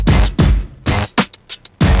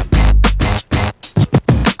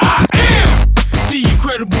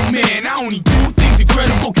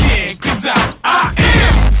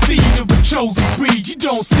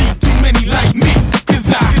don't see too many like me.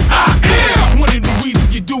 Cause I am one of the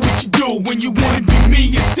reasons you do what you do when you wanna be me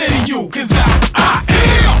instead of you. Cause I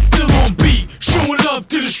am still on beat, showing love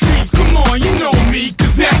to the streets. Come on, you know me,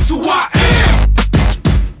 cause that's who I am.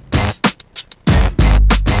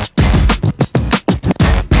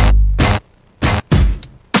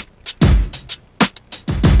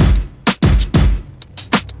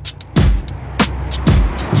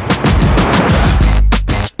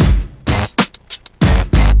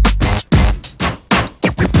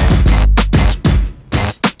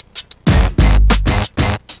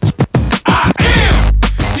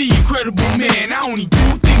 Man, I only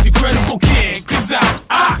do things incredible can. Cause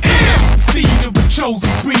I am the seed of a chosen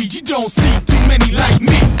breed. You don't see too many like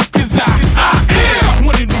me. Cause I am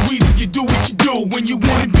one of the reasons you do what you do when you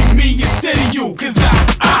wanna be me instead of you. Cause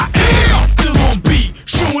I am still on beat,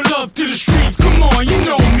 showing love to the streets. Come on, you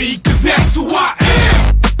know me, cause that's who I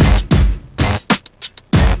am.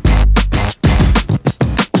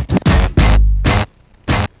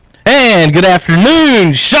 And good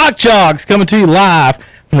afternoon, Shock Jocks coming to you live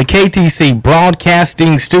from the KTC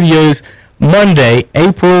Broadcasting Studios, Monday,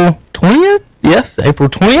 April 20th? Yes, April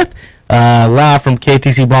 20th. Live from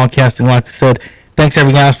KTC Broadcasting, like I said. Thanks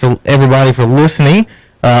everybody for listening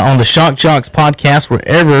on the Shock Jocks podcast,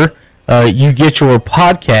 wherever you get your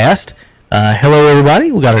podcast. Hello,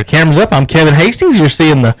 everybody. We got our cameras up. I'm Kevin Hastings. You're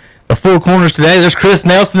seeing the four corners today. There's Chris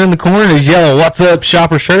Nelson in the corner in his yellow "What's up"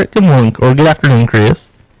 shopper shirt. Good morning, or good afternoon, Chris.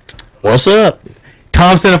 What's up?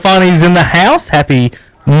 Tom Senafani's in the house. Happy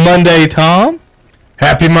Monday, Tom.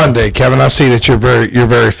 Happy Monday, Kevin. I see that you're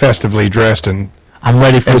very festively dressed and I'm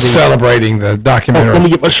ready for celebrating the documentary. Let me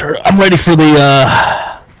get my shirt. I'm ready for the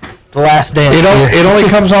Last Dance. It only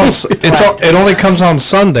comes on it only comes on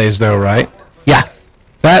Sundays though, right? Yeah.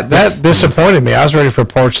 That disappointed me. I was ready for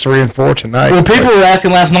parts 3 and 4 tonight. Well, people were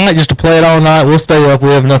asking last night just to play it all night. We'll stay up. We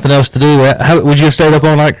have nothing else to do. Would you have stayed up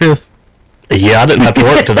all night, Chris? Yeah, I didn't have to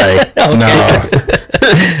work today. Okay. No.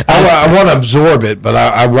 I want to absorb it, but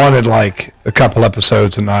I wanted like a couple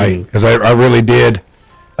episodes a night because I really did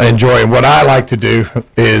enjoy it. What I like to do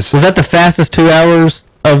is... Was that the fastest 2 hours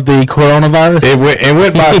of the coronavirus? It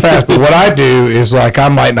went by fast, but what I do is like I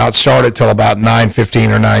might not start it till about 9:15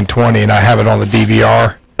 or 9:20, and I have it on the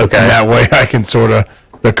DVR. Okay. And that way I can sort of,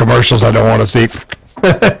 the commercials I don't want to see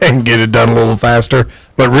and get it done a little faster.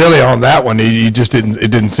 But really on that one, it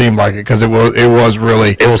didn't seem like it because it was quick. It was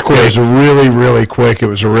really, really quick. It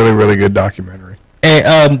was a really, really good documentary.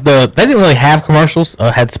 And they didn't really have commercials.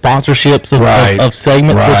 Had sponsorships of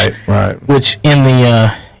segments, which in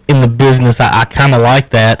the business I kind of like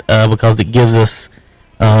that because it gives us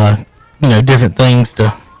different things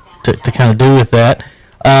to kind of do with that.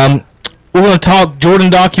 We're going to talk Jordan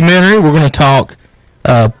documentary. We're going to talk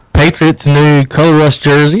Patriots' new color rush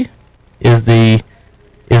jersey is the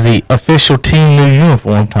official team new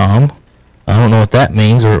uniform, Tom. I don't know what that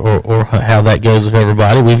means or how that goes with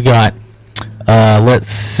everybody. We've got, let's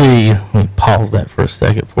see, let me pause that for a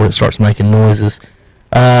second before it starts making noises.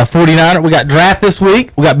 49er, we got draft this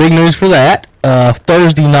week. We got big news for that.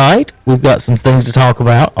 Thursday night, we've got some things to talk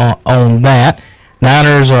about on that.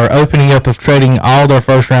 Niners are opening up of trading all their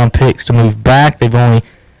first-round picks to move back. They've got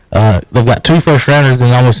 2 first-rounders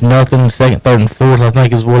and almost nothing. Second, third, and fourth, I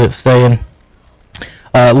think is what it's saying.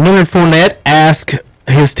 Leonard Fournette asked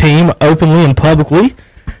his team openly and publicly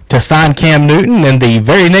to sign Cam Newton, and the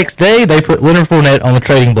very next day, they put Leonard Fournette on the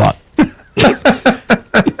trading block. I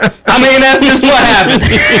mean, that's just what happened.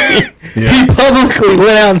 Yeah. He publicly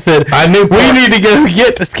went out and said, we need to go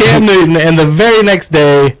get to Cam Newton, and the very next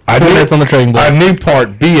day, Fournette's on the trading block. I knew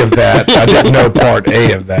part B of that. I didn't know part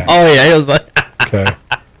A of that. Oh, yeah. He was like... Okay.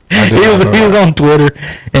 He was on Twitter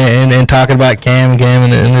and talking about Cam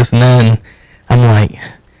and this and that, and I'm like,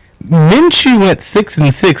 Minshew went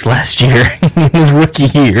 6-6 last year in his rookie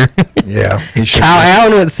year. Yeah, he should. Kyle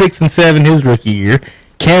Allen went 6-7 his rookie year.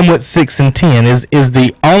 Cam went 6-10. Is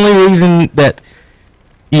the only reason that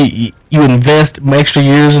you invest extra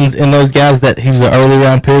years in those guys that he was an early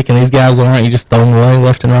round pick and these guys aren't? You just throw them away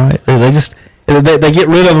left and right. They get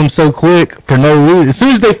rid of them so quick for no reason. As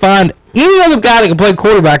soon as they find any other guy that can play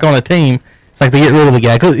quarterback on a team, it's like they get rid of the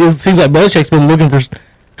guy. Cause it seems like Belichick's been looking to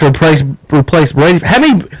replace Brady.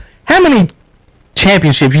 How many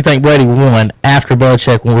championships you think Brady won after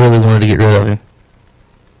Belichick really wanted to get rid of him?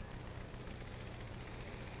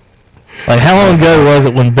 Like, how long ago was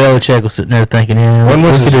it when Belichick was sitting there thinking, when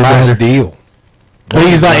was his last deal? Well,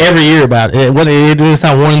 he's like every year about it. What did he do? It's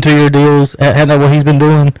not 1 and 2 year deals. Isn't that what he's been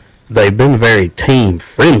doing? They've been very team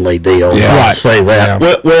friendly deals. Yeah, I'd say that.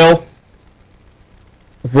 Yeah. Well,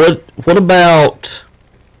 what about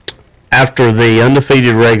after the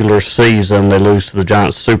undefeated regular season, they lose to the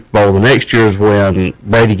Giants Super Bowl. The next year is when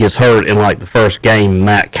Brady gets hurt in like the first game.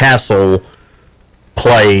 Matt Castle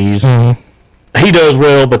plays. Mm-hmm. He does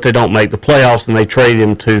well, but they don't make the playoffs, and they trade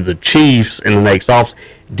him to the Chiefs in the next offseason.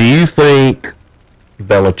 Do you think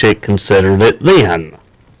Belichick considered it then?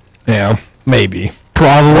 Yeah, maybe.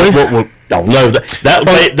 Probably. No,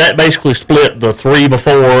 that basically split the 3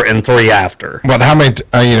 before and 3 after. But how many?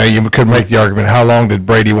 You could make the argument. How long did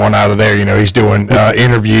Brady want out of there? He's doing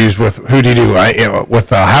interviews with who did he do?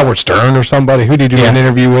 With Howard Stern or somebody? Who did he do an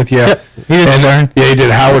interview with? Yeah, he did Stern. Yeah, he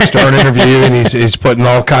did Howard Stern interview, and he's putting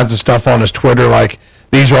all kinds of stuff on his Twitter, like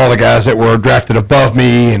these are all the guys that were drafted above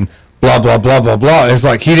me, and blah blah blah blah blah. It's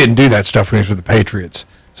like he didn't do that stuff when he was with the Patriots.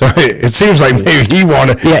 So it seems like maybe he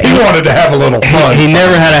wanted to have a little fun. He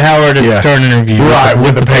never had a Howard Stern interview. Right,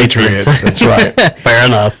 with the Patriots. That's right. Fair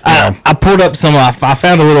enough. I pulled up some. I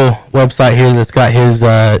found a little website here that's got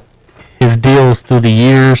his deals through the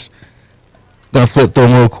years. Gonna flip through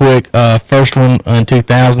them real quick. First one in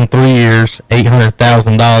 2000, 3 years,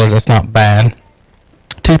 $800,000. That's not bad.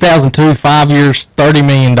 2002, 5 years, $30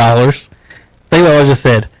 million. They always just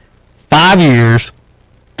said 5 years.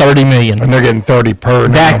 $30 million. And they're getting 30 per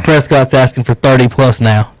now. Dak Prescott's asking for 30 plus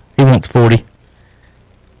now. He wants 40.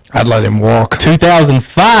 I'd let him walk.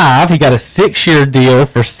 2005, he got a 6-year deal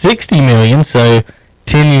for $60 million. So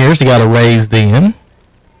 10 years, he got a raise then.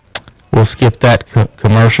 We'll skip that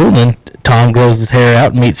commercial. Then Tom grows his hair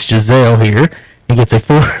out and meets Giselle here. He gets a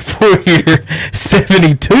four-year,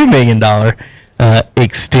 $72 million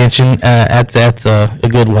extension. That's a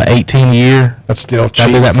good 18 a year. That's still cheap.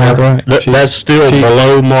 Did I do that math right? That's still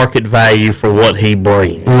below market value for what he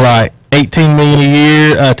brings. Right. $18 million a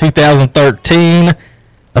year. 2013,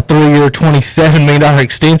 a 3-year, $27 million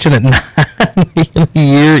extension at $9 million a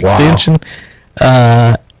year extension.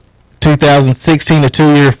 2016, a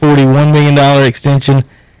 2-year, $41 million extension,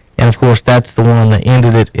 and of course that's the one that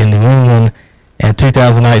ended it in New England. And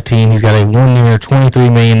 2019, he's got a 1-year,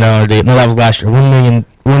 $23 million deal. No, that was last year. 1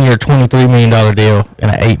 year, $23 million deal and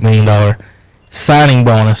an $8 million signing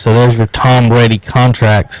bonus. So those were Tom Brady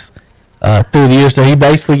contracts through the year. So he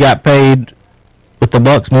basically got paid with the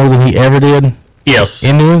Bucs more than he ever did. Yes.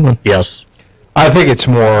 In New England. Yes. I think it's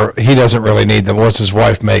more, he doesn't really need them. What's his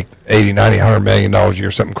wife make? 80, 90, $100 million a year,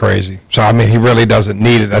 something crazy. So, I mean, he really doesn't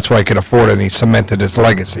need it. That's why he could afford it, and he cemented his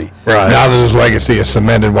legacy. Right. Now that his legacy is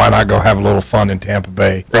cemented, why not go have a little fun in Tampa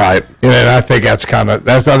Bay? Right. And I think that's kind of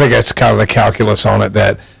the calculus on it,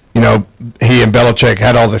 that, he and Belichick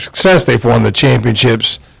had all the success. They've won the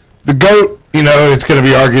championships. The GOAT, it's going to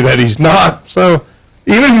be argued that he's not. So,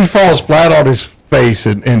 even if he falls flat on his face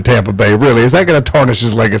in Tampa Bay, really, is that going to tarnish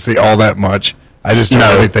his legacy all that much? I just don't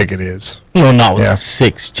really think it is. Well, not with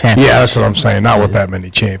 6 championships. Yeah, that's what I'm saying. Not with that many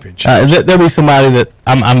championships. There'll be somebody that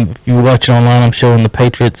if you watch it online, I'm showing the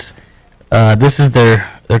Patriots. This is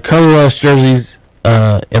their color rush jerseys,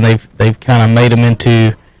 and they've kind of made them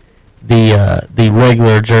into the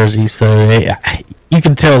regular jerseys. So you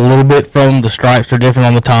can tell a little bit from the stripes are different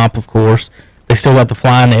on the top, of course. They still got the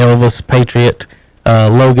flying Elvis Patriot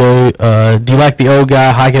logo. Do you like the old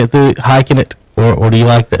guy hiking it? Or do you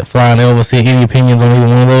like that flying Elvis? Any opinions on either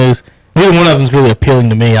one of those? Neither one of them is really appealing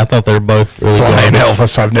to me. I thought they were both really flying good.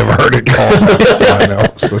 Elvis. I've never heard it called flying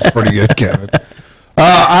Elvis. That's pretty good, Kevin.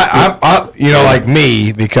 I like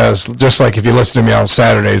me, because just like if you listen to me on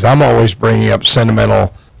Saturdays, I'm always bringing up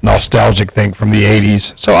sentimental, nostalgic thing from the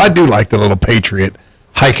 80s. So I do like the little Patriot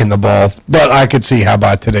hiking the ball, but I could see how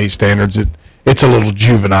by today's standards it's a little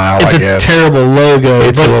juvenile, I guess. It's a terrible logo,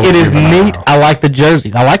 but it is neat. I like the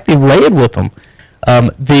jerseys. I like the red with them.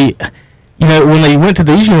 When they went to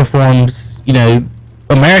these uniforms,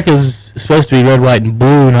 America's supposed to be red, white, and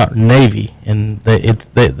blue, not navy, and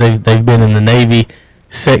they've been in the navy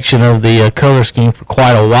section of the color scheme for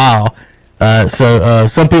quite a while. So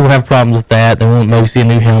some people have problems with that. They want maybe see a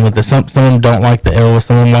new helmet. Some of them don't like the Elvis.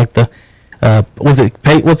 Some of them like the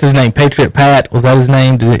what's his name? Patriot Pat? Was that his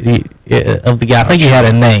name? Of the guy? I think he had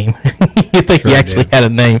a name. I think he actually had a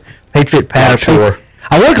name. Patriot Pat. Sure.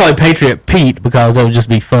 I want to call him Patriot Pete because that would just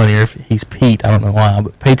be funnier if he's Pete. I don't know why,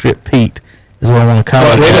 but Patriot Pete is what I want to call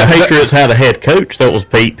him. Well, the Patriots had a head coach that was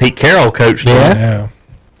Pete. Pete Carroll coached them. Yeah.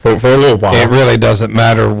 For a little while. It really doesn't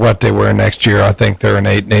matter what they wear next year. I think they're an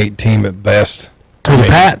 8-8 team at best. The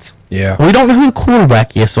Pats? Yeah. We don't know who the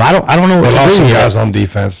quarterback is, so I don't know what they to lost do some yet. guys on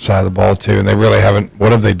defensive side of the ball too, and they really haven't.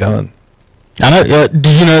 What have they done? I know.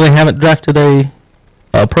 Did you know they haven't drafted a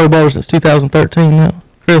Pro Bowler since 2013 now,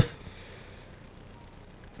 Chris?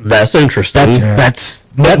 That's interesting. That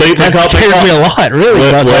scares me a lot, really.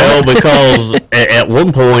 Well, because at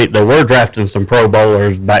one point they were drafting some Pro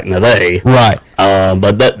Bowlers back in the day, right?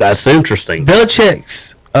 But that's interesting.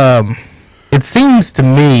 Belichick's. It seems to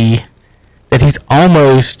me that he's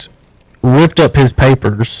almost ripped up his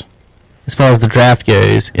papers as far as the draft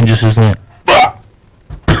goes, and just went.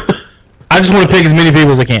 I just want to pick as many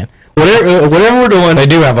people as I can. Whatever we're doing, they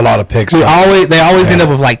do have a lot of picks. They always end up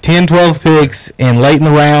with like 10, 12 picks, and late in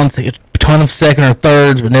the rounds, they get a ton of second or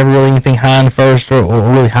thirds, but never really anything high in the first or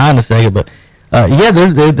really high in the second. But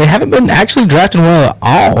they haven't been actually drafting well at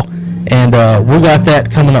all, and we got that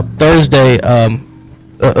coming up Thursday. I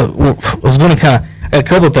was going to I had a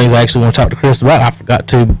couple of things I actually want to talk to Chris about. I forgot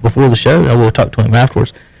to before the show. I will talk to him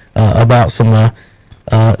afterwards about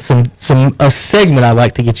a segment I'd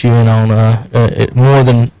like to get you in on more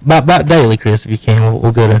than about daily, Chris, if you can.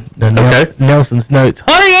 We'll go to Nelson's notes.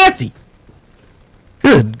 Hunter Yancey!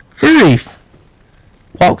 Good grief.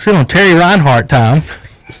 Walks in on Terry Reinhardt time.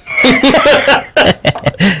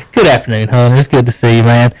 Good afternoon, Hunter. It's good to see you,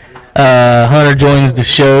 man. Hunter joins the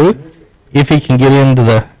show. If he can get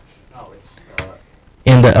into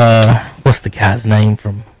what's the guy's name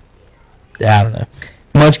from, I don't know,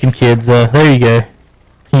 Munchkin Kids. There you go.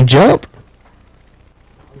 Can you jump?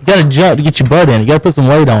 You gotta jump to get your butt in. You gotta put some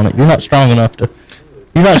weight on it. You're not strong enough to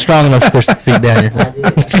push the seat down here.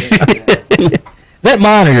 Is that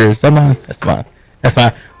mine or yours? That's mine. That's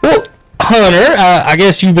mine. Well, Hunter, I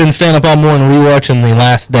guess you've been staying up all morning rewatching The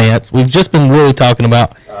Last Dance. We've just been really talking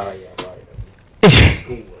about.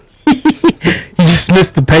 You just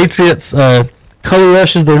missed the Patriots. Color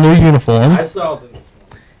Rush is their new uniform. I saw them.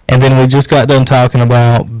 And then we just got done talking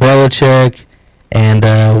about Belichick and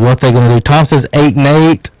what they're going to do. Tom says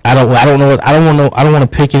 8-8. I don't know. I don't want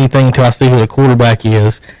to pick anything until I see who the quarterback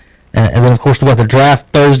is. And then of course we got the draft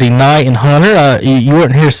Thursday night. And Hunter, you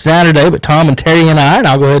weren't here Saturday, but Tom and Terry and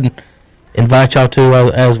I'll go ahead and invite y'all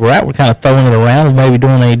to as we're at. We're kind of throwing it around and maybe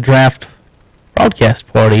doing a draft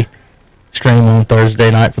broadcast party stream on Thursday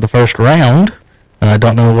night for the first round. I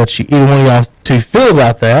don't know what either one of y'all two feel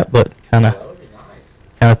about that, but kind of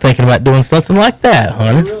thinking about doing something like that,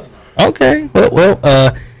 Hunter. Really nice. Okay.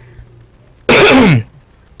 Well.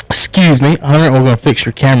 Excuse me, Hunter. We're going to fix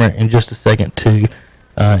your camera in just a second too.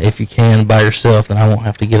 If you can by yourself, then I won't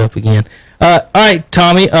have to get up again. All right,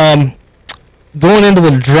 Tommy. Going into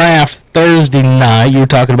the draft Thursday night, you were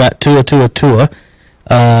talking about Tua.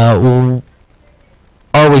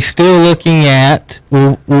 Are we still looking at?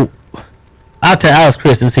 I'll ask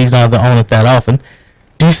Chris, since he's not on it that often.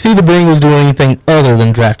 Do you see the Bengals doing anything other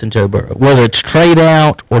than drafting Joe Burrow, whether it's trade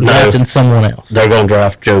out or drafting someone else? They're going to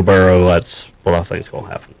draft Joe Burrow. That's what I think is going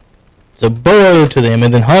to happen. So Burrow to them,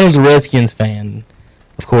 and then Hunter's a Redskins fan.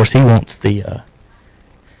 Of course, he wants the.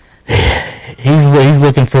 He's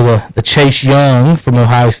looking for the Chase Young from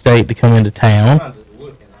Ohio State to come into town. I'm not just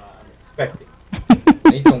looking, I'm expecting.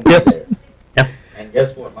 He's going to be there. Yep. And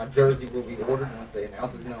guess what? My jersey will be ordered once they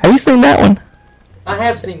announce his name. Have you seen that one? I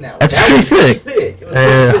have seen that one. That's pretty sick. It was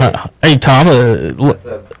pretty sick. Hey, Tom,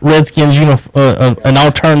 Redskins an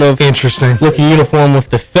alternative, interesting looking uniform with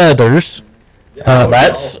the feathers.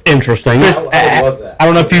 That's interesting. Chris, I love that. I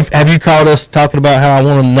don't know if have you caught us talking about how I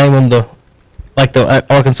want to name them the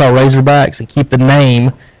Arkansas Razorbacks and keep the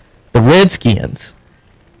name the Redskins,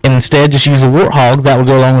 and instead just use a warthog that would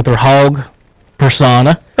go along with their hog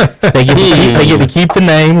persona. They get to keep the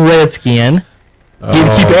name Redskin. You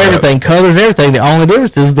get to keep everything, colors, everything. The only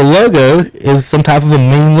difference is the logo is some type of a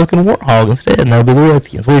mean-looking warthog instead, and that'll be the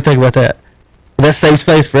Redskins. What do you think about that? That saves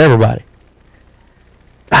face for everybody.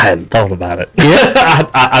 I hadn't thought about it. Yeah,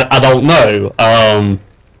 I don't know.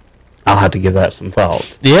 I'll have to give that some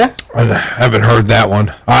thought. Yeah, I haven't heard that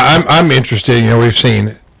one. I'm interested. We've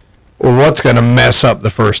seen what's going to mess up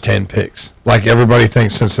the first 10 picks. Like everybody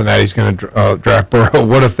thinks Cincinnati's going to draft Burrow.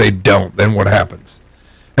 What if they don't? Then what happens?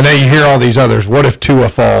 And then you hear all these others. What if Tua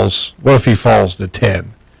falls? What if he falls to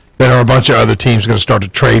 10? Then are a bunch of other teams going to start to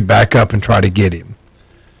trade back up and try to get him?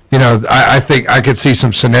 I think I could see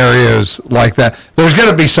some scenarios like that. There's going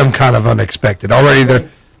to be some kind of unexpected. Already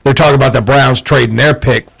they're talking about the Browns trading their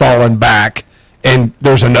pick, falling back, and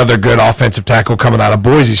there's another good offensive tackle coming out of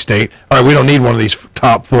Boise State. All right, we don't need one of these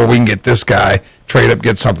top four. We can get this guy, trade up,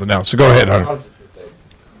 get something else. So go ahead, Hunter. I was just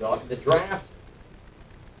going to say, the draft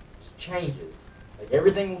changes.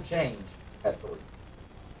 Everything will change at 3.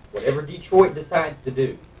 Whatever Detroit decides to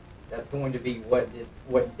do, that's going to be what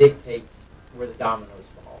dictates where the dominoes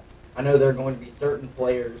fall. I know there are going to be certain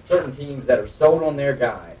players, certain teams that are sold on their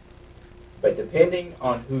guy, but depending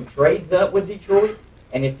on who trades up with Detroit,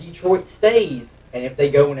 and if Detroit stays, and if they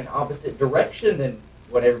go in an opposite direction than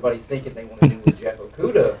what everybody's thinking they want to do with Jeff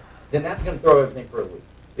Okudah, then that's going to throw everything for a loop.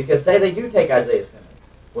 Because say they do take Isaiah Simmons,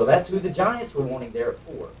 well, that's who the Giants were wanting there at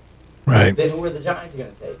 4. Right. Then who are the Giants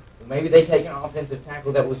going to take? Well, maybe they take an offensive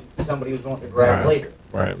tackle that was somebody was wanting to grab later.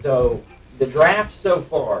 Right. So the draft so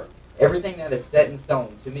far, everything that is set in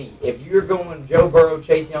stone to me. If you're going Joe Burrow,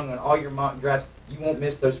 Chase Young on all your mock drafts, you won't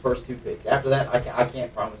miss those first 2 picks. After that, I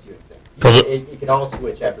can't promise you anything. It could all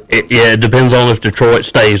switch after. It depends on if Detroit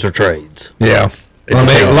stays or trades. Yeah. Well,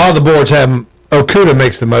 a lot of the boards have him. Okudah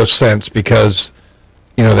makes the most sense because,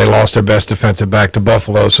 they lost their best defensive back to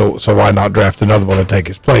Buffalo, so why not draft another one to take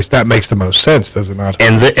his place? That makes the most sense, does it not?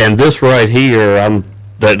 And this right here,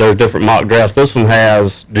 there's different mock drafts. This one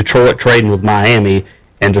has Detroit trading with Miami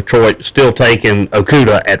and Detroit still taking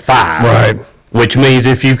Okudah at 5. Right. Which means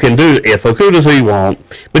if Okudah's who you want,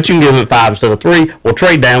 but you can give him 5 instead of 3, well,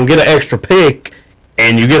 trade down, get an extra pick,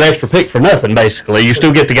 and you get an extra pick for nothing, basically. You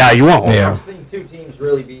still get the guy you want. Yeah. I've seen 2 teams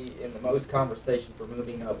really be in the most conversation for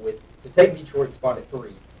moving up to take Detroit's spot at 3.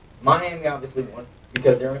 Miami obviously won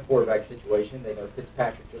because they're in a quarterback situation. They know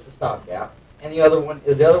Fitzpatrick just a stopgap. And the other one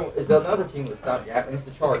is another team with a stopgap, and it's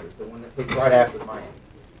the Chargers, the one that picks right after Miami.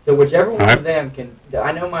 So whichever one of them can,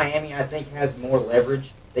 I know Miami, I think, has more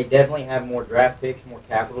leverage. They definitely have more draft picks, more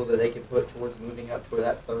capital that they can put towards moving up for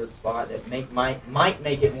that 3rd spot. That might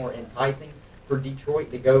make it more enticing for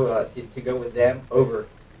Detroit to go to go with them over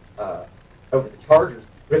the Chargers.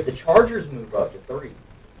 But if the Chargers move up to 3,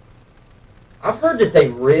 I've heard that they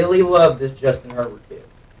really love this Justin Herbert kid.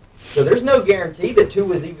 So there's no guarantee that 2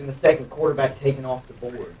 was even the second quarterback taken off the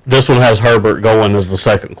board. This one has Herbert going as the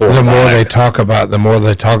second quarterback. The more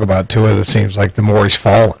they talk about Tua, it seems like the more he's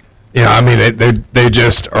fallen. They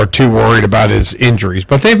just are too worried about his injuries.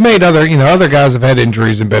 But they've made other guys have had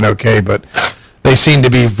injuries and been okay, but they seem to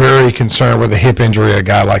be very concerned with a hip injury a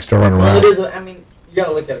guy likes to run around. Well, you got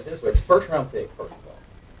to look at it this way. It's a first-round pick, first of all.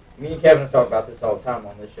 Me and Kevin have talked about this all the time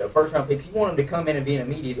on this show. First-round picks, you want him to come in and be an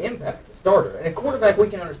immediate impact, a starter. And a quarterback, we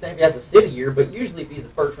can understand if he has to sit a year, but usually if he's a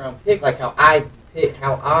first-round pick, like how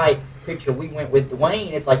I picture we went with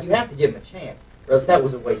Dwayne, it's like you have to give him a chance, or else that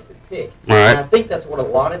was a wasted pick. Right. And I think that's what a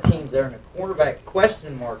lot of teams that are in a quarterback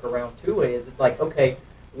question mark around Tua is. It's like, okay,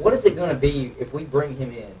 what is it going to be if we bring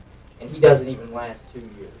him in and he doesn't even last 2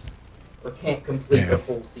 years or can't complete a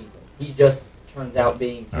full season? He just turns out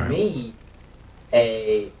being, to me,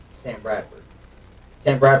 a Sam Bradford.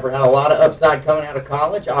 Sam Bradford had a lot of upside coming out of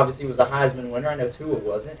college. Obviously, was a Heisman winner. I know Tua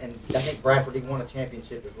wasn't, and I think Bradford won a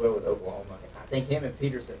championship as well with Oklahoma. I think him and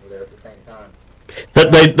Peterson were there at the same time.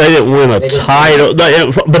 They didn't win a title,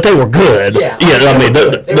 but they were good. Yeah,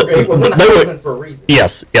 they were good for a reason.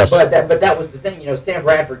 Yes. But that was the thing. Sam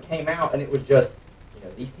Bradford came out, and it was just,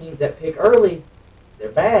 these teams that pick early, they're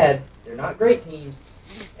bad. They're not great teams,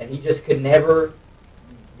 and he just could never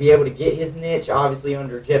be able to get his niche, obviously,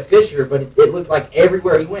 under Jeff Fisher, but it looked like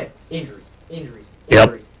everywhere he went, injuries.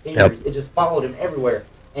 It just followed him everywhere.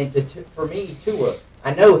 And for me, Tua,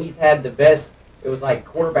 I know he's had the best, it was like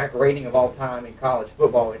quarterback rating of all time in college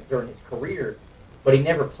football during his career, but he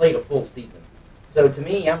never played a full season. So to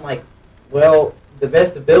me, I'm like, well, the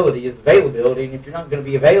best ability is availability, and if you're not going to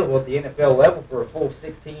be available at the NFL level for a full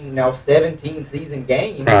 17 season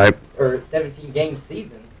game, or 17 game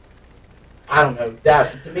season, I don't know.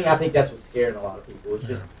 That to me, I think that's what's scaring a lot of people. It's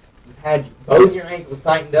just you've had both your ankles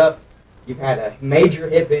tightened up, you've had a major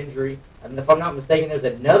hip injury, and if I'm not mistaken, there's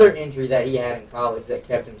another injury that he had in college that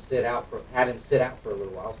kept him sit out for a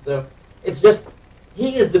little while. So it's just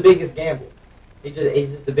he is the biggest gamble. He's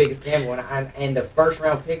just the biggest gamble, and the first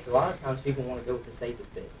round picks. A lot of times, people want to go with the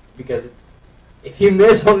safest pick because it's. If you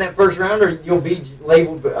miss on that first rounder, you'll be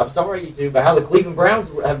labeled. I'm sorry, you do, but how the Cleveland Browns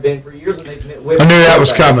have been for years when they've. I knew that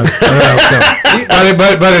was coming.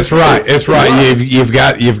 But it's right. It's right. You've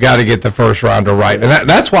got to get the first rounder right, and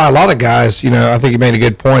that's why a lot of guys. I think you made a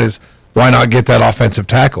good point. Is why not get that offensive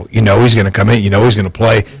tackle? He's going to come in. He's going to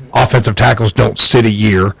play. Mm-hmm. Offensive tackles don't sit a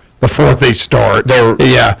year before they start. They're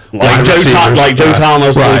like Joe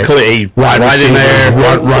Thomas, right in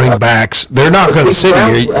there, running backs. They're not going to sit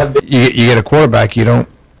here. You get a quarterback. You don't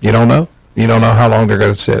know. You don't know how long they're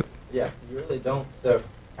going to sit. Yeah, you really don't. So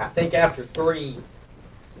I think after 3,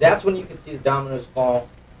 that's when you can see the dominoes fall.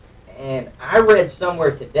 And I read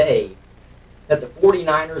somewhere today that the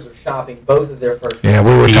 49ers are shopping both of their first. Yeah,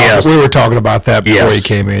 we were talking about that before you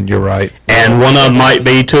came in. You're right. And one of them might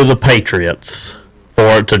be to the Patriots.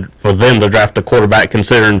 For them to draft a quarterback,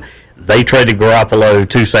 considering they traded Garoppolo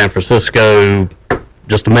to San Francisco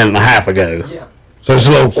just a minute and a half ago. Yeah. So it's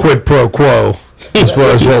a little quid pro quo. Is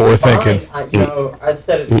what we're thinking. I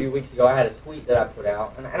said it a few weeks ago. I had a tweet that I put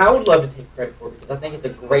out, and I would love to take credit for it because I think it's a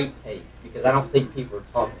great take because I don't think people are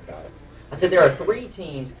talking about it. I said there are 3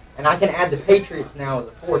 teams, and I can add the Patriots now as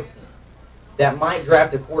a 4th team, that might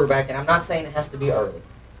draft a quarterback, and I'm not saying it has to be early.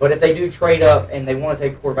 But if they do trade up and they want to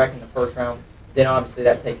take a quarterback in the first round, then obviously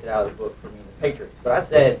that takes it out of the book for me and the Patriots. But I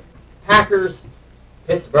said Packers,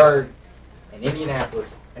 Pittsburgh, and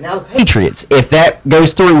Indianapolis, and now the Patriots. If that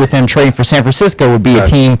goes through with them trading for San Francisco, would be a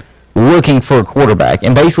team looking for a quarterback.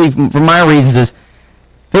 And basically, for my reasons, is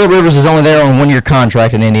Phillip Rivers is only there on a 1-year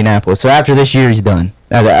contract in Indianapolis. So after this year, he's done.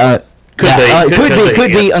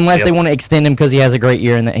 Could be, unless they want to extend him because he has a great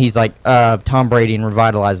year and that he's like Tom Brady and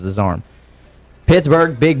revitalizes his arm.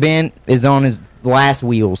 Pittsburgh, Big Ben is on his last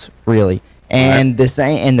wheels, really. And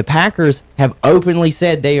the Packers have openly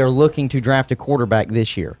said they are looking to draft a quarterback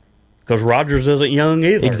this year. Because Rodgers isn't young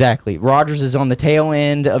either. Exactly. Rodgers is on the tail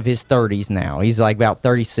end of his 30s now. He's like about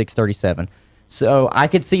 36, 37. So I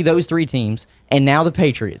could see those 3 teams, and now the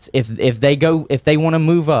Patriots. If they want to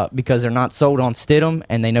move up because they're not sold on Stidham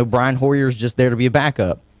and they know Brian Hoyer's just there to be a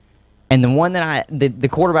backup, and the one that the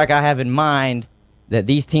quarterback I have in mind that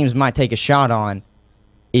these teams might take a shot on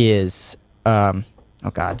is I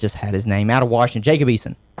just had his name out of Washington, Jacob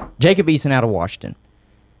Eason. Jacob Eason out of Washington.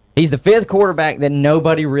 He's the 5th quarterback that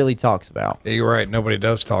nobody really talks about. Yeah, you're right. Nobody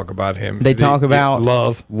does talk about him. They talk about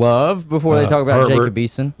Love before they talk about Herbert. Jacob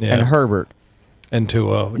Eason and Herbert. And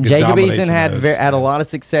Tua. Jacob Eason had a lot of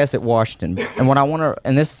success at Washington. And what I want to,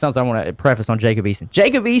 and this is something I want to preface on Jacob Eason.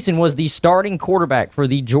 Jacob Eason was the starting quarterback for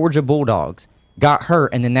the Georgia Bulldogs. Got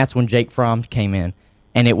hurt, and then that's when Jake Fromm came in.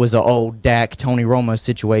 And it was an old Dak, Tony Romo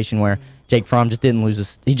situation where Jake Fromm just didn't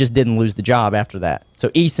lose the job after that. So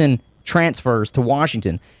Eason transfers to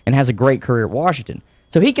Washington and has a great career at Washington.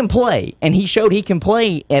 So he can play, and he showed he can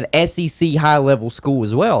play at SEC high-level school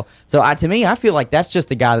as well. So to me, I feel like that's just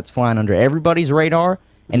the guy that's flying under everybody's radar.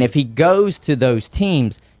 And if he goes to those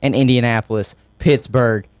teams in Indianapolis,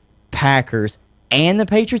 Pittsburgh, Packers, and the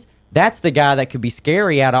Patriots, that's the guy that could be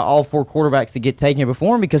scary out of all 4 quarterbacks to get taken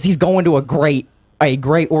before him because he's going to a great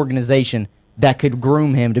organization that could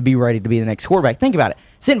groom him to be ready to be the next quarterback. Think about it.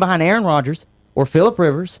 Sitting behind Aaron Rodgers or Phillip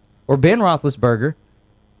Rivers or Ben Roethlisberger,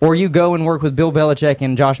 or you go and work with Bill Belichick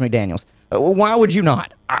and Josh McDaniels. Why would you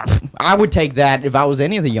not? I would take that if I was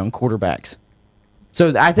any of the young quarterbacks.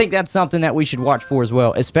 So I think that's something that we should watch for as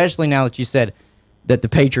well, especially now that you said that the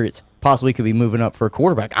Patriots possibly could be moving up for a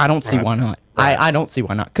quarterback. I don't see why not. I don't see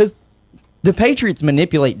why not. Because the Patriots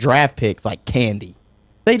manipulate draft picks like candy.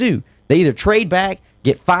 They do. They either trade back,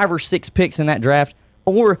 get 5 or 6 picks in that draft,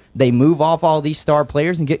 or they move off all these star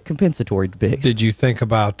players and get compensatory picks. Did you think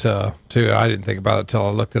about, too, I didn't think about it until I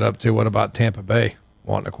looked it up, too, what about Tampa Bay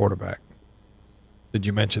wanting a quarterback? Did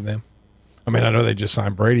you mention them? I mean, I know they just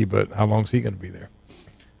signed Brady, but how long is he going to be there?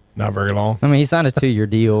 Not very long. I mean, he signed a 2-year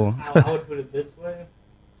deal. I would put it this way.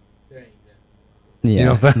 There ain't that.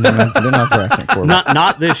 Yeah, they're not drafting a quarterback.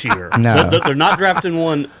 Not this year. No. They're not drafting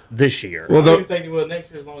one this year. Well, I don't even think they will next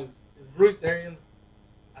year as long as Bruce Arians,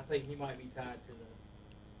 I think he might be tied to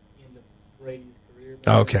the end of Brady's career.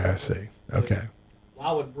 Okay, I see. Okay.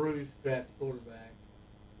 Why would Bruce draft a quarterback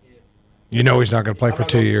if you know he's not going to play for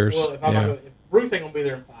 2 years? Well, if Bruce ain't going to be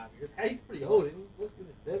there in 5 years, he's pretty old, isn't he? What's in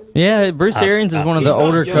his 70s? Yeah, Bruce Arians is one of the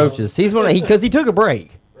older coaches. He's because he took a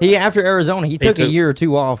break. Right. After Arizona, he took a year or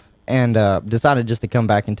 2 off and decided just to come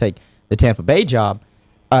back and take the Tampa Bay job.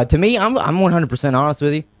 To me, I'm 100% honest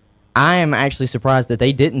with you. I am actually surprised that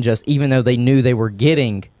they didn't just, even though they knew they were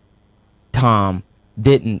getting Tom,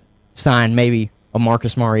 didn't sign maybe a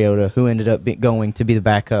Marcus Mariota who ended up going to be the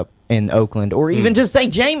backup in Oakland, or even just say,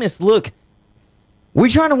 Jameis, look, we're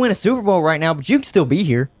trying to win a Super Bowl right now, but you can still be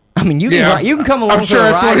here. I mean, you can come along. I'm sure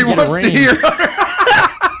that's what he wants to hear.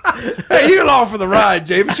 Hey, you're along for the ride,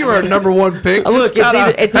 James. You are a #1 pick. Look,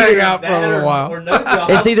 it's hang out for a little while.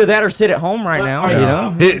 It's either that or sit at home right now.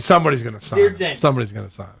 Yeah. You know, somebody's going to sign. Dear James. Somebody's going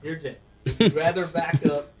to sign. Dear James, would you rather back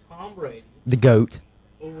up Tom Brady, the GOAT,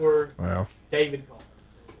 or David Carr,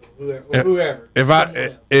 or whoever? If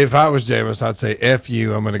I was Jameis, I'd say F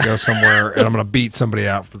you. I'm going to go somewhere and I'm going to beat somebody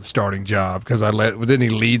out for the starting job because didn't he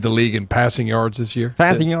lead the league in passing yards this year?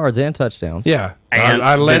 Passing yards and touchdowns. Yeah, and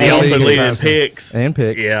I led he the also league lead in in picks. And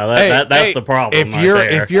picks. Yeah, that's the problem.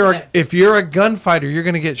 If you're a gunfighter, you're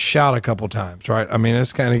going to get shot a couple times, right? I mean,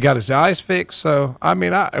 it's kind of got his eyes fixed. So I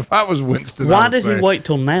mean, if I was Winston, why did he wait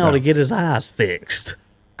till now to get his eyes fixed?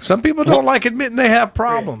 Some people don't like admitting they have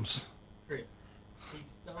problems. Chris, he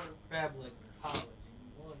started crab legs in college, and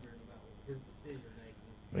you wondering about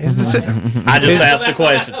his decision making. I just asked the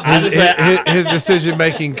question. His decision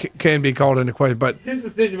making can be called into question, but his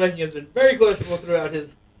decision making has been very questionable throughout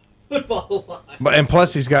his football life. But and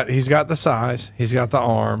plus he's got the size, he's got the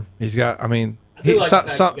arm, he's got. I mean, I do like the fact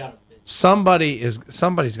he got him fixed. somebody's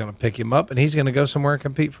going to pick him up, and he's going to go somewhere and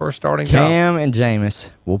compete for a starting job. Cam and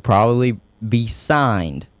Jameis will probably be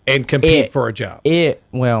signed and compete for a job.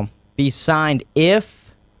 Be signed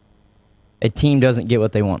if a team doesn't get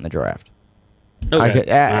what they want in the draft.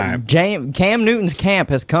 Okay. Cam Newton's camp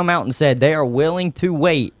has come out and said they are willing to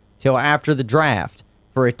wait till after the draft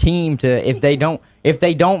for a team to if they don't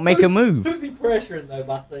make a move. Who's he pressuring though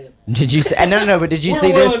by saying that? Did you see? No. But did you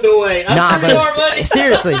see We're this? willing to wait. Nah, but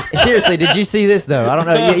seriously, did you see this though? I don't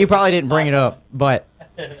know. You probably didn't bring it up, but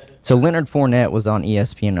so Leonard Fournette was on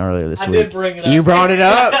ESPN earlier this week. I did bring it up. You brought it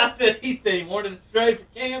up. He said he wanted to trade for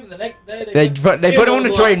Cam, and the next day they put him on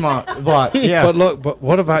the trade block. Yeah. But look,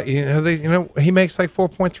 what about he makes like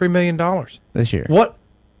 $4.3 million this year. What?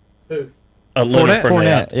 Who?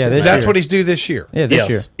 Fournette. Yeah, that's what he's due this year. Yeah, this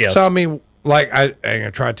year. Yes. So I mean, like I ain't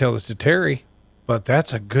gonna try to tell this to Terry, but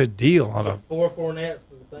that's a good deal on a 4 Fournettes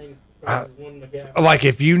for the same price as one McCaffrey. Like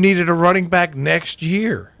if you needed a running back next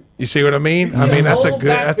year. You see what I mean? I mean that's a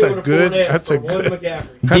good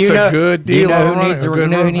deal. You know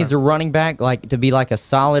who needs a running back, like to be like a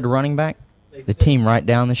solid running back? The team right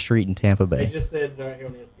down the street in Tampa Bay. They just said right here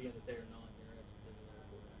on ESPN that they're not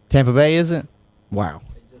interested. Tampa Bay isn't? Wow.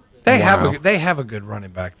 They have a good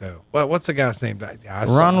running back though. Well, what's the guy's name?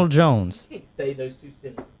 Ronald Jones. You can't say those two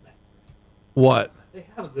sentences back. What? They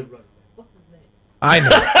have a good running back. What's his name?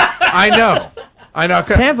 I know.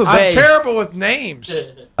 Tampa Bay. I'm terrible with names.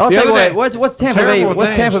 I'll tell you what. What's Tampa Bay?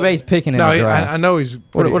 What's Tampa Bay's picking in the draft? I know he's.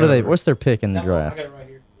 What are they? What's their pick in the draft? I got it right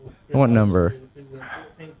here. What number?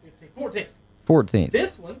 14th.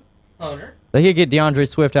 This one, Hunter. They could get DeAndre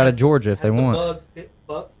Swift out of Georgia if they want.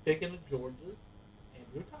 Bucks picking Georgia's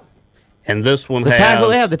Andrew Thomas. And this one they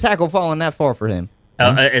have the tackle falling that far for him.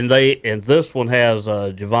 And this one has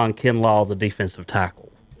Javon Kinlaw, the defensive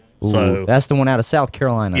tackle. Ooh, so that's the one out of South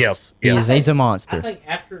Carolina. Yes. He's a monster. I think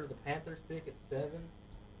after the Panthers pick at 7.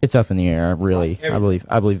 It's up in the air, really. I believe.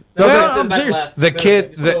 I'm serious.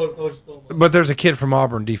 But there's a kid from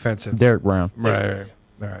Auburn defensive. Derek Brown. Right.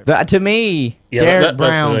 To me, Derek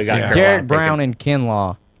Brown and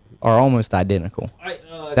Kinlaw are almost identical.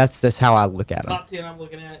 That's how I look at them. Top 10 I'm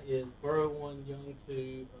looking at is Burrow 1, Young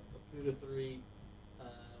 2, Okuda 3.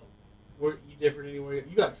 Were you different anywhere?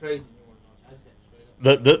 You got trades in yours, don't you? I just had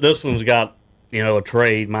straight up. This one's got a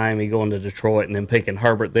trade. Miami going to Detroit and then picking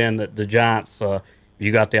Herbert. Then the Giants.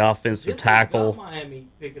 You got the offensive tackle. Got Miami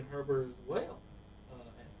picking Herbert as well.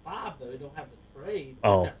 At 5 though, they don't have the trade.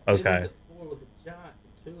 Oh, got Simmons okay. At 4 with the Giants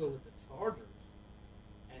and 2 with the Chargers.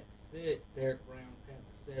 At 6, Derek Brown, Panthers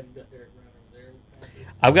 7. You got Derek Brown over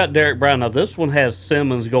there. I've got Derek Brown. Now this one has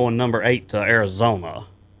Simmons going number 8 to Arizona.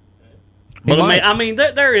 But I mean,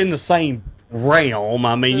 they're in the same realm.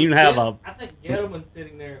 I mean, you can have a. I think Gettleman's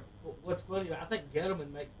sitting there. What's funny? I think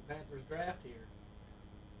Gettleman makes the Panthers draft here.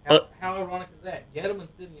 How ironic is that? Gettleman's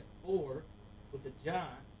sitting at 4 with the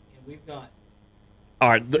Giants, and we've got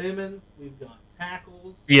Simmons. We've got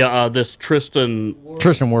tackles. Yeah, this Tristan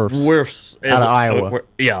Wirfs out of Iowa.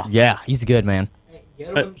 Yeah, he's good, man. Hey,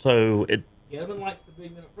 Gettleman likes the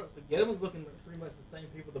big men up front. So Gettleman's looking at pretty much the same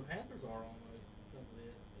people the Panthers are almost in some of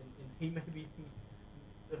this, and he may be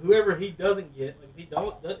whoever he doesn't get. Like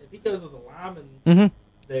if he goes with a lineman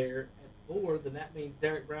there at 4, then that means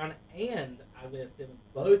Derek Brown and Isaiah Simmons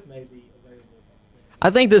both may be available. I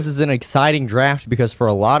think this is an exciting draft because for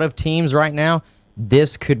a lot of teams right now,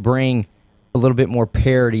 this could bring a little bit more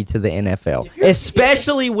parity to the NFL,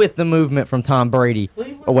 especially with the movement from Tom Brady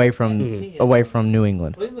away from New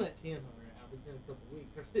England. Cleveland at 10, I've been saying a couple of weeks.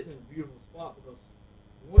 They're sitting in a beautiful spot because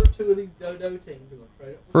 1 or 2 of these dodo teams are going to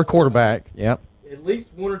trade up for a quarterback. Yep. At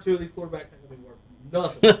least 1 or 2 of these quarterbacks ain't going to be worth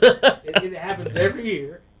nothing. it happens every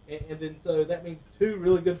year. And then so that means 2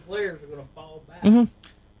 really good players are going to fall back.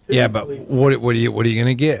 Yeah, but what are you going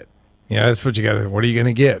to get? Yeah, that's what you got to. What are you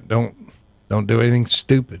going to get? Don't do anything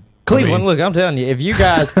stupid. Cleveland, look, I'm telling you, if you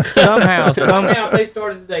guys somehow if they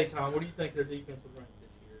started today, Tom, what do you think their defense would rank this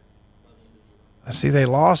year? I see they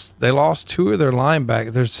lost 2 of their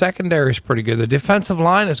linebackers. Their secondary is pretty good. The defensive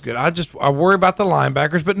line is good. I worry about the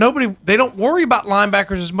linebackers, but they don't worry about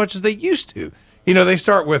linebackers as much as they used to. They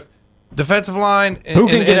start with defensive line, who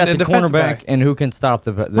can get at the cornerback, and who can stop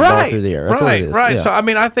the ball through the air. That's what it is. Right. Yeah. So I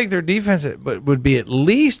mean, I think their defense would be at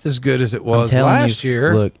least as good as it was last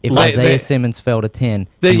year. Look, if Isaiah Simmons fell to 10,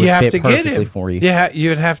 then you have to get him for you. Yeah,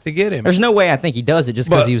 you'd have to get him. There's no way I think he does it just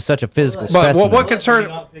because he was such a physical specimen. But what concern?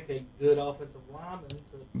 Not pick a good offensive lineman.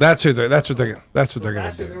 That's what they're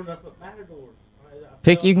going to do.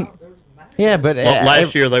 Pick you can. Yeah, but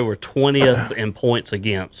last year they were 20th in points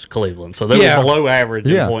against Cleveland, so they were below average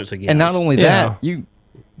in points against. And not only that,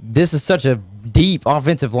 this is such a deep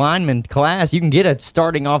offensive lineman class. You can get a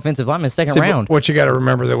starting offensive lineman second round. What you got to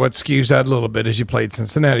remember that what skews that a little bit is you played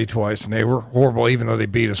Cincinnati twice, and they were horrible, even though they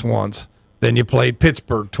beat us once. Then you played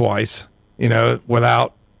Pittsburgh twice,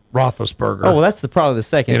 without Roethlisberger. Oh, well, that's probably the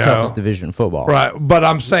second toughest division in football. Right, but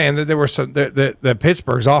I'm saying that there were some that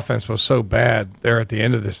Pittsburgh's offense was so bad there at the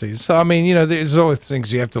end of the season. So I mean, there's always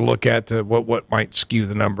things you have to look at to what might skew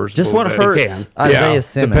the numbers. Just what hurts Isaiah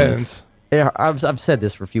Simmons. Depends. I've said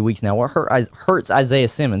this for a few weeks now. What hurts Isaiah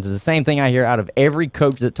Simmons is the same thing I hear out of every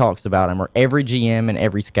coach that talks about him, or every GM and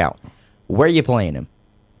every scout. Where are you playing him?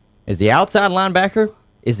 Is he outside linebacker?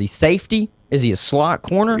 Is he safety? Is he a slot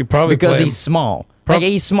corner? You probably because he's small.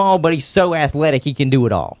 He's small, but he's so athletic he can do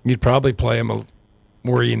it all. You'd probably play him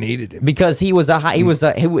where you needed him because he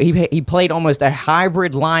played almost a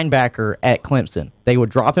hybrid linebacker at Clemson. They would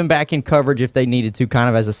drop him back in coverage if they needed to, kind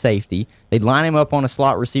of as a safety. They'd line him up on a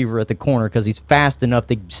slot receiver at the corner because he's fast enough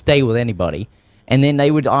to stay with anybody, and then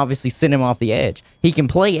they would obviously send him off the edge. He can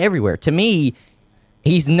play everywhere. To me,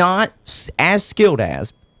 he's not as skilled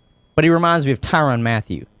as, but he reminds me of Tyrann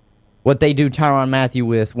Mathieu. What they do Tyrann Mathieu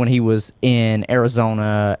with when he was in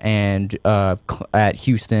Arizona and at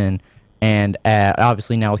Houston and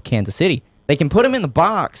obviously now with Kansas City. They can put him in the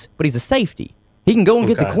box, but he's a safety. He can go and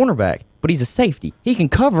get the cornerback, but he's a safety. He can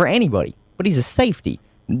cover anybody, but he's a safety.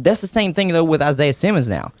 That's the same thing, though, with Isaiah Simmons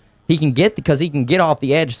now. Because he can get off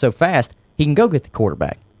the edge so fast, he can go get the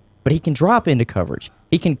quarterback, but he can drop into coverage.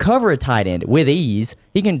 He can cover a tight end with ease.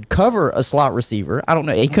 He can cover a slot receiver. I don't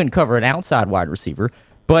know. He couldn't cover an outside wide receiver,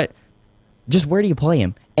 but just where do you play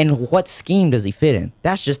him? And what scheme does he fit in?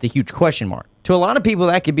 That's just a huge question mark. To a lot of people,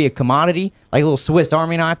 that could be a commodity, like a little Swiss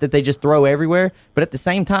Army knife that they just throw everywhere. But at the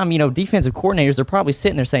same time, defensive coordinators are probably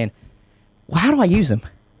sitting there saying, well, how do I use him?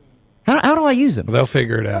 How do I use him? They'll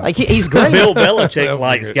figure it out. Like he's great. Bill Belichick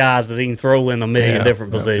likes guys that he can throw in a million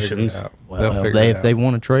different positions. If they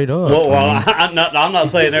want to trade up. Well, I'm not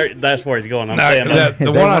saying that's where he's going. I'm saying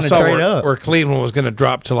the one I saw where Cleveland was going to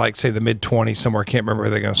drop to like say the mid-20s somewhere. I can't remember who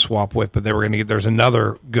they're going to swap with, but they were going to get. There's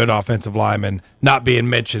another good offensive lineman not being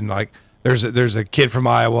mentioned. Like there's a kid from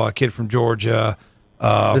Iowa, a kid from Georgia.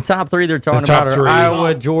 The top three they're talking about are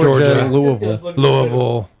Iowa, Georgia, and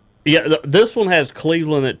Louisville. Yeah, this one has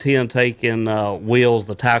Cleveland at 10 taking Wills,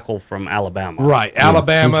 the tackle from Alabama. Right,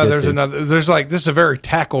 Alabama. There's another. There's this is a very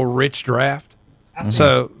tackle-rich draft.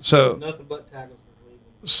 So nothing but tackles for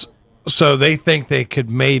Cleveland. So they think they could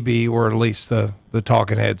maybe, or at least the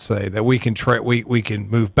talking heads say that we can we can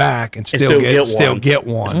move back and still get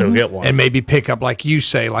one, and maybe pick up, like you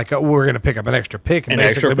say, like we're going to pick up an extra pick, and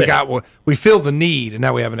basically we fill the need, and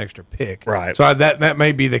now we have an extra pick. Right. So that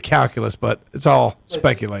may be the calculus, but it's all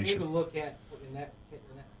speculation. To look at in that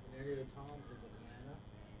scenario, Tom, is Atlanta.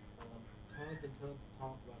 Tons and tons of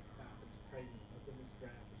talk about the Falcons trading up in this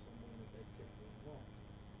draft for someone that they typically want.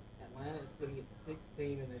 Atlanta is sitting at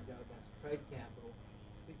 16, and they've got a bunch of trade capital.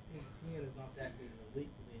 16-10 is not that big of a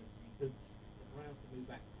leap for them, so the Browns could move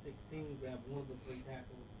back to 16, grab one of the 3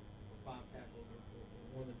 tackles, or 5 tackles, or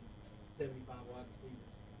more than 75 wide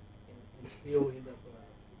receivers, and still end up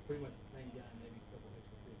pretty much the same guy, maybe a couple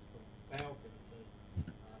extra picks from the Falcons. So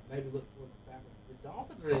maybe look toward the Falcons. The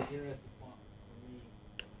Dolphins are an interesting spot for me.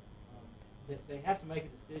 They have to make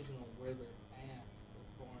a decision on where they're at as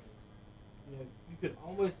far as, you could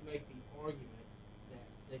almost make the argument that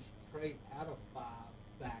they should trade out of 5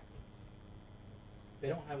 backwards. They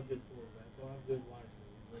don't have a good quarterback. They don't have good wide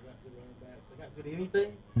receivers. They got good running backs. They got good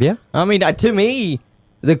anything. Yeah. I mean, to me,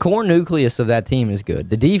 the core nucleus of that team is good.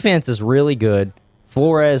 The defense is really good.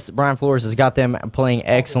 Brian Flores has got them playing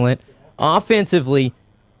excellent. Offensively,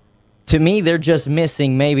 to me, they're just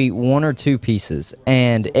missing maybe 1 or 2 pieces.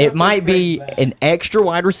 And it might be an extra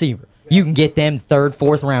wide receiver. You can get them 3rd,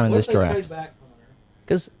 4th round in this draft.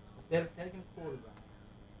 Because instead of taking a quarterback,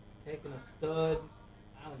 taking a stud,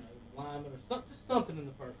 I don't know, lineman or just something in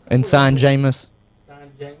the first round. And sign Jameis.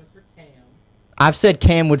 Sign Jameis or Cam. I've said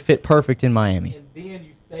Cam would fit perfect in Miami. And then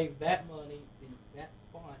you save that money, that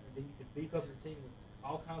spot, and then you could beef up your team with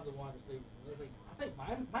all kinds of wide receivers and other things.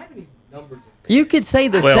 I think Miami needs numbers. You could say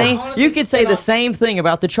the same. Honestly, you could say the same thing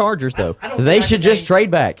about the Chargers, though. They should just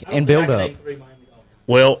trade back and build up.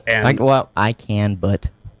 Well, and I can, but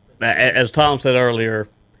as Tom said earlier,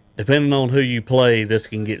 depending on who you play, this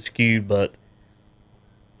can get skewed. But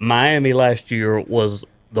Miami last year was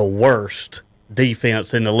the worst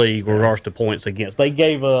defense in the league with regards to points against. They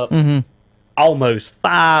gave up almost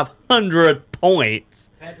 500 points.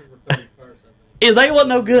 And they wasn't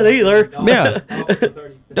no good either. Yeah.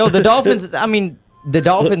 No, the Dolphins. I mean, the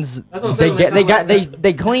Dolphins.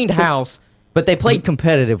 They cleaned house, but they played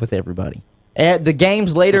competitive with everybody. At the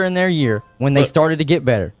games later in their year, when they started to get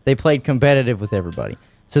better, they played competitive with everybody.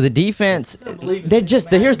 So the defense,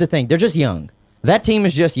 here's the thing, they're just young. That team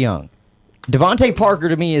is just young. Devontae Parker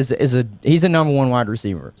to me he's a number one wide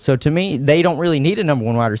receiver. So to me, they don't really need a number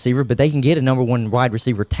one wide receiver, but they can get a number one wide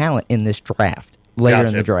receiver talent in this draft later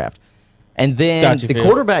in the draft. And then the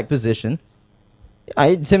quarterback position,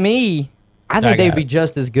 to me, I think they'd be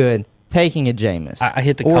just as good taking a Jameis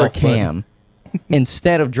or a Cam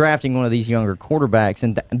instead of drafting one of these younger quarterbacks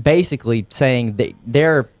and basically saying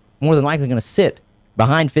they're more than likely going to sit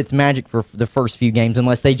behind Fitzmagic for the first few games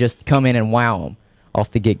unless they just come in and wow them off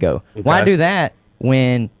the get-go. Okay. Why do that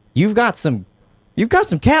when you've got some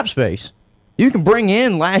cap space? You can bring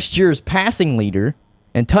in last year's passing leader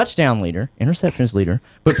and touchdown leader, interceptions leader,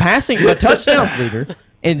 but touchdowns leader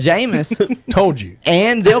in Jameis. Told you.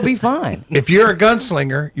 And they'll be fine. If you're a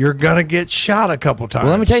gunslinger, you're going to get shot a couple times.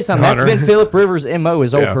 Well, let me tell you something. Hunter. That's been Phillip Rivers' MO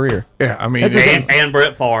his whole career. Yeah, I mean. And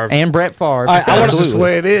Brett Favre. And Brett Favre. That's just the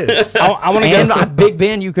way it is. I want to and Big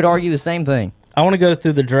Ben, you could argue the same thing. I want to go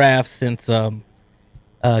through the draft since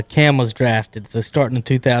Cam was drafted. So starting in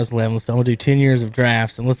 2011, so I'm going to do 10 years of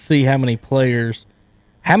drafts, and let's see how many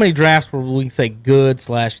drafts where we can say good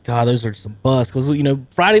 / God, those are some busts. Because,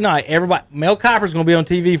 Friday night, Mel Kiper's going to be on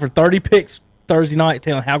TV for 30 picks Thursday night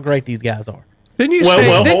telling how great these guys are. Didn't you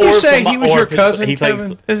say he was your cousin,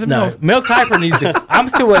 Kevin? No, Mel Kiper needs to. I'm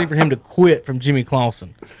still waiting for him to quit from Jimmy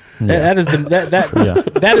Clausen. Yeah.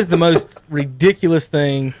 That is the most ridiculous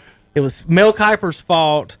thing. It was Mel Kiper's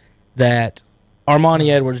fault that Armani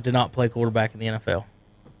Edwards did not play quarterback in the NFL.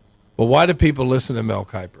 Well, why do people listen to Mel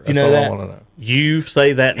Kiper? That's all I want to know. You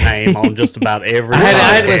say that name on just about every. I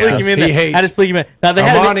had to sneak him in. I had to sneak him in. Now,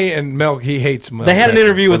 Armani and Mel, he hates Mel. They had an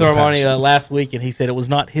interview with Armani last week, and he said it was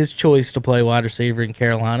not his choice to play wide receiver in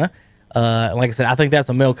Carolina. Like I said, I think that's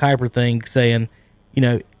a Mel Kiper thing, saying,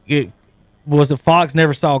 was it Fox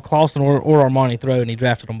never saw Clausen or Armani throw, and he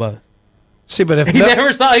drafted them both. See, but if he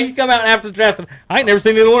come out after the draft, I ain't never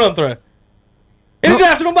seen either one of them throw. And he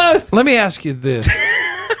drafted them both. Let me ask you this.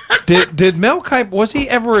 Did Mel Kiper, was he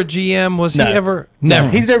ever a GM? Was he ever? Never.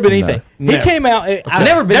 He's never been anything. He came out. I've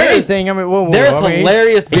never been anything. I mean, there's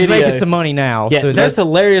hilarious video. He's making some money now. Yeah, so there's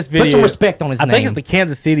hilarious video. Put some respect on his name. I think it's the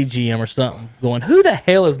Kansas City GM or something going, who the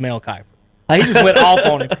hell is Mel Kiper? He just went off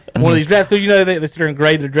on him one of these drafts because they sit there and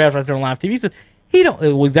grade the drafts right there on live TV. He said, he don't.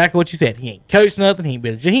 It was exactly what you said. He ain't coached nothing. He ain't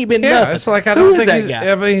been nothing. It's like I don't think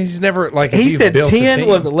he's never like. He said 10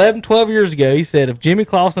 was 11, 12 years ago. He said if Jimmy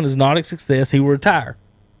Clausen is not a success, he will retire.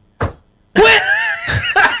 Quit.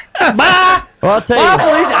 Bye. Well, I'll tell you.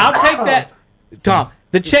 Felicia, I'll take that. Tom,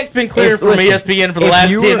 the check's been cleared from ESPN for the last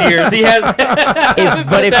 10 years. He has.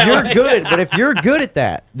 But if you're good at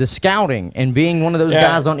that, the scouting and being one of those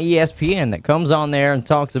guys on ESPN that comes on there and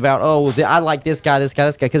talks about, I like this guy,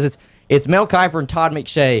 because it's Mel Kiper and Todd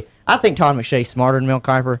McShay. I think Todd McShay's smarter than Mel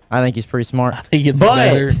Kiper. I think he's pretty smart. I think it's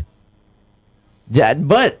better.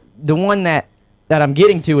 But the one that I'm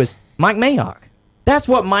getting to is Mike Mayock. That's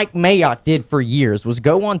what Mike Mayock did for years, was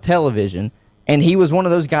go on television, and he was one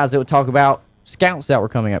of those guys that would talk about scouts that were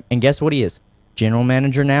coming up. And guess what he is? General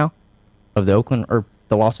manager now of the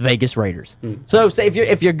Las Vegas Raiders. So say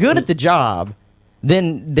if you're good at the job,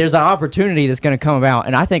 then there's an opportunity that's going to come about.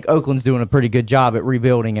 And I think Oakland's doing a pretty good job at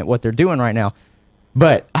rebuilding at what they're doing right now.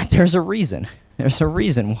 But there's a reason. There's a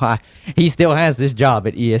reason why he still has this job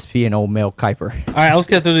at ESPN, old Mel Kiper. All right, let's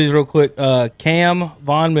get through these real quick. Cam,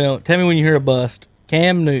 Von Miller. Tell me when you hear a bust.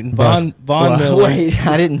 Cam Newton, Von Miller. Wait,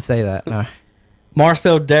 I didn't say that. No.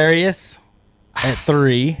 Marcel Darius at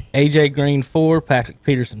 3. AJ Green 4. Patrick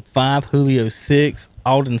Peterson 5. Julio 6.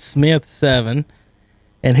 Alden Smith 7.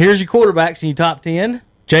 And here's your quarterbacks in your top 10.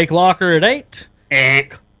 Jake Locker at 8.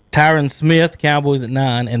 Tyron Smith, Cowboys at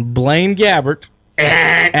 9. And Blaine Gabbert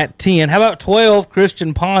at 10. How about 12,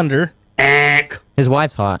 Christian Ponder? His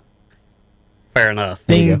wife's hot. Fair enough.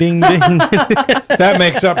 Ding, ding, ding. That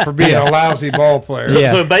makes up for being a lousy ball player.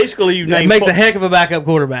 So basically, you named makes a heck of a backup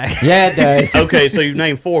quarterback. Yeah, it does. Okay, so you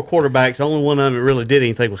named 4 quarterbacks. The only one of them that really did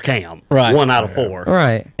anything was Cam. Right. 1 out of 4.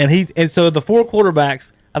 Right. And so the 4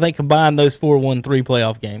 quarterbacks, I think combined those 4 won 3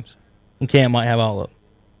 playoff games. And Cam might have all of them.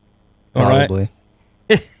 All Probably. Right?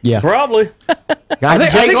 Yeah. Probably. I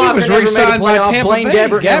think he was re-signed by Tampa Bay.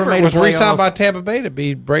 Gabbert was re-signed by Tampa Bay to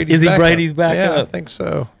be Brady's backup. Is he Brady's backup? Yeah, I think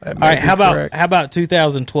so. All right, how about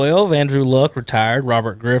 2012? Andrew Luck retired.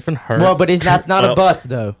 Robert Griffin hurt. Well, but that's not a bust,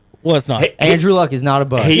 though. Well, it's not. Andrew Luck is not a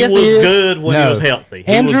bust. He was good when he was healthy.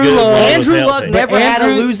 Andrew Luck never had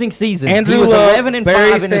a losing season. Andrew he was Luck,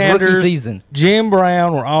 11-5 in his rookie season. Jim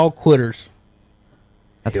Brown were all quitters.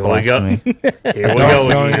 That's blasphemy. Here we go.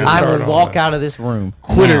 I will walk out of this room.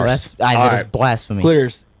 Quitters. That is blasphemy.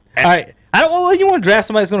 Quitters. All right. I don't. Well, you want to draft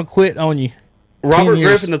somebody that's going to quit on you. Robert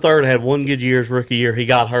Griffin III had one good year his rookie year. He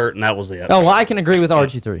got hurt, and that was it. Oh, well, I can agree with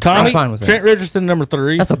RG3. Tommy, I'm fine with Trent that. Richardson, number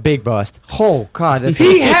 3. That's a big bust. Oh, God.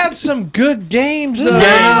 He had some good games, though.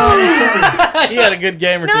 He had a good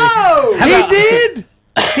game or two. No! He did.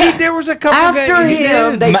 There was a couple After games.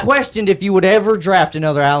 him, they questioned if you would ever draft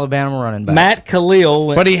another Alabama running back. Matt Khalil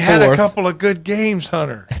went But he had fourth. a couple of good games,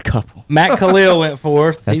 Hunter. A couple. Matt Khalil went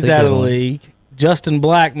 4th. That's He's a out good of the one. league. Justin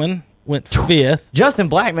Blackman went 5th. Justin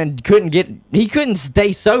Blackman couldn't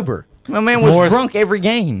stay sober. My man was drunk every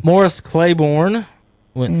game. Morris Claiborne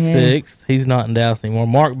went 6th. He's not in Dallas anymore.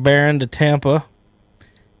 Mark Barron to Tampa.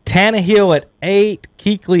 Tannehill at 8.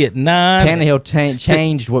 Kuechly at 9. Tannehill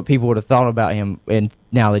changed what people would have thought about him, and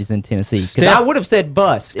now that he's in Tennessee. Because I would have said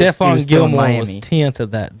bust. if he Stephon was still in Gilmore was Miami. 10th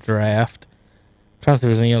of that draft. I'm trying to see if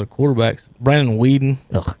there's any other quarterbacks. Brandon Whedon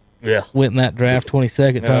Yeah. went in that draft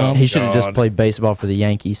 22nd. Tom. He should have just played baseball for the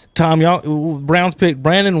Yankees. Tom, y'all, Browns picked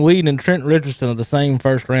Brandon Whedon and Trent Richardson of the same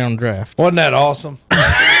first round draft. Wasn't that awesome?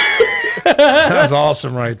 That was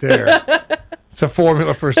awesome right there. It's a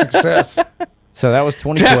formula for success. So that was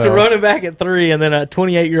 2012. Draft a running back at 3 and then a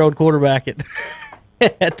 28-year-old quarterback at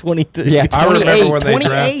at 22. Yeah, I remember when they 28.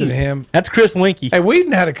 drafted him. That's Chris Winkie. Hey,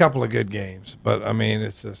 Whedon had a couple of good games, but I mean,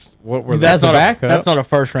 it's just what were That's they? not, backup. that's not a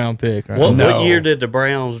first round pick. Right? What No. year did the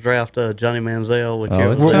Browns draft Johnny Manziel? Which Oh,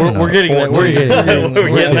 year it's was that? We're getting there. We're 14. getting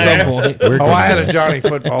there. We're getting at some there. point. Oh, I had a Johnny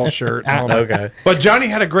football shirt. Okay. But Johnny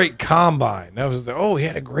had a great combine. That was he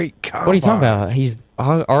had a great combine. What are you talking about? He's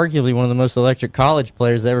arguably one of the most electric college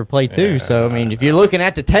players to ever play, too. So, I mean, if you're looking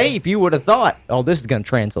at the tape, you would have thought, oh, this is going to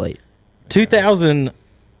translate.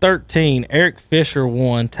 2013, Eric Fisher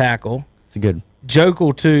 1 tackle. It's a good.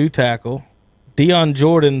 Jokel 2 tackle. Deion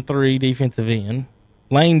Jordan 3 defensive end.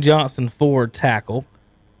 Lane Johnson 4 tackle.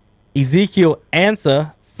 Ezekiel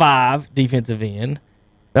Ansah 5 defensive end.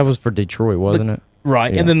 That was for Detroit, wasn't it?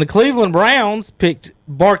 Right. Yeah. And then the Cleveland Browns picked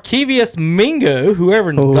Barkevius Mingo,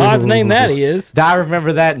 whoever in God's name that is. I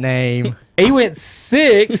remember that name. He went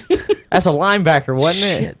 6th. That's a linebacker,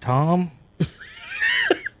 wasn't it? Shit, Tom.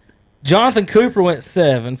 Jonathan Cooper went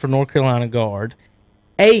 7 for North Carolina guard.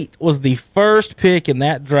 8 was the first pick in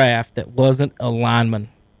that draft that wasn't a lineman.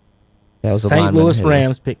 That was a St. lineman Louis hitter.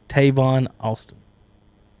 Rams picked Tavon Austin.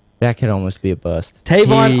 That could almost be a bust.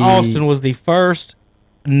 Tavon Austin was the first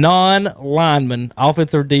non-lineman,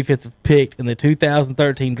 offensive or defensive, picked in the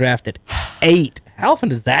 2013 draft at 8. How often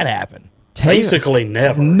does that happen? Basically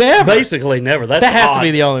never. Never. Basically never. That has to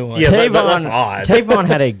be the only one. Yeah, that's odd. Tavon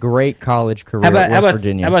had a great college career at West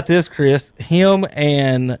Virginia. How about this, Chris? Him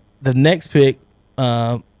and the next pick,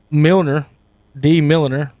 Milner, D.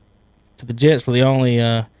 Milner, to the Jets were the only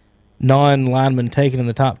non-lineman taken in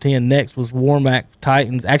the top 10. Next was Warmack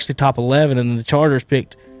Titans, actually top 11, and then the Chargers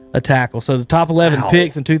picked a tackle. So the top 11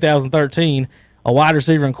 picks in 2013, a wide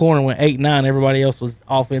receiver and corner went 8 and 9. Everybody else was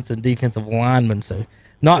offensive and defensive linemen. So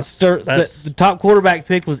the top quarterback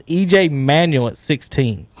pick was E.J. Manuel at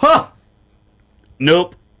 16.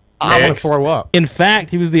 Nope. I want to throw up. In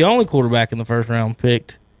fact, he was the only quarterback in the first round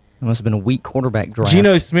picked. It must have been a weak quarterback draft.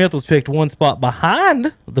 Geno Smith was picked one spot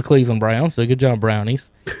behind the Cleveland Browns, so good job,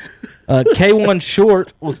 Brownies. K1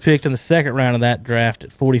 Short was picked in the second round of that draft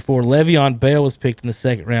at 44. Le'Veon Bell was picked in the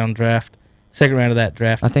second round of that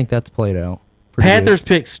draft. I think that's played out. Pretty Panthers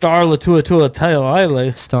picked Star Latuatulele.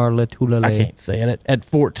 good. Star Latulele. I can't say it at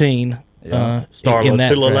 14. Star in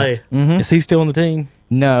that Latualele. draft. Is he still on the team?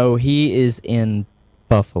 No, he is in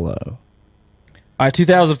Buffalo. All right,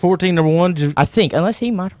 2014 number 1, I think, unless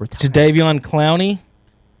he might have retired. Jadeveon Clowney.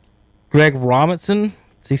 Greg Robinson.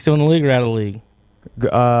 Is he still in the league or out of the league?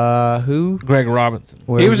 Who? Greg Robinson.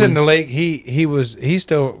 Where He is was in the league. He's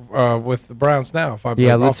still with the Browns now. If I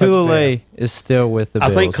Yeah, believe, offensive Latulele end. is still with the I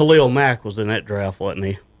Bills. think Khalil Mack was in that draft, wasn't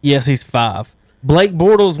he? Yes, he's 5. Blake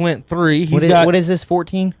Bortles went 3. What is this,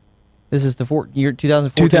 14? This is the year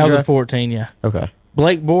 2014 2014, yeah. draft? Okay.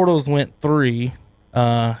 Blake Bortles went 3.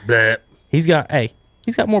 Bleh. He's got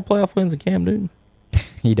more playoff wins than Cam Newton.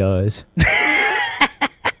 He does.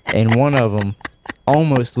 And one of them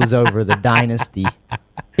almost was over the dynasty.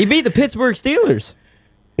 He beat the Pittsburgh Steelers.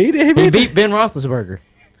 He He beat Ben Roethlisberger.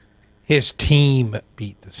 His team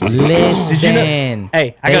beat the Steelers. Listen. Did you know-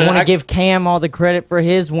 Hey, I they gotta- want I- to give Cam all the credit for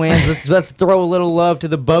his wins. Let's throw a little love to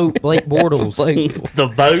the boat, Blake Bortles. The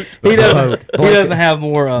boat. He doesn't. Blake- He doesn't have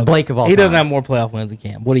more. Blake of all He doesn't time. have more playoff wins than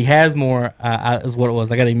Cam. What he has more is what it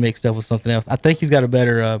was. I got him mixed up with something else. I think he's got a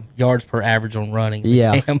better yards per average on running. than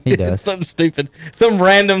Yeah, Cam. he does. Something stupid, some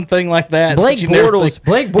random thing like that. Blake that you never Bortles- think.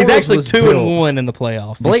 Blake He's Bortles actually was 2-1 in the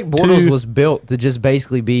playoffs. Blake He's Bortles 2 was built to just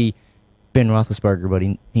basically be Ben Roethlisberger, but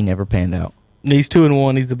he never panned out. He's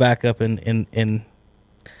 2-1. He's the backup in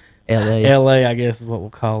L.A., I guess is what we'll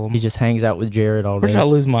call him. He just hangs out with Jared all day. Where did I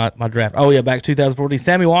lose my draft? Oh, yeah, back 2014.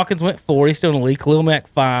 Sammy Watkins went 4. He's still in the league. Khalil Mack,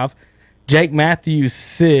 5. Jake Matthews,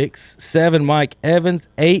 6. 7, Mike Evans.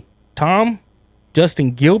 8, Tom.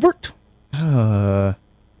 Justin Gilbert. 9,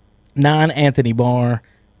 Anthony Barr.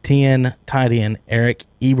 10, tight end Eric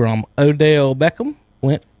Ebron. Odell Beckham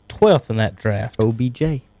went 12th in that draft. OBJ.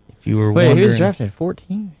 If you were wondering. He was drafted at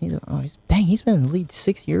 14? He's been in the league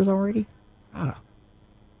 6 years already? Oh.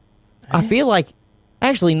 I feel like,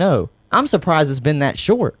 actually, no. I'm surprised it's been that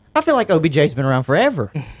short. I feel like OBJ's been around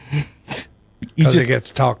forever. Because it gets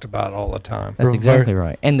talked about all the time. That's exactly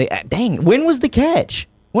right. And when was the catch?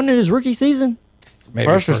 When in his rookie season? Maybe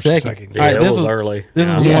first or second. Yeah, it was early. This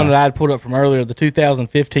is the one that I had put up from earlier, the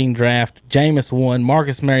 2015 draft. Jameis 1,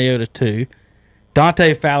 Marcus Mariota 2,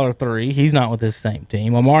 Dante Fowler 3. He's not with this same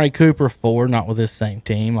team. Amari Cooper 4, not with this same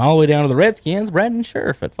team. All the way down to the Redskins, Brandon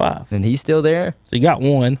Scherf at 5. And he's still there? So you got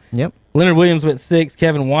 1. Yep. Leonard Williams went 6,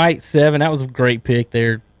 Kevin White 7. That was a great pick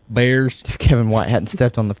there, Bears. Kevin White hadn't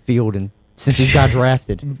stepped on the field since he got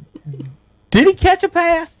drafted. Did he catch a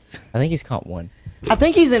pass? I think he's caught one. I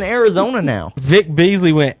think he's in Arizona now. Vic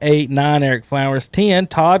Beasley went 8, 9, Eric Flowers 10,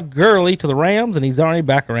 Todd Gurley to the Rams, and he's already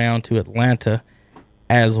back around to Atlanta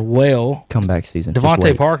as well. Comeback season.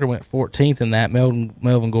 Devontae Parker went 14th in that.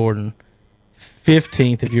 Melvin Gordon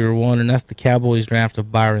 15th, if you were wondering. That's the Cowboys draft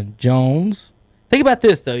of Byron Jones. Think about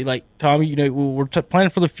this, though. Like, Tommy, we're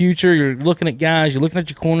planning for the future. You're looking at guys. You're looking at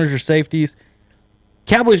your corners, your safeties.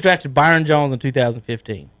 Cowboys drafted Byron Jones in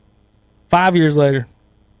 2015. 5 years later,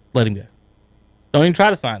 let him go. Don't even try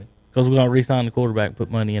to sign him because we're going to re-sign the quarterback and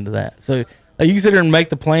put money into that. So you can sit there and make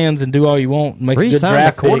the plans and do all you want and make a good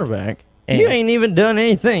draft quarterback. You ain't even done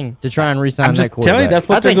anything to try and re-sign that quarterback. I'm just telling you, that's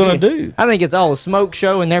what they're going to do. I think it's all a smoke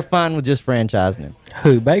show, and they're fine with just franchising him.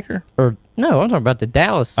 Who, Baker? Or no, I'm talking about the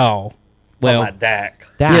Dallas. Oh, well, Dak.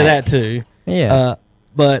 Yeah, that too. Yeah,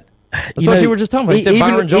 but that's what you were just talking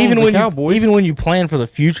about. Even when you plan for the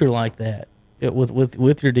future like that,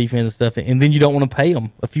 with your defense and stuff, and then you don't want to pay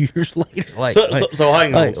them a few years later. So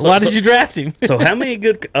hang on. Why did you draft him? So how many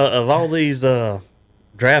good of all these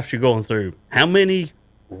drafts you're going through? How many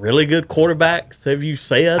really good quarterbacks have you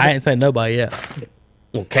said? I ain't said nobody yet.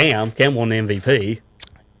 Well, Cam won the MVP.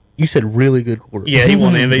 You said really good quarterback. Yeah, he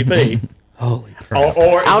won the MVP. Holy crap!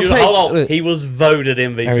 Hold on. He was voted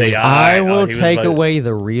MVP. I will take away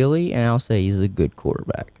the really, and I'll say he's a good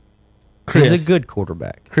quarterback. Chris. He's a good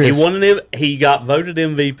quarterback. Chris. He got voted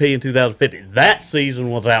MVP in 2015. That season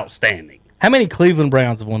was outstanding. How many Cleveland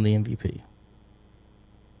Browns have won the MVP?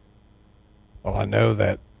 Well, I know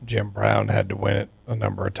that Jim Brown had to win it a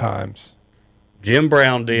number of times. Jim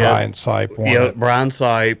Brown did. Brian Sipe won it. Brian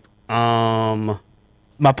Sipe.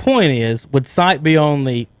 My point is, would Sipe be on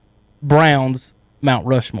the Browns Mount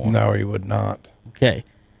Rushmore? No, he would not. Okay.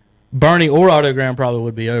 Bernie or Otto Graham probably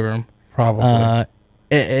would be over him. Probably.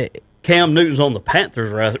 Cam Newton's on the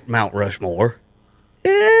Panthers Mount Rushmore.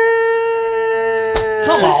 Come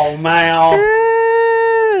on, Mal.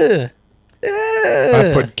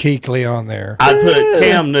 I'd put Kuechly on there. I'd put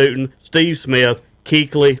Cam Newton, Steve Smith,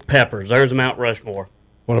 Kuechly, Peppers. There's Mount Rushmore.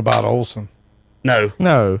 What about Olsen? No,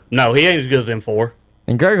 he ain't as good as them four.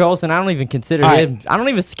 And Greg Olsen, I don't even consider him. I don't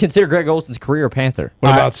even consider Greg Olsen's career a Panther.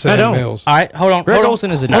 What about Sam Mills? All right, hold on. Greg Olsen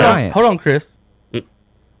is a giant. Hold on, Chris.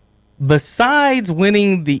 Besides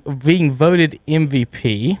being voted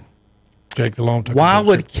MVP, Jake Delhomme took why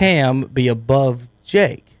would Cam be above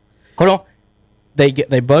Jake? Hold on.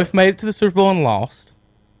 They both made it to the Super Bowl and lost.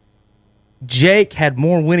 Jake had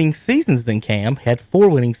more winning seasons than Cam. Had 4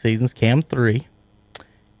 winning seasons. Cam 3.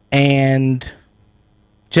 And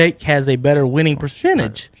Jake has a better winning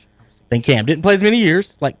percentage than Cam. Didn't play as many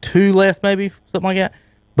years, like 2 less maybe, something like that.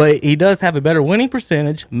 But he does have a better winning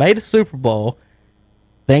percentage, made a Super Bowl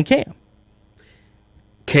than Cam.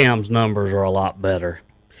 Cam's numbers are a lot better.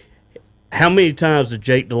 How many times did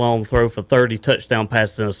Jake Delhomme throw for 30 touchdown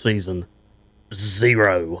passes in a season?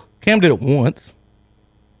 0. Cam did it once.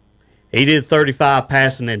 He did 35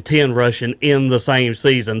 passing and 10 rushing in the same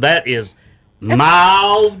season. That is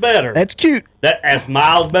miles better. That's cute. That's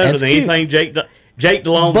miles better than anything Jake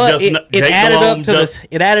Delhomme but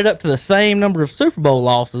it added up to the same number of Super Bowl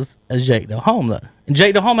losses as Jake Delhomme, though. And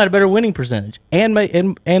Jake Delhomme had a better winning percentage and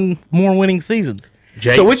more winning seasons.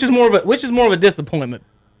 So which is more of a disappointment,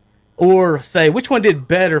 or say which one did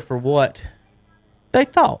better for what they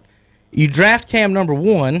thought? You draft Cam number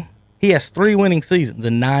 1. He has 3 winning seasons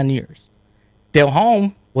in 9 years.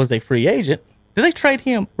 Delhomme was a free agent. Did they trade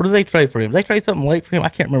him, or did they trade for him? Did they trade something late for him? I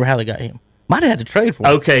can't remember how they got him. Might have had to trade for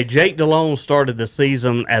him. Okay, Jake Delhomme started the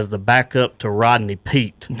season as the backup to Rodney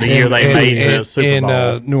Peete the year they made the Super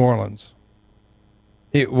Bowl. In New Orleans.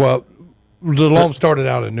 Delhomme started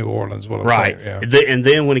out in New Orleans. Right. And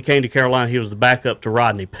then when he came to Carolina, he was the backup to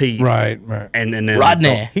Rodney Peete. Right. And then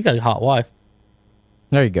Rodney, he got a hot wife.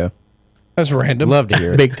 There you go. That's random. Love to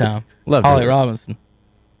hear it. Big time. Love Holly Robinson.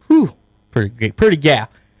 Whew. Pretty gal.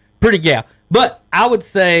 But I would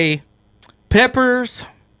say Peppers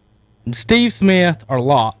and Steve Smith are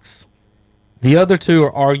locks. The other two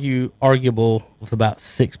are arguable with about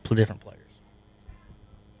 6 different players.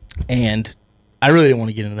 And I really didn't want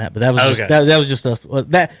to get into that, but that was just, that was just us.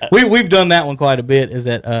 We've done that one quite a bit. Is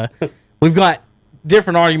that we've got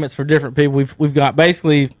different arguments for different people. We've got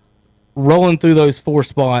basically rolling through those 4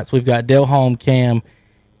 spots. We've got Delhomme, Cam,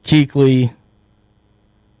 Kuechly.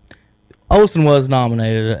 Olsen was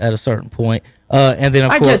nominated at a certain point, and then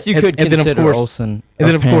of course, I guess you could consider Olsen, and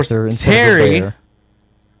then of course Terry.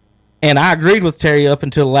 And I agreed with Terry up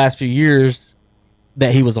until the last few years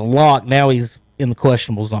that he was a lock. Now he's in the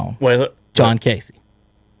questionable zone. John Casey.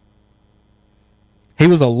 He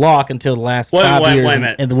was a lock until the last 5 years. Wait a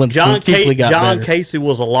minute. And when John Casey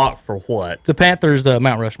was a lock for what? The Panthers'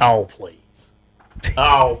 Mount Rushmore. Oh, please.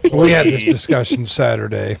 Oh, please. We had this discussion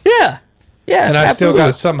Saturday. Yeah. And I still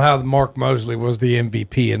got somehow Mark Mosley was the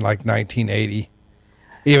MVP in like 1980.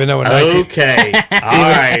 Even though in all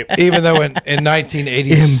right. Even though in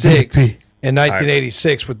 1986,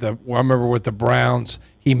 I remember with the Browns,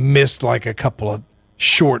 he missed like a couple of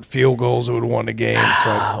short field goals that would have won the game.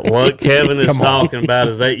 What Kevin is talking about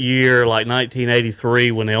is that year, like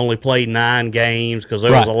 1983, when they only played 9 games because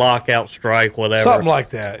there was a lockout strike, whatever. Something like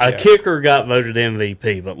that. A kicker got voted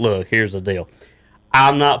MVP. But look, here's the deal.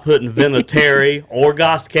 I'm not putting Vinatieri or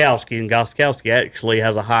Gostkowski, and Gostkowski actually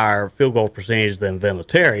has a higher field goal percentage than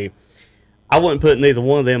Vinatieri. I wouldn't put neither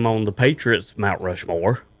one of them on the Patriots' Mount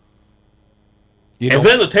Rushmore. And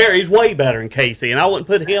Vinatieri's way better than Casey, and I wouldn't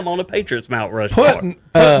put him on the Patriots' Mount Rushmore. Putting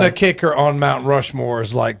a kicker on Mount Rushmore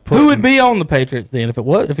is like putting... Who would be on the Patriots then if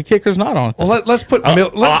a kicker's not on it? Well, let's put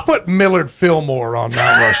Millard Fillmore on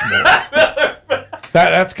Mount Rushmore.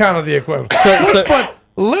 That's kind of the equivalent.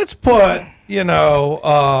 Let's put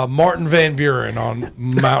Martin Van Buren on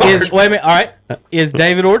Mount Rushmore. Wait a minute. All right. Is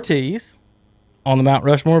David Ortiz on the Mount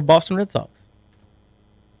Rushmore of Boston Red Sox?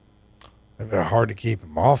 It'd be hard to keep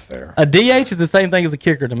him off there. A DH is the same thing as a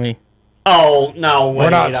kicker to me. Oh, no. We're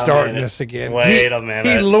not starting this again. Wait a minute.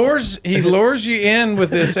 He lures you in with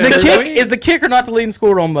this. Is the kicker not the leading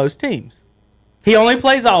scorer on most teams? He only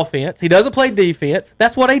plays offense. He doesn't play defense.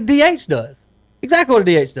 That's what a DH does. Exactly what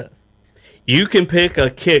a DH does. You can pick a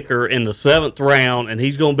kicker in the 7th round, and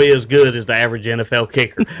he's going to be as good as the average NFL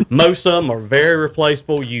kicker. Most of them are very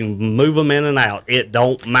replaceable. You move them in and out. It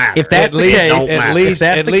don't matter. If that's the case, at least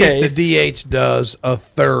the DH does a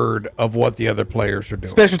third of what the other players are doing.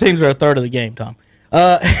 Special teams are a third of the game, Tom.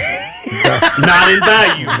 Not in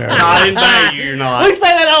value. Not in value, you're not. We say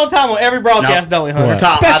that all the time on every broadcast, don't we, Hunter?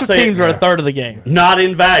 Special teams are a third of the game. Not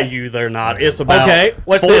in value, they're not. It's about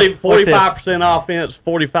 45% offense,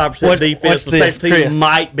 45% defense. The special team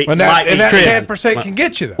might be. And that 10% can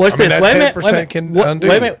get you there. What's this? Wait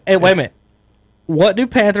a minute. What do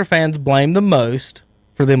Panther fans blame the most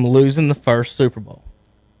for them losing the first Super Bowl?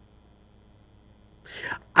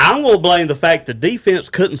 I'm going to blame the fact the defense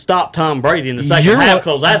couldn't stop Tom Brady in the second half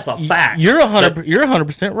because that's a fact. You're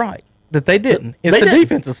 100% right that they didn't. It's the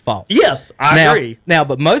defense's fault. Yes, I agree. Now,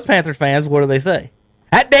 but most Panther fans, what do they say?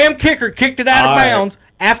 That damn kicker kicked it out of bounds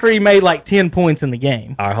after he made like 10 points in the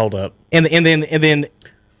game. All right, hold up. And then,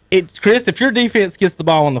 Chris, if your defense gets the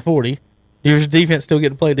ball on the 40, does your defense still get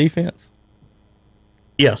to play defense?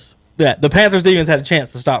 Yes. Yeah, the Panthers defense had a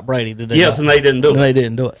chance to stop Brady today. Yes, and they didn't do it. They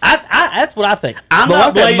didn't do it. That's what I think.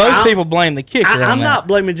 Most people blame the kicker. I'm not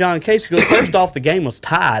blaming John Casey because first off, the game was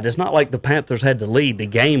tied. It's not like the Panthers had to lead. The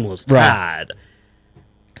game was tied. Right.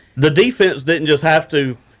 The defense didn't just have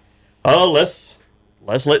to. Let's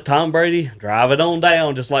let Tom Brady drive it on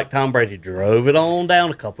down, just like Tom Brady drove it on down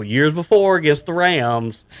a couple years before against the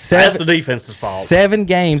Rams. That's the defense's fault. 7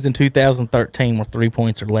 games in 2013 were 3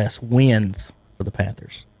 points or less wins for the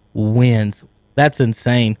Panthers. Wins. That's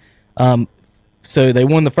insane. So they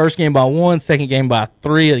won the first game by 1, second game by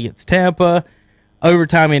 3 against Tampa,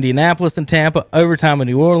 overtime Indianapolis and Tampa, overtime in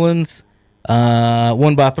New Orleans,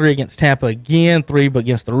 1 by 3 against Tampa again, 3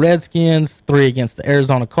 against the Redskins, 3 against the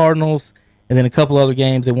Arizona Cardinals, and then a couple other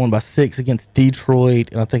games they won by 6 against Detroit,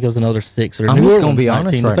 and I think it was another 6 or New Orleans. I'm just going to be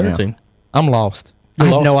honest right now. I'm lost. I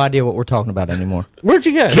have no idea what we're talking about anymore. Where'd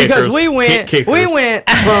you go? Because we went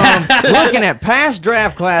from looking at past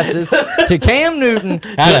draft classes to Cam Newton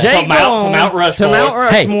to Jake Long to Mount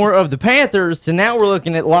Rushmore of the Panthers to now we're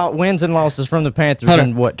looking at wins and losses from the Panthers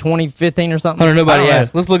in what 2015 or something. Hunter, nobody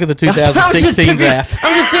asked. Let's look at the 2016 draft.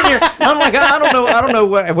 I'm just sitting here. I'm like, I don't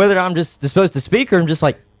know whether I'm just supposed to speak or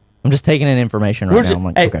I'm just taking in information right now. I'm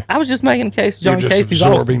like, okay. I was just making a case. John You're just Casey's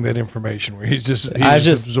absorbing that information. He's just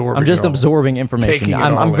absorbing. I'm just absorbing information.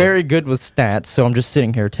 I'm very good with stats, so I'm just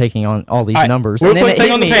sitting here taking on all these numbers. And then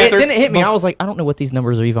it hit me. I was like, I don't know what these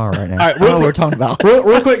numbers are even right now. All right, I don't know what we're talking about.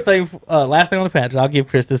 Real quick thing. Last thing on the Panthers. I'll give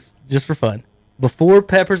Chris this just for fun. Before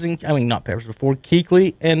before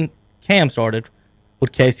Kuechly and Cam started,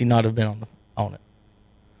 would Casey not have been on it?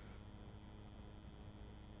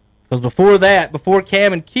 Because before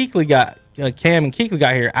Cam and Kuechly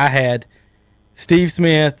got here, I had Steve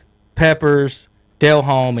Smith, Peppers,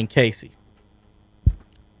 Delhomme, and Casey.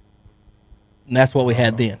 And that's what we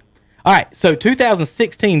had then. All right, so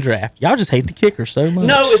 2016 draft. Y'all just hate the kicker so much.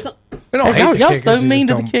 No, it's not. We don't hate the y'all kickers, so mean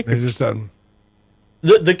to the kicker. It just doesn't.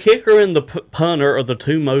 The kicker and the punter are the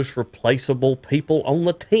two most replaceable people on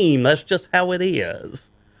the team. That's just how it is.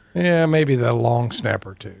 Yeah, maybe the long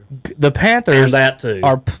snapper too. The Panthers that too.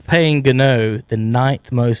 are paying Gano the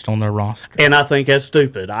 9th most on their roster. And I think that's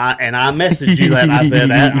stupid. I messaged you that. And I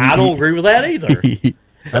said, I don't agree with that either.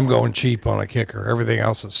 I'm going cheap on a kicker. Everything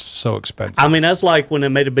else is so expensive. I mean, that's like when they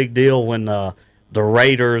made a big deal when the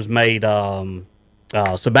Raiders made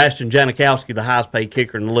Sebastian Janikowski the highest paid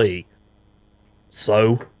kicker in the league.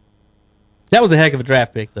 So? That was a heck of a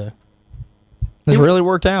draft pick, though. This really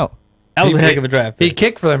worked out. That was a heck of a draft pick. He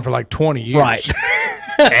kicked for them for like 20 years. Right.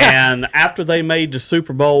 And after they made the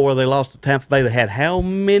Super Bowl where they lost to Tampa Bay, they had how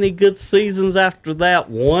many good seasons after that?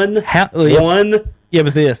 One? One? Yeah,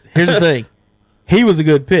 but here's the thing. He was a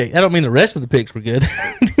good pick. I don't mean the rest of the picks were good.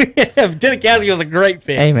 Janikowski was a great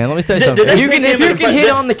pick. Hey, man, let me tell you something. If you can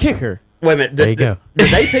hit on the kicker. Wait a minute. There you go.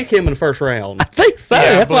 Did they pick him in the first round? I think so.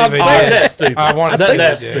 Yeah, that's what I'm saying. That's stupid.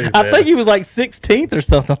 That's stupid. I think he was like 16th or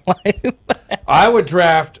something like that. I would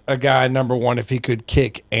draft a guy number one if he could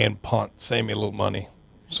kick and punt. Save me a little money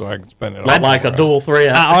so I can spend it. Not like a dual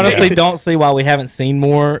threat. I honestly don't see why we haven't seen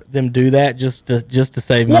more them do that just to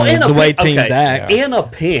save money. The way teams act. In a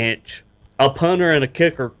pinch, a punter and a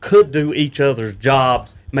kicker could do each other's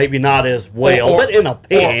jobs. Maybe not as well, but in a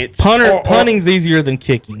pinch. Punting's easier than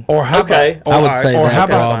kicking. Or how I would say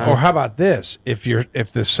that. Or how about this? If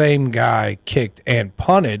the same guy kicked and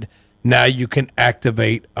punted, now you can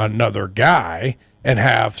activate another guy and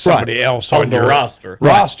have somebody else on your roster. He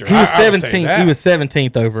was 17th. He was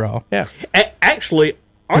 17th overall. Yeah. Actually,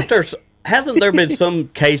 hasn't there been some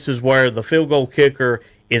cases where the field goal kicker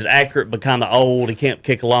is accurate but kind of old? He can't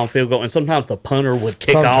kick a long field goal, and sometimes the punter would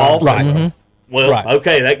kick off. Right. Mm-hmm. Well,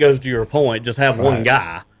 okay, that goes to your point. Just have one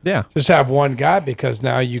guy. Yeah. Just have one guy because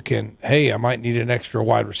now you can, hey, I might need an extra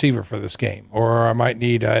wide receiver for this game. Or I might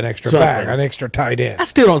need an extra back, an extra tight end. I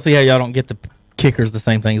still don't see how y'all don't get the kickers the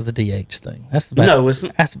same thing as the DH thing. That's about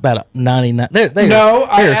a 99.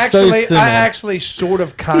 I actually sort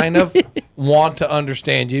of kind of want to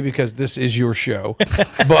understand you because this is your show.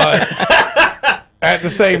 But at the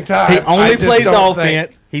same time, he only plays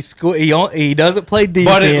offense. He doesn't play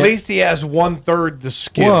defense. But at least he has 1/3 the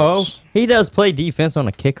skills. Whoa. He does play defense on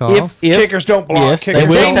a kickoff. If kickers don't block, yes, kickers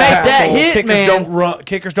don't don't tackle, that hit, kickers man. don't run,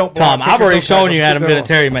 kickers don't block. Tom, I've already shown you Adam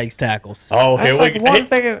Vinatieri makes tackles. Oh, that's like one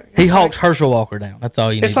thing. He hawks Herschel Walker down. That's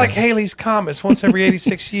all you need. It's like Haley's Comets once every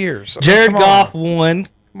 86 years. Jared Goff 1.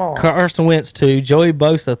 Carson Wentz 2, Joey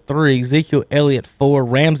Bosa 3, Ezekiel Elliott 4,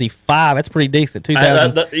 Ramsey 5. That's pretty decent.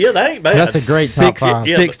 2000. That ain't bad. That's a great top 5.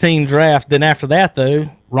 16 draft. Then after that, though,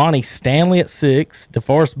 Ronnie Stanley at 6,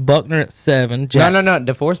 DeForest Buckner at 7. No.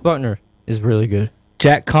 DeForest Buckner is really good.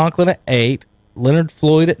 Jack Conklin at 8, Leonard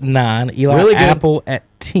Floyd at 9, Eli Apple at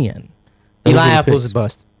 10. Eli Apple's a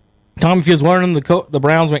bust. Tom, if you was wondering, the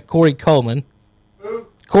Browns went Corey Coleman.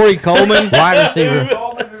 Corey Coleman, wide receiver.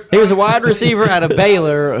 He was a wide receiver out of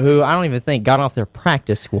Baylor who I don't even think got off their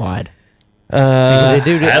practice squad.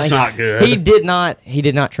 That's not good. He did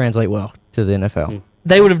not translate well to the NFL.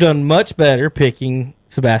 They would have done much better picking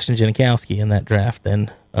Sebastian Janikowski in that draft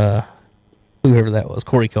than whoever that was,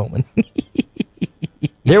 Corey Coleman.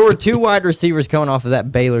 There were 2 wide receivers coming off of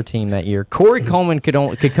that Baylor team that year. Corey Coleman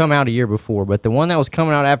could come out a year before, but the one that was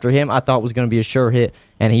coming out after him I thought was going to be a sure hit,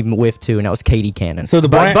 and he whiffed 2, and that was Katie Cannon. So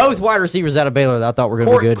both wide receivers out of Baylor that I thought were going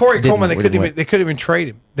to be good. Corey Coleman, they couldn't even trade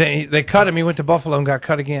him. They cut him. He went to Buffalo and got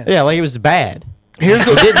cut again. Yeah, like he was bad. It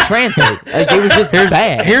didn't translate. Like, it was just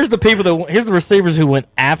bad. Here's the receivers who went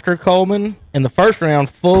after Coleman in the first round: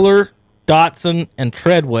 Fuller, Dotson, and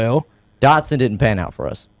Treadwell. Dotson didn't pan out for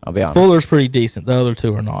us. I'll be honest. Fuller's pretty decent. The other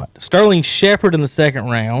two are not. Sterling Shepard in the second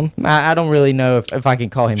round. I don't really know if I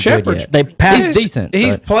can call him good yet. They passed. He's decent.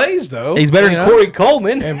 He but- plays though. He's better than Corey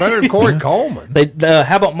Coleman. And better than Corey Coleman.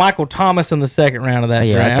 How about Michael Thomas in the second round of that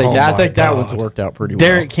Yeah, draft? I think that God. one's worked out pretty well.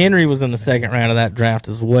 Derrick Henry was in the second round of that draft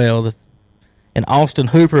as well. And Austin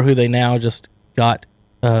Hooper, who they now just got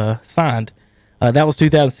signed. That was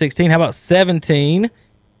 2016. How about 17?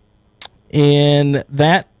 In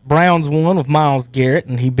that, Browns won with Myles Garrett,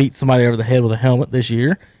 and he beat somebody over the head with a helmet this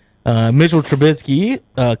year. Mitchell Trubisky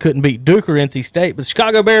couldn't beat Duke or NC State, but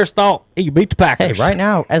Chicago Bears thought he could beat the Packers.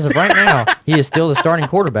 Hey, as of right now, he is still the starting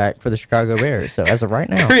quarterback for the Chicago Bears. So as of right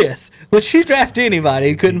now, Chris, would you draft anybody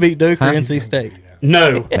who couldn't beat Duke or NC State?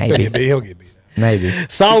 No. maybe, He'll get beat. maybe.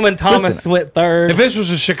 Solomon Thomas Listen, went third. If this was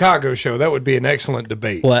a Chicago show, that would be an excellent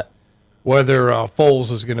debate. What? Whether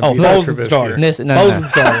Foles is going to be Foles is the Trubisky. starter. Foles is the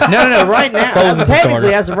starter. No. Right now, Foles is the technically,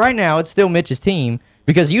 starter. as of right now, it's still Mitch's team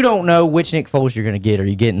because you don't know which Nick Foles you're going to get. Are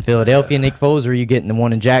you getting Philadelphia Nick Foles, or are you getting the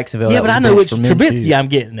one in Jacksonville? Yeah, that but was I know which benched for Minshew? Trubisky I'm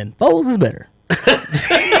getting, and Foles is better.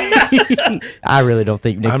 I really don't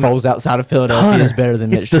think Nick Foles outside of Philadelphia is better than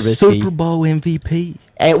Mitch It's the Trubisky. Super Bowl MVP.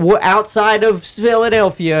 Outside of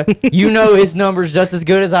Philadelphia, you know his numbers just as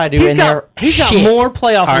good as I do. He's and got they're more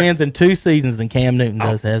playoff right. wins in 2 seasons than Cam Newton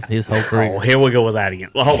does has his whole career. Oh, here we go with that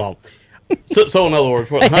again. Well, hold on. So in other words,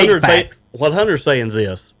 what I hate facts. Hunter's saying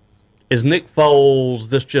is Nick Foles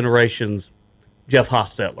this generation's Jeff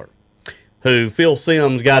Hostetler, who Phil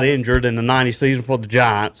Simms got injured in the '90 season for the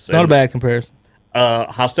Giants. Not a bad comparison.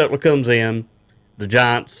 Hostetler comes in. The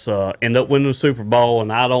Giants end up winning the Super Bowl,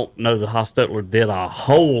 and I don't know that Hostetler did a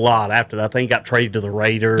whole lot after that. I think he got traded to the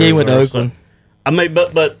Raiders. Yeah, he went to or Oakland. I mean,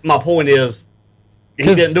 but my point is, he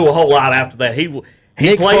didn't do a whole lot after that. He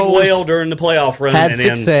Nick played Foles well during the playoff run. had and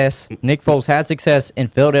then, success. Nick Foles had success in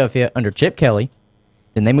Philadelphia under Chip Kelly.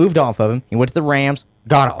 Then they moved off of him. He went to the Rams.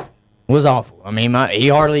 Got awful. Was awful. I mean, he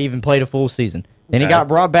hardly even played a full season. Then he got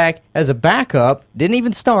brought back as a backup. Didn't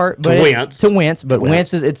even start. But Wentz. But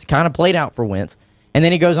Wentz it's kind of played out for Wentz. And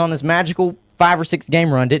then he goes on this magical 5 or 6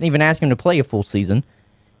 game run. Didn't even ask him to play a full season.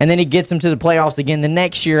 And then he gets him to the playoffs again the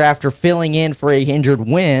next year after filling in for a injured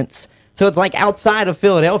Wentz. So it's like outside of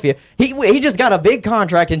Philadelphia, he just got a big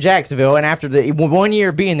contract in Jacksonville, and after the 1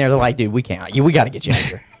 year being there, they're like, dude, we can't. We got to get you out of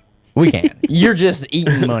here. We can't. You're just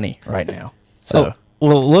eating money right now. So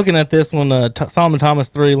Well, looking at this one, Solomon Thomas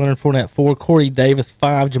 3, Leonard Fournette 4, Corey Davis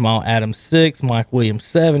 5, Jamal Adams 6, Mike Williams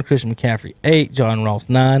 7, Christian McCaffrey 8, John Ross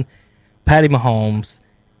 9, Patty Mahomes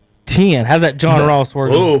 10. How's that John Ross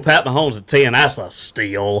working? Oh, Pat Mahomes at 10. That's a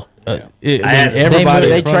steal. Everybody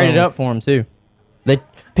they traded up for him too.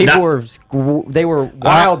 People were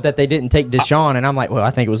wild that they didn't take Deshaun, and I'm like, well,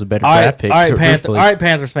 I think it was a better draft pick. All right,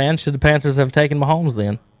 Panthers fans. Should the Panthers have taken Mahomes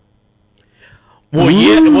then? Well,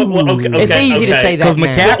 yeah. Okay, It's easy to say that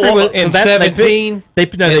Because McCaffrey was in 17. They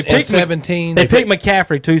picked 17. They picked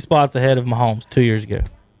McCaffrey 2 spots ahead of Mahomes 2 years ago.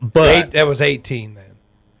 But That was 18 then.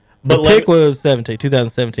 The but pick was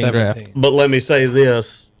 2017 draft. 17. But let me say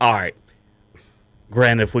this. All right.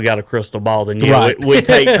 Granted, if we got a crystal ball, then yeah, Right. we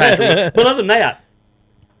take Patrick. But other than that,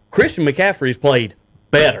 Christian McCaffrey's played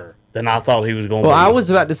better than I thought he was going to. Well, I was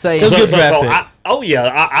about to say, That's a good draft pick.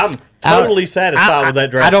 I'm totally satisfied with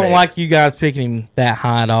that draft. I don't pick. like you guys picking him that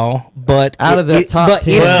high at all. But Out of the top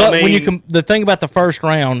 10. Well, I when you mean- the thing about the first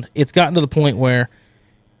round, it's gotten to the point where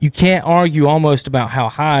you can't argue almost about how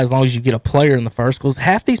high as long as you get a player in the first. Because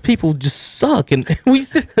half these people just suck, and we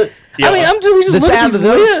said, Yeah. we just look at out these of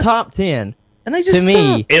those lists, top 10, and they just to me,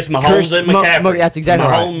 suck. It's Mahomes and McCaffrey. That's exactly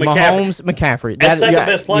Mahomes, right. McCaffrey. Mahomes, McCaffrey. That's second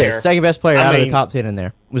best player. Yes, second best player I out of the mean- top 10 in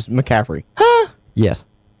there was McCaffrey. Huh? Yes.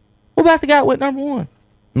 What about the guy with number 1?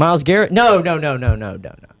 Miles Garrett? No.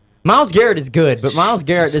 Miles Garrett is good, but Miles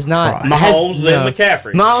Garrett does not. Mahomes and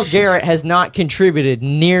McCaffrey. Miles Garrett has not contributed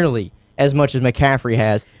nearly as much as McCaffrey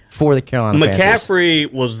has for the Carolina Panthers.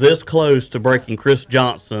 McCaffrey was this close to breaking Chris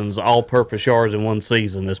Johnson's all-purpose yards in one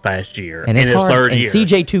season this past year, And in it's his hard. third And year.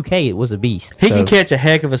 CJ2K, it was a beast. He so. can catch a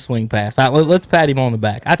heck of a swing pass. Let's pat him on the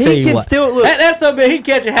back. I tell He you can what, still look. that's so big. He can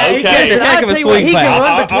catch a heck. He Okay. catch a Listen, heck I of a tell you what, swing he can pass.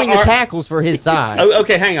 run between the tackles for his size.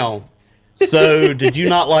 Okay, hang on. So, did you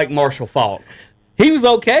not like Marshall Faulk? He was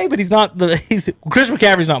okay, but he's not the. Chris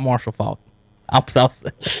McCaffrey's not Marshall Faulk. I'll say.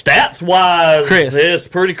 Stats wise, Chris. it's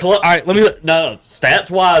pretty close. All right, let me. No, stats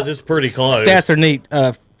wise, it's pretty close. Stats are neat.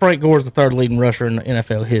 Frank Gore's the 3rd leading rusher in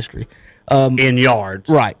NFL history. in yards.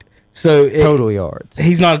 Right. So Total yards.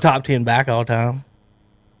 he's not a top 10 back all time.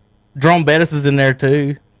 Jerome Bettis is in there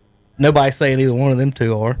too. Nobody's saying either one of them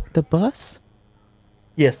two are. The bus?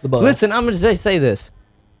 Yes, the bus. Listen, I'm going to say this.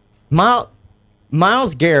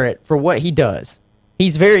 Miles Garrett, for what he does,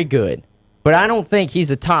 he's very good. but I don't think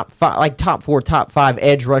he's a top 4, top 5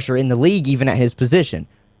 edge rusher in the league, even at his position.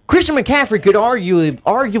 Christian McCaffrey could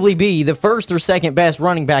arguably be the first or second best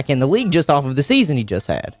running back in the league just off of the season he just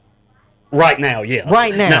had. Right now, yes.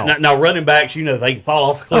 Right now. Now running backs, they can fall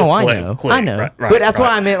off the cliff. Oh, I know. Quick. I know. Right, but that's right.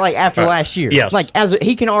 what I meant. Like after last year. Yes. Like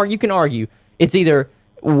you can argue. It's either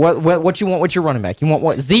what you want, what your running back. You want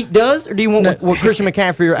what Zeke does, or do you want what Christian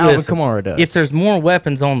McCaffrey or Alvin Kamara does? If there's more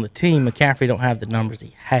weapons on the team, McCaffrey don't have the numbers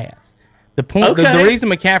he has. The point, the reason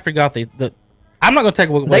McCaffrey got the I'm not going to take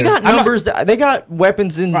away. They got numbers. They got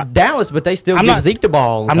weapons in Dallas, but they still give Zeke the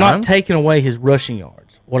ball. I'm not taking away his rushing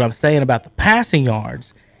yards. What I'm saying about the passing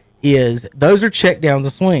yards is those are checkdowns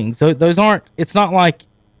and swings. So those aren't. It's not like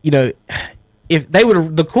if they would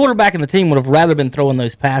have, the quarterback and the team would have rather been throwing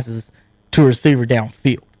those passes to a receiver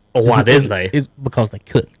downfield. Well, why didn't they? Is because they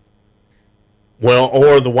couldn't. Well,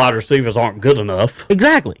 or the wide receivers aren't good enough.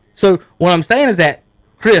 Exactly. So what I'm saying is that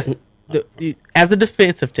Chris, as a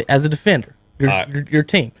defender, your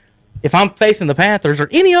team. If I'm facing the Panthers or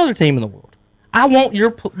any other team in the world, I want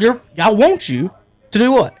you to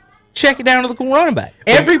do what? Check it down to the running back.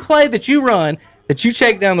 Every play that you run, that you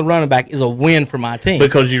check down the running back, is a win for my team.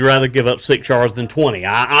 Because you'd rather give up 6 yards than 20.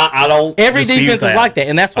 I don't. Every defense is like that,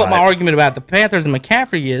 and that's what my argument about the Panthers and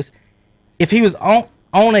McCaffrey is. If he was on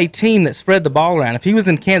a team that spread the ball around, if he was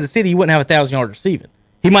in Kansas City, he wouldn't have 1,000 yards receiving.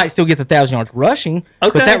 He might still get the 1,000 yards rushing,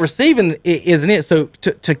 but that receiving isn't it. So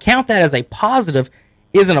to count that as a positive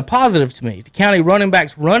isn't a positive to me. To count a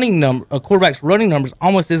quarterback's running numbers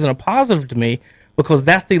almost isn't a positive to me, because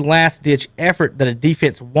that's the last ditch effort that a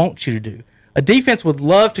defense wants you to do. A defense would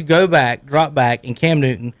love to go back, drop back, and Cam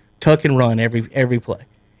Newton tuck and run every play,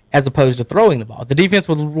 as opposed to throwing the ball. The defense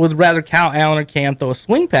would rather Kyle Allen or Cam throw a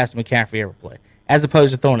swing pass to McCaffrey every play, as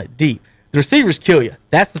opposed to throwing it deep. The receivers kill you.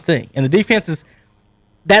 That's the thing. And the defense is,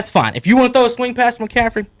 that's fine. If you want to throw a swing pass to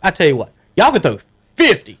McCaffrey, I tell you what, y'all can throw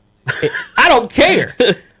 50. I don't care.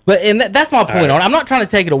 But that's my point on it. I'm not trying to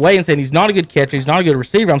take it away and saying he's not a good catcher, he's not a good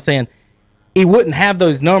receiver. I'm saying he wouldn't have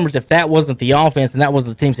those numbers if that wasn't the offense and that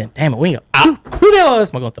wasn't the team saying, damn it, who the hell else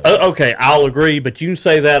am I going to throw? Okay, I'll agree, but you can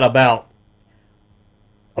say that about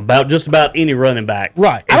just about any running back.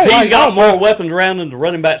 Right. If he's got more weapons around him, the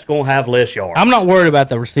running back's going to have less yards. I'm not worried about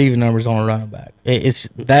the receiving numbers on a running back. It's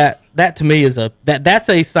that to me is that's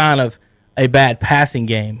a sign of a bad passing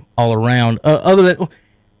game all around. Other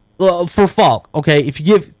than for Falk, okay, if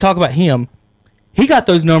you talk about him, he got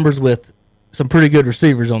those numbers with some pretty good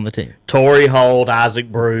receivers on the team. Torrey Holt,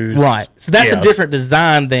 Isaac Bruce. Right. So that's a different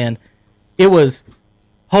design than it was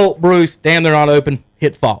Holt, Bruce, damn, they're not open,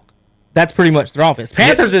 hit Falk. That's pretty much their offense.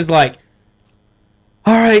 Panthers is like,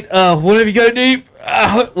 all right, whenever you go deep,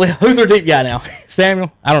 who's their deep guy now?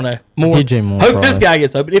 Samuel? I don't know. DJ Moore. Hope this guy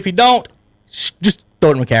gets open. If you don't, just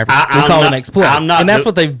throw it to McCaffrey. We'll call the next play. And that's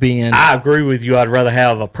what they've been. I agree with you. I'd rather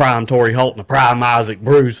have a prime Torrey Holt and a prime Isaac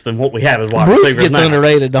Bruce than what we have as wide Bruce receivers gets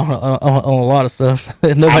underrated on a lot of stuff.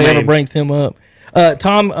 Nobody ever brings him up.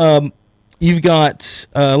 Tom, you've got,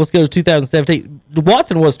 let's go to 2017.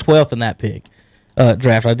 Watson was 12th in that pick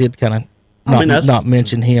draft. I did kind of not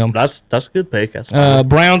mention him. That's a good pick.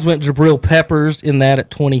 Browns went Jabril Peppers in that at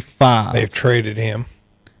 25. They've traded him.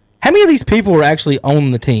 How many of these people were actually on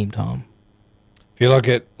the team, Tom? If you look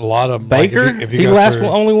at a lot of Baker, is he the last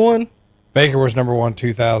one, only one? Baker was number one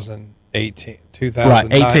 2018.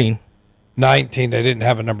 Right, 18. 19, they didn't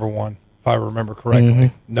have a number one, if I remember correctly.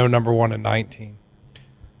 Mm-hmm. No number one in 19.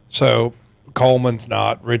 So Coleman's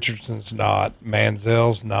not, Richardson's not,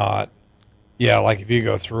 Manziel's not. Yeah, like if you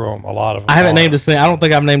go through them, a lot of them. I haven't named I don't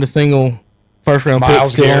think I've named a single first round pick.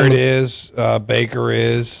 Miles Garrett is, Baker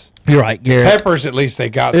is. You're right, Garrett. Peppers, at least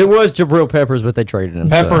they got. It was Jabril Peppers, but they traded him.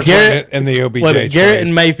 Peppers Garrett and the OBJ. Garrett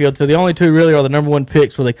and Mayfield. So the only two really are the number one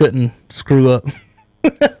picks where they couldn't screw up.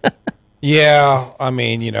 Yeah, I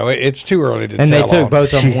mean, it's too early to tell. And they took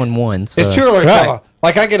both of them 1-1. So. It's too early to tell.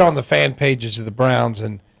 Like, I get on the fan pages of the Browns,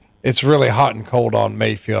 and it's really hot and cold on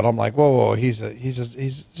Mayfield. I'm like, whoa, this is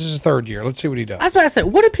his third year. Let's see what he does. That's what I said.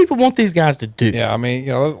 What do people want these guys to do? Yeah, I mean,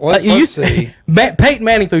 let's see. Peyton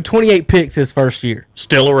Manning threw 28 picks his first year.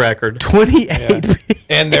 Still a record. 28 picks.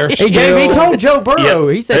 And they're still. He told Joe Burrow.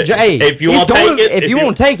 He said, "Hey, if you want to take it, if you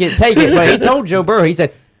want to take it, take it." But he told Joe Burrow. He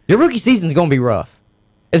said, "Your rookie season's going to be rough.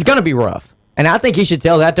 It's going to be rough." And I think he should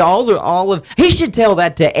tell that to he should tell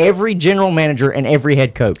that to every general manager and every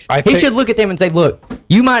head coach. He should look at them and say, look,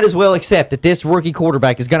 you might as well accept that this rookie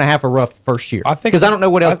quarterback is going to have a rough first year. Because I don't know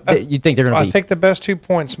what else you think they're going to be. I think the best 2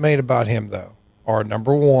 points made about him, though, are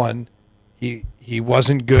number one, he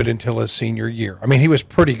wasn't good until his senior year. I mean, he was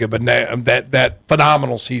pretty good, but that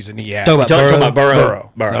phenomenal season he had. Talking about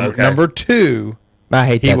Burrow. Number two, I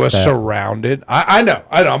hate that. He was surrounded. I know,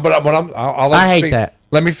 but I'll let I you hate speak. that.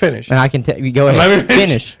 Let me finish. And I can tell you, go ahead. Let me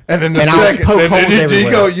finish. And then the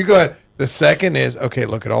second, you go ahead. The second is, okay,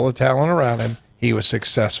 look at all the talent around him. He was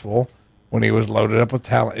successful when he was loaded up with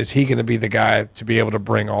talent. Is he going to be the guy to be able to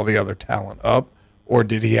bring all the other talent up? Or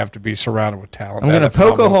did he have to be surrounded with talent? I'm going to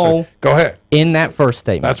poke a hole. Go ahead. In that first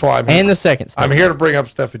statement. That's why I'm here. And the second statement. I'm here to bring up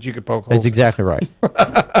stuff that you could poke holes. That's exactly right.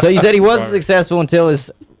 So you said he wasn't successful until his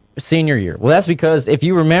senior year. Well, that's because if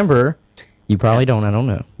you remember, you probably don't. I don't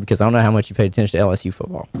know. Because I don't know how much you paid attention to LSU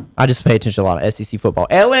football. I just pay attention to a lot of SEC football.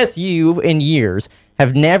 LSU, in years,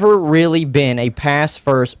 have never really been a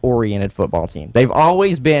pass-first oriented football team. They've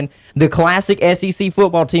always been the classic SEC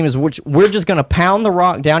football team, is which we're just going to pound the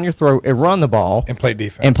rock down your throat and run the ball. And play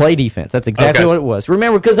defense. That's exactly what it was.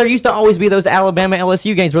 Remember, because there used to always be those Alabama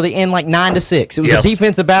LSU games where they end like 9-6. It was a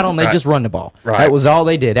defensive battle, and they just run the ball. Right. That was all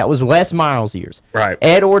they did. That was Les Miles' years. Right.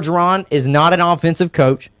 Ed Orgeron is not an offensive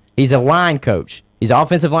coach. He's a line coach. He's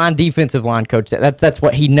offensive line, defensive line coach. That's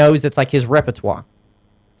what he knows. It's like his repertoire.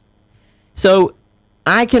 So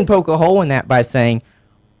I can poke a hole in that by saying,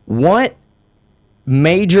 what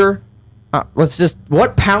major,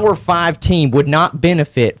 what Power 5 team would not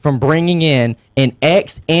benefit from bringing in an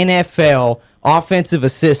ex-NFL offensive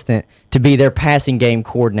assistant to be their passing game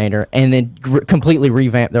coordinator and then completely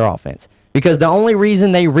revamp their offense? Because the only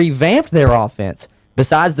reason they revamped their offense,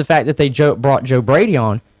 besides the fact that they brought Joe Brady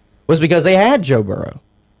on, was because they had Joe Burrow.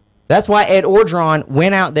 That's why Ed Orgeron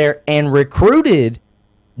went out there and recruited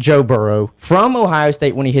Joe Burrow from Ohio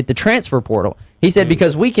State when he hit the transfer portal. He said,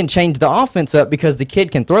 because we can change the offense up because the kid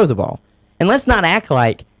can throw the ball. And let's not act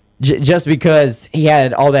like just because he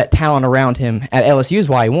had all that talent around him at LSU is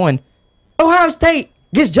why he won. Ohio State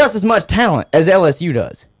gets just as much talent as LSU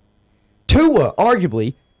does. Tua,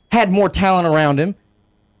 arguably, had more talent around him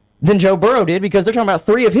than Joe Burrow did, because they're talking about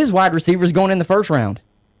 3 of his wide receivers going in the first round.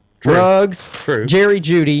 Ruggs, Jerry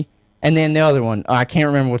Jeudy, and then the other one. I can't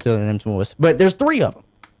remember what the other names was. But there's 3 of them.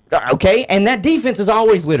 Okay? And that defense is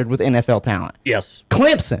always littered with NFL talent. Yes.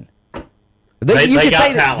 Clemson. They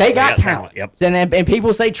got talent. They got talent. Yep. And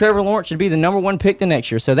people say Trevor Lawrence should be the #1 pick the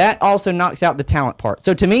next year. So that also knocks out the talent part.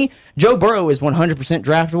 So to me, Joe Burrow is 100%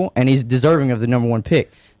 draftable, and he's deserving of the #1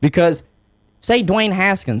 pick. Because, say Dwayne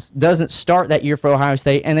Haskins doesn't start that year for Ohio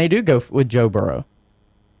State, and they do go with Joe Burrow.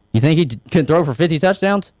 You think he can throw for 50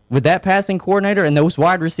 touchdowns with that passing coordinator and those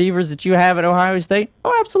wide receivers that you have at Ohio State?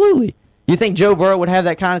 Oh, absolutely. You think Joe Burrow would have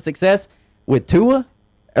that kind of success with Tua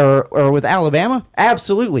or with Alabama?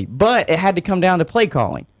 Absolutely. But it had to come down to play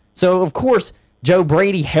calling. So, of course, Joe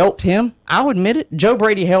Brady helped him. I'll admit it. Joe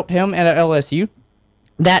Brady helped him at LSU.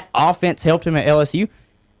 That offense helped him at LSU.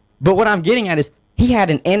 But what I'm getting at is he had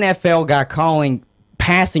an NFL guy calling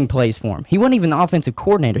passing plays for him. He wasn't even the offensive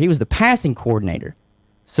coordinator. He was the passing coordinator.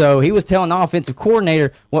 So he was telling the offensive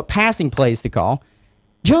coordinator what passing plays to call.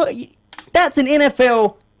 That's an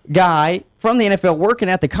NFL guy from the NFL working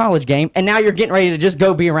at the college game, and now you're getting ready to just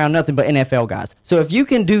go be around nothing but NFL guys. So if you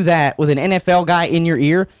can do that with an NFL guy in your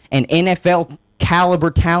ear and NFL caliber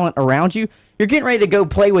talent around you, you're getting ready to go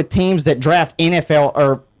play with teams that draft NFL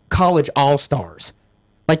or college all-stars.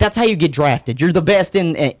 Like, that's how you get drafted. You're the best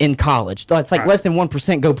in college. It's like less than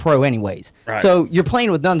 1% go pro anyways. Right. So you're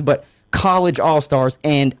playing with nothing but college all-stars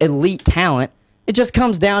and elite talent. It just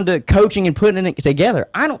comes down to coaching and putting it together.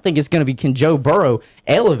 I don't think it's going to be, can Joe Burrow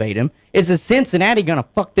elevate him? Is Cincinnati going to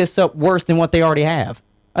fuck this up worse than what they already have?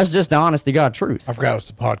 That's just the honest to God truth. I forgot it's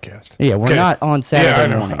a podcast. Yeah, we're not on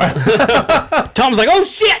Saturday morning. Tom's like, oh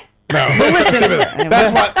shit! No, but listen,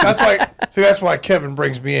 that's why Kevin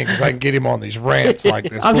brings me in, because I can get him on these rants like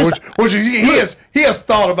this. He has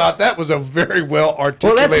thought about. That was a very well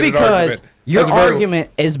articulated Well, that's because argument. Your argument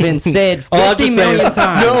has been said 50 million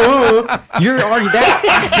times.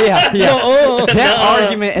 That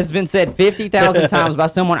argument has been said 50,000 times by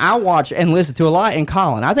someone I watch and listen to a lot, and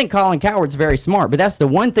Colin. I think Colin Cowherd's very smart, but that's the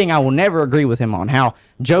one thing I will never agree with him on, how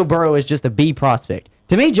Joe Burrow is just a B prospect.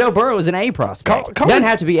 To me, Joe Burrow is an A prospect. Doesn't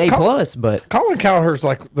have to be A plus, but Colin Cowherd's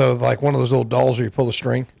like one of those little dolls where you pull the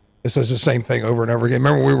string. It says the same thing over and over again.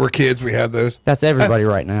 Remember when we were kids, we had those. That's everybody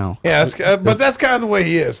right now. Yeah, but that's kind of the way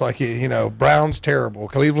he is. Like, Brown's terrible,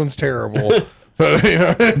 Cleveland's terrible. But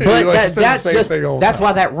that's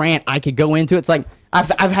why that rant I could go into. It's like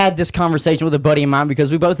I've had this conversation with a buddy of mine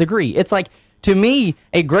because we both agree. It's like, to me,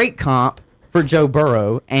 a great comp for Joe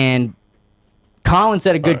Burrow, and Colin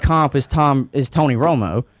said a good comp is Tony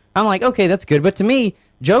Romo. I'm like, okay, that's good. But to me,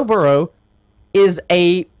 Joe Burrow is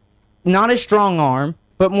not a strong arm,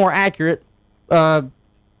 but more accurate Matt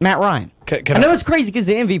Ryan. I know it's crazy because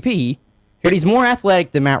he's the MVP, but he's more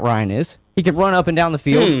athletic than Matt Ryan is. He can run up and down the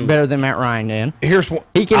field better than Matt Ryan can. Here's one.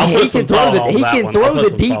 He can throw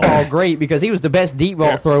the deep ball great because he was the best deep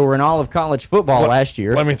ball thrower in all of college football last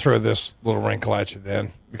year. Let me throw this little wrinkle at you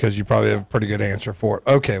then, because you probably have a pretty good answer for it.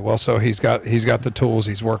 Okay, well, so he's got the tools.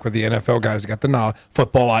 He's worked with the NFL guys. He's got the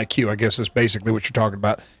football IQ. I guess is basically what you're talking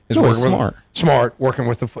about. Is working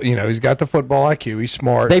with the he's got the football IQ. He's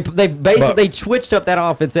smart. They basically switched up that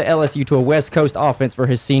offense at LSU to a West Coast offense for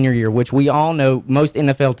his senior year, which we all know most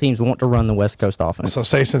NFL teams want to run the West Coast offense. So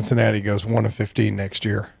say Cincinnati goes 1-15 next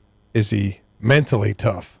year. Is he mentally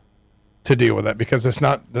tough to deal with that? Because that's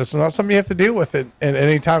not something you have to deal with at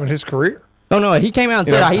any time in his career. No, he came out and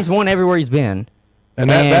said he's won everywhere he's been. And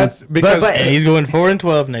that's because but he's going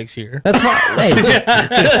 4-12 next year. That's fine.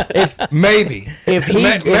 If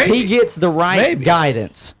he gets the right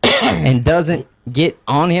guidance and doesn't get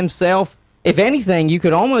on himself, if anything, you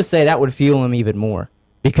could almost say that would fuel him even more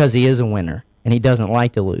because he is a winner and he doesn't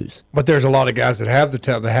like to lose. But there's a lot of guys that have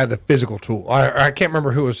the physical tool. I can't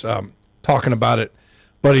remember who was talking about it,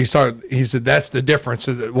 but he said that's the difference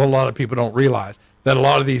that a lot of people don't realize, that a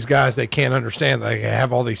lot of these guys, they can't understand they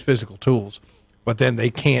have all these physical tools, but then they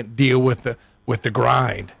can't deal with the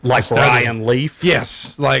grind. Like Ryan Leaf?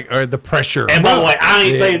 Yes, or the pressure. And by the way, I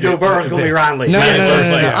ain't saying Joe Burrow's going to be Ryan Leaf. No,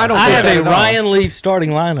 I don't. I have a Ryan Leaf starting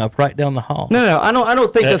lineup right down the hall. No, I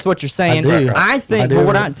don't think that's what you're saying. I think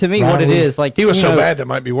what it is, like he was so bad that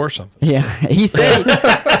might be worth something. Yeah, he said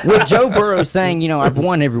with Joe Burrow saying, I've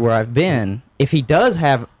won everywhere I've been. If he does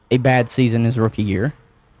have a bad season his rookie year,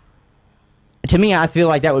 to me, I feel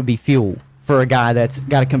like that would be fuel for a guy that's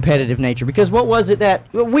got a competitive nature. Because what was it that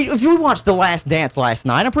if we watched The Last Dance last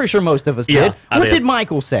night, I'm pretty sure most of us did. What did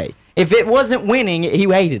Michael say? If it wasn't winning, he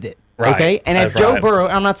hated it. Right. Okay, and if Joe Burrow,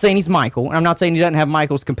 I'm not saying he's Michael, and I'm not saying he doesn't have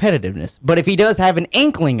Michael's competitiveness, but if he does have an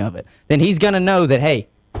inkling of it, then he's gonna know that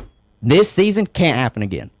this season can't happen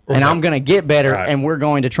again, and I'm gonna get better, and we're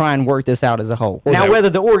going to try and work this out as a whole. Now, whether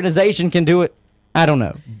the organization can do it, I don't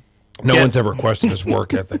know. No one's ever questioned his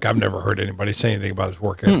work ethic. I've never heard anybody say anything about his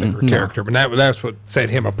work ethic or character, but that's what set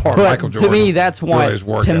him apart. But Michael Jordan. To me, that's why.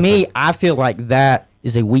 I feel like that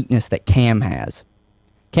is a weakness that Cam has.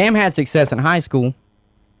 Cam had success in high school.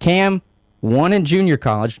 Cam won in junior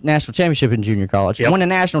college, national championship in junior college. Won a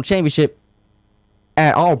national championship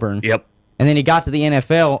at Auburn. Yep. And then he got to the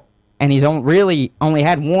NFL, and he's really only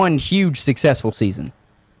had one huge successful season.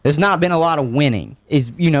 There's not been a lot of winning.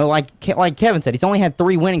 Like Kevin said, he's only had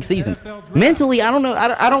 3 winning seasons. Mentally, I don't know.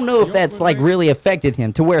 I don't know if that's really affected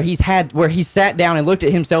him to where he sat down and looked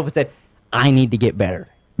at himself and said, "I need to get better,"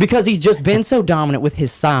 because he's just been so dominant with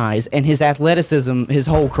his size and his athleticism his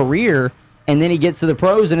whole career. And then he gets to the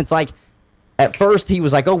pros, and it's like, at first he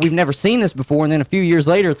was like, "Oh, we've never seen this before," and then a few years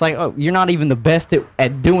later, it's like, "Oh, you're not even the best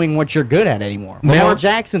at doing what you're good at anymore." Lamar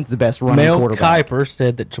Jackson's the best running quarterback. Mel Kiper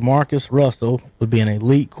said that Jamarcus Russell would be an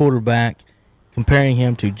elite quarterback, comparing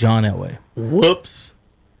him to John Elway. Whoops.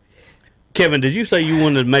 Kevin, did you say you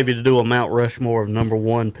wanted maybe to do a Mount Rushmore of number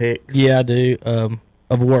 1 picks? Yeah, I do.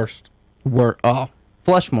 Of worst.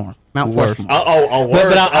 Flushmore. Mount Flushmore.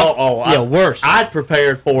 Worst. Worst. I'd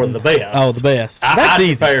prepared for the best. Oh, the best. That's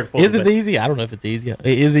easy. Is it easy? I don't know if it's easy. It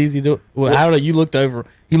is easy to. Well, I don't know. You looked over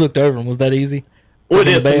them. Was that easy? Well, it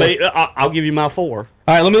is to me. I'll give you my 4. All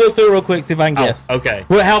right, let me look through it real quick, see if I can guess. Okay.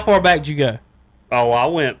 Well, how far back did you go? Oh, I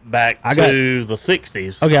went back to the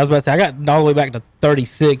 60s. Okay, I was about to say, I got all the way back to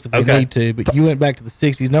 36 if we need to, but you went back to the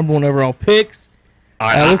 60s. Number 1 overall picks. All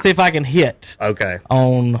right, let's see if I can hit. Okay.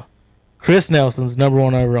 On Chris Nelson's number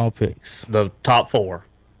 1 overall picks. The top 4.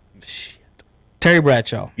 Shit. Terry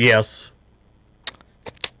Bradshaw. Yes.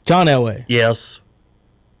 John Elway. Yes.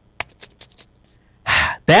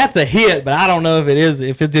 That's a hit, but I don't know if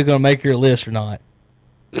it's going to make your list or not.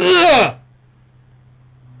 Ugh!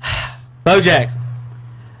 Bo Jackson.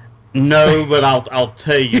 No, but I'll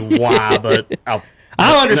tell you why. But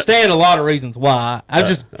I understand a lot of reasons why.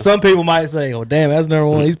 Some people might say, "Oh, damn, that's number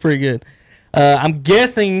 1. He's pretty good." I'm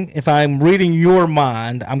guessing if I'm reading your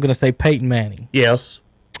mind, I'm going to say Peyton Manning. Yes,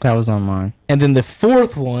 that was on mine. And then the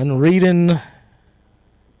 4th one, reading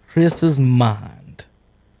Chris's mind.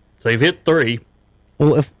 So you've hit 3.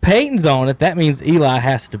 Well, if Peyton's on it, that means Eli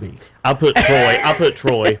has to be. I put Troy. I put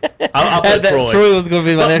Troy. Troy was going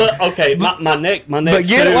to be my next. But okay, my next. But wait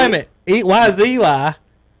a minute. Why is Eli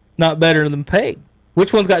not better than Peyton?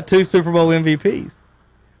 Which one's got 2 Super Bowl MVPs?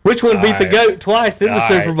 Which one beat the GOAT twice in the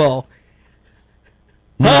Super Bowl?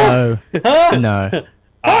 No. Huh? No.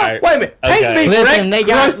 All right. Wait a minute. Peyton beat Rex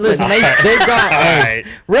Grossman. They've got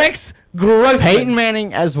Rex Grossman. Peyton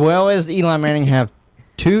Manning as well as Eli Manning have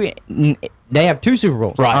 2. They have 2 Super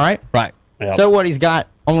Bowls. Right. All right. Right. Yep. So what? He's got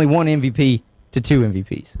only 1 MVP to 2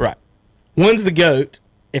 MVPs. Right. One's the GOAT.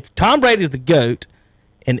 if Tom Brady's the GOAT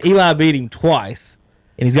and Eli beat him twice,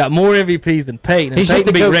 and he's got more MVPs than Peyton, and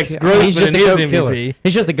Peyton beat Rex Grossman in his MVP. Killer.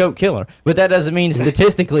 He's just a GOAT killer. But that doesn't mean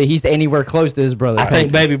statistically he's anywhere close to his brother. I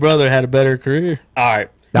think baby brother had a better career. All right.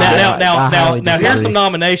 Now, here's some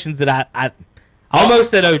nominations that I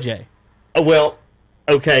almost said OJ. Well,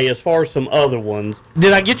 okay, as far as some other ones.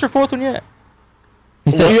 Did I get your fourth one yet?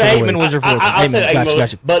 He said Aikman was your fourth one. I said Aikman,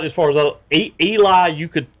 gotcha. But as far as Eli, you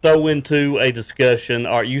could throw into a discussion.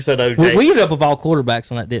 Or you said OJ. We ended up with all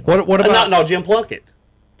quarterbacks on that, didn't we? What about no, Jim Plunkett.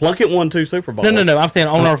 Plunkett won 2 Super Bowls. No. I'm saying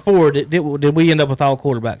on our 4, did we end up with all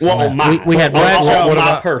quarterbacks? Well, on my, we had Bradshaw.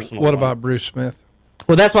 What about Bruce Smith?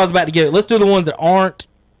 Well, that's what I was about to get. Let's do the ones that aren't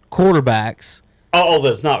quarterbacks. Oh,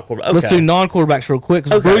 that's not quarterback. Okay. Let's do non-quarterbacks real quick.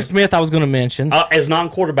 Because Bruce Smith, I was going to mention. As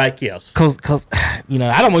non-quarterback, yes. Because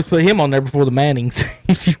I'd almost put him on there before the Mannings,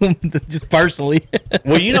 if you want to, just personally.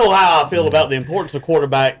 Well, you know how I feel about the importance of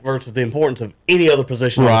quarterback versus the importance of any other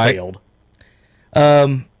position on the field.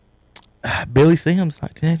 Billy Sims,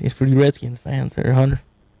 1980, for you Redskins fans there, Hunter.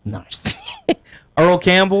 Nice. Earl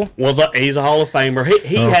Campbell. He's a Hall of Famer.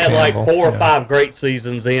 He had Campbell, like 4 or 5 great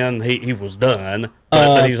seasons in. He was done,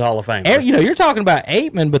 but he's a Hall of Famer. You're talking about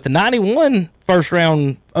Aikman, but the 91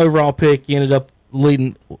 first-round overall pick, he ended up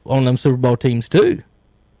leading on them Super Bowl teams, too.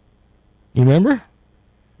 You remember?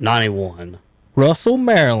 91. Russell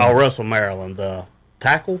Maryland. Oh, Russell Maryland, the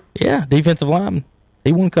tackle? Yeah, defensive lineman.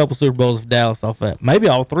 He won a couple Super Bowls with Dallas off that. Maybe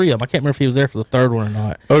all 3 of them. I can't remember if he was there for the 3rd one or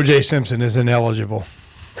not. O.J. Simpson is ineligible.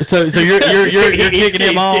 So you're kicking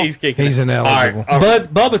him off. He's ineligible. All right.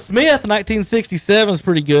 Bubba Smith, 1967 is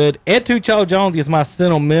pretty good. Ed Tuchel Jones gets my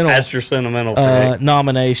sentimental. That's your sentimental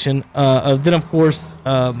nomination. Then of course,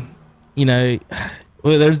 there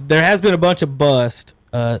has been a bunch of bust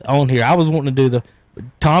on here. I was wanting to do the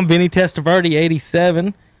Tom Vinny Testaverde,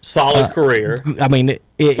 87. Solid career. I mean,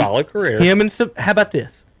 solid career. How about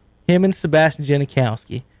this? Him and Sebastian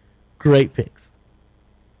Janikowski, great picks.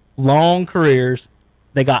 Long careers.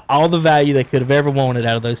 They got all the value they could have ever wanted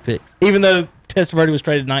out of those picks, even though Testaverde was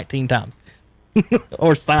traded 19 times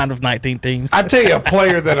or signed with 19 teams. I tell you, a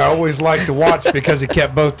player that I always liked to watch because he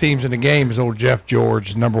kept both teams in the game is old Jeff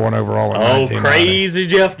George, number 1 overall. Oh, crazy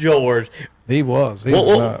Jeff George. He was.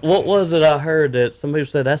 What was it I heard that somebody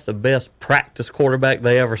said that's the best practice quarterback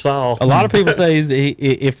they ever saw? A lot of people say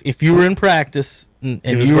if you were in practice and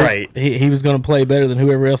he was great, he was going to play better than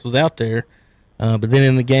whoever else was out there. But then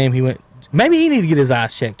in the game, he went. Maybe he needed to get his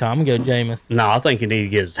eyes checked, Tom, and go Jameis. No, I think he needed to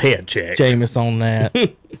get his head checked. Jameis on that.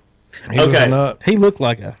 He looked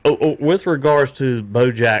like a... With regards to Bo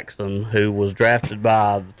Jackson, who was drafted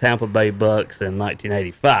by the Tampa Bay Bucks in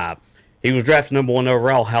 1985, he was drafted number 1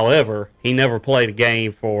 overall. However, he never played a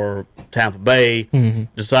game for Tampa Bay,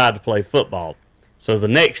 decided to play football. So the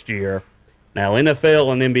next year, now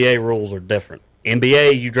NFL and NBA rules are different.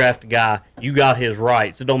 NBA, you draft a guy, you got his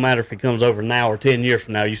rights. It don't matter if he comes over now or 10 years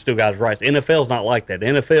from now, you still got his rights. NFL's not like that.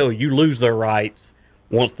 NFL, you lose their rights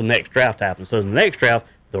once the next draft happens. So in the next draft,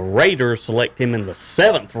 the Raiders select him in the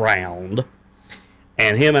 7th round,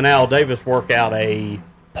 and him and Al Davis work out a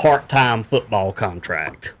part-time football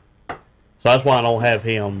contract. So that's why I don't have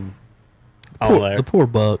him on there. The poor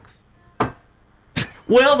Bucks.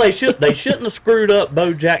 Well, they shouldn't have screwed up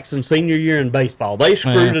Bo Jackson's senior year in baseball. They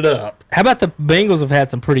screwed it up. How about the Bengals have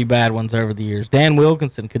had some pretty bad ones over the years? Dan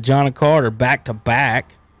Wilkinson, Kajana Carter,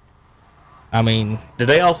 back-to-back. I mean... Did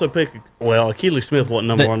they also pick... Well, Akili Smith wasn't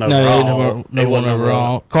number 1 overall. No, number 1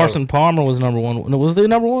 overall. Carson Palmer was number 1. Was he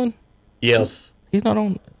number 1? Yes. He's not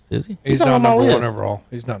on... Is he? He's not number 1 overall.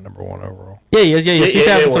 He's not number 1 overall. Yeah, he is.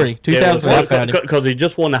 2003. 2003. Because he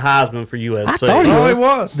just won the Heisman for USC. I thought he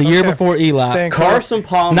was. The year before Eli. Carson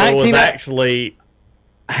Palmer was actually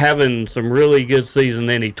having some really good season.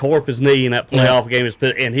 Then he tore up his knee in that playoff game,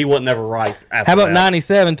 and he wasn't ever right after How about that.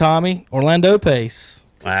 97, Tommy? Orlando Pace.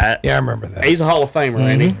 Yeah, I remember that. He's a Hall of Famer,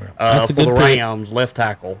 ain't he? For the Rams, left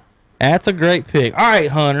tackle. That's a great pick. All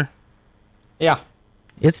right, Hunter. Yeah.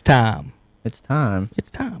 It's time. It's time.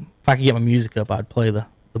 If I could get my music up, I'd play the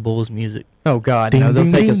Bulls music. Oh, God. No,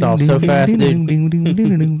 they'll take us off so fast, dude.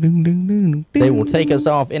 They will take us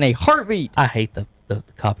off in a heartbeat. I hate the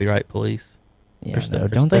copyright police. Yeah,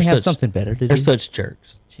 don't they have something better to do? They're such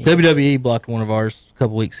jerks. Jeez. WWE blocked one of ours a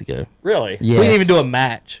couple weeks ago. Really? Yes. We didn't even do a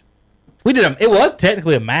match. It was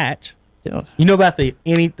technically a match. Yeah. You know about the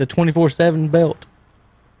 24/7 belt?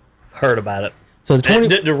 Heard about it. So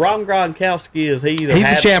the Ron Gronkowski he's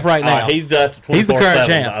the champ right now. He's got the 24/7. He's the current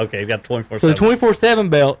champ. Okay, he's got 24/7. So the 24/7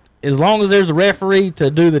 belt, as long as there's a referee to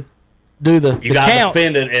do the count,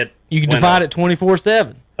 defend it. You can divide it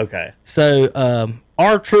 24/7. Okay. So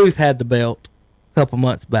R-Truth had the belt a couple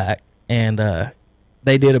months back, and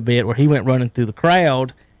they did a bit where he went running through the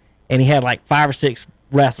crowd, and he had like 5 or 6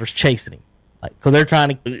 wrestlers chasing him, like because they're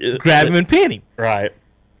trying to grab him and pin him. Right.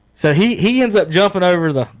 So he ends up jumping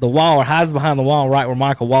over the wall or hides behind the wall right where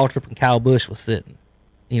Michael Waltrip and Kyle Busch was sitting.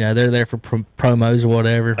 You know, they're there for promos or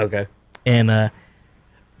whatever. Okay. And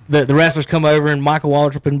the wrestlers come over, and Michael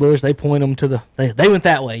Waltrip and Bush, they point them to they went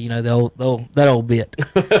that way, you know, that old bit.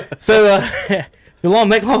 So to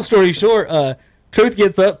make long story short, Truth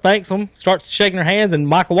gets up, thanks them, starts shaking their hands, and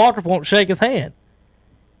Michael Waltrip won't shake his hand.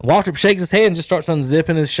 Waltrip shakes his hand and just starts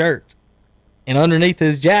unzipping his shirt. And underneath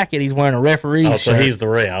his jacket, he's wearing a referee's shirt. So he's the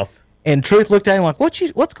ref. And Truth looked at him like,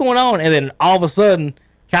 what's going on? And then all of a sudden,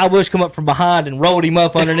 Kyle Busch come up from behind and rolled him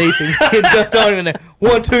up underneath and jumped on him. And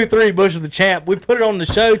 1, 2, 3, Bush is the champ. We put it on the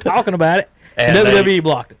show talking about it, and WWE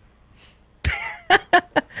blocked it.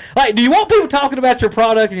 Like, do you want people talking about your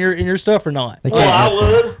product and your stuff or not? I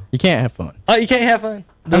would. You can't have fun. Oh, you can't have fun.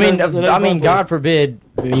 I mean, God forbid,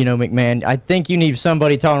 you know, McMahon. I think you need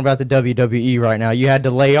somebody talking about the WWE right now. You had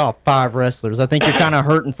to lay off 5 wrestlers. I think you're kind of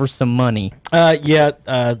hurting for some money. They did.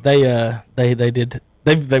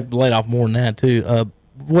 They've laid off more than that too.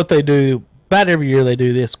 What they do about every year, they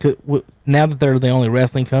do this. Now that they're the only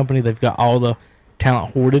wrestling company, they've got all the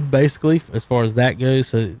talent hoarded basically as far as that goes.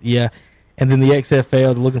 So yeah, and then the XFL,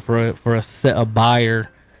 they're looking for a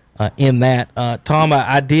buyer. In that, Tom,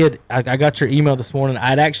 I got your email this morning.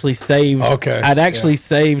 I'd actually saved. Okay. I'd actually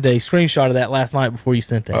saved a screenshot of that last night before you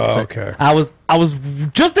sent that. Okay. I was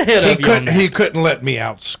just ahead of you. He couldn't let me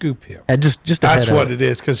outscoop him. Just that's what it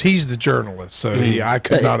is, because he's the journalist. So I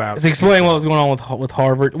could not out. Explain what was going on with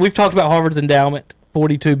Harvard. We've talked about Harvard's endowment,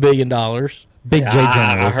 $42 billion. Big J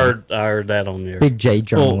journalism. I heard that on there. Big J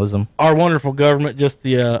journalism. Well, our wonderful government just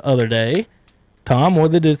the other day, Tom,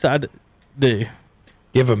 what did they decide to do?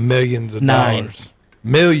 Give them millions of dollars.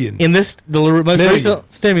 Millions. In the most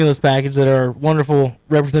recent stimulus package that our wonderful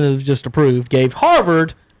representatives just approved, gave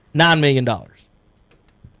Harvard $9 million.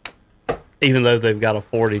 Even though they've got a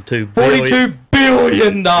 $42 billion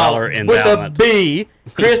endowment. With a B.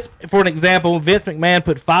 Chris, for an example, Vince McMahon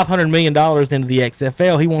put $500 million into the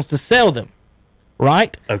XFL. He wants to sell them.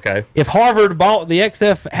 Right? Okay. If Harvard bought the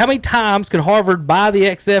XFL, how many times could Harvard buy the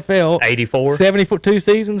XFL? 84. 72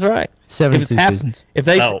 seasons, right? 72 seasons. If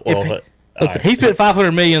they, he spent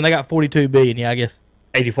 $500 million, they got $42 billion. Yeah, I guess.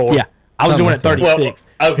 84. Yeah, I was doing it 36.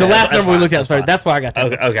 Well, okay, the last number we looked at was 30. That's why I got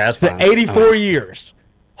that. Okay, that's fine. 84 years.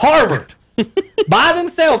 Harvard, by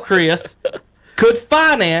themselves, Chris, could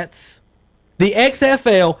finance the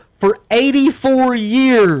XFL for 84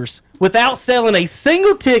 years. Without selling a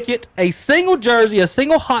single ticket, a single jersey, a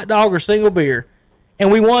single hot dog, or single beer.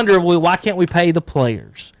 And we wonder, well, why can't we pay the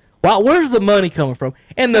players? Where's the money coming from?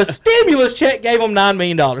 And the stimulus check gave them $9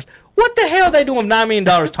 million. What the hell are they doing with $9 million,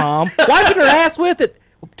 Tom? Wiping their ass with it?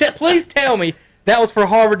 Please tell me that was for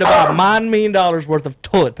Harvard to buy $9 million worth of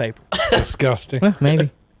toilet paper. Disgusting. Well, maybe.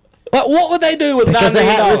 But what would they do with $9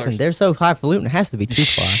 million? Listen, they're so highfalutin. It has to be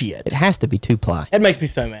 2-ply. Shit. It has to be 2-ply. It makes me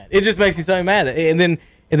so mad. It just makes me so mad. And then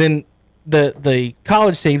the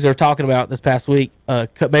college teams are talking about this past week,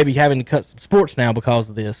 maybe having to cut some sports now because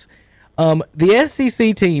of this. The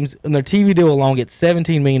SEC teams and their TV deal alone get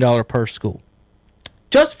 $17 million per school,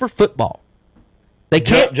 just for football. They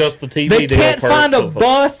can't just the TV. They deal can't find a football.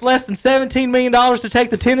 bus less than $17 million to take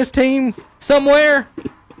the tennis team somewhere.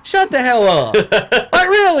 Shut the hell up! Like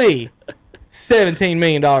really, $17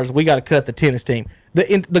 million. We got to cut the tennis team.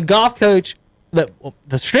 The golf coach.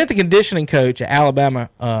 The strength and conditioning coach at Alabama,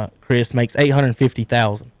 Chris, makes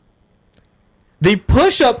 $850,000. The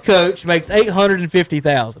push-up coach makes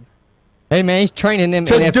 $850,000. Hey man, he's training them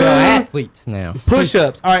NFL athletes now.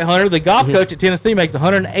 Push-ups. All right, Hunter. The golf coach at Tennessee makes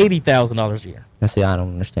 $180,000 a year. Now, see, I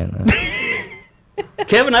don't understand that.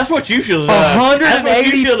 Kevin, that's what you should have done.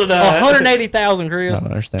 $180,000, Chris. I don't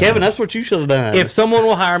understand. Kevin, that. that's what you should have done. If someone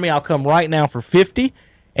will hire me, I'll come right now for $50,000.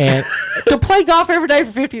 And to play golf every day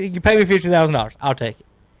for $50,000, you pay me $50,000. I'll take it.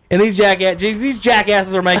 And these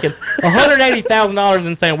jackasses are making $180,000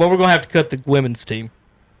 and saying, "Well, we're gonna have to cut the women's team."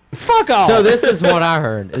 Fuck off. So this is what I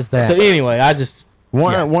heard is that. So anyway, I just it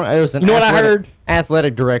was an you know what I heard?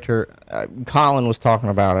 Athletic director Colin was talking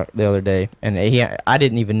about it the other day, and I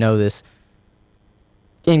didn't even know this.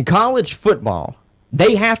 In college football,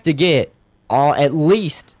 they have to get at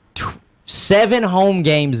least 7 home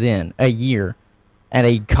games in a year at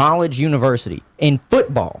a college university in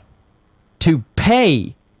football to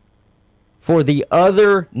pay for the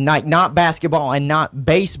other not basketball and not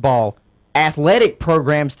baseball athletic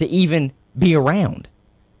programs to even be around.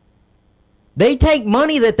 They take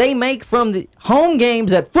money that they make from the home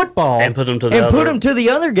games at football and put them to the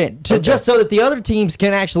other game just so that the other teams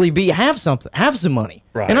can actually have some money.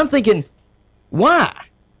 Right. And I'm thinking, Why?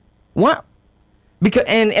 What? Because,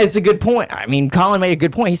 and it's a good point. I mean, Colin made a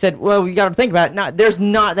good point. He said, well, you got to think about it. There's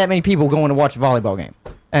not that many people going to watch a volleyball game.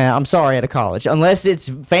 I'm sorry, at a college. Unless it's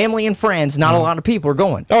family and friends, not a lot of people are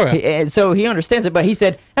going. Okay. So he understands it, but he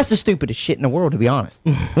said, that's the stupidest shit in the world, to be honest.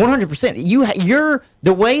 100%. You're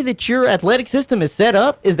the way that your athletic system is set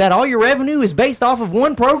up is that all your revenue is based off of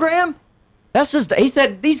one program? That's just, he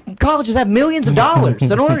said, these colleges have millions of dollars. He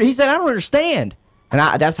said, I don't understand. And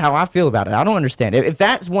that's how I feel about it. I don't understand. If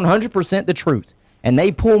that's 100% the truth, and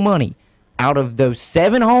they pull money out of those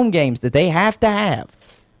 7 home games that they have to have,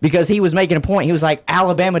 because he was making a point. He was like,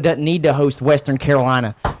 Alabama doesn't need to host Western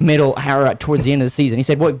Carolina towards the end of the season. He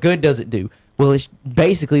said, what good does it do? Well, it's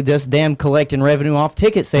basically just them collecting revenue off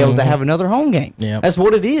ticket sales to have another home game. Yep. That's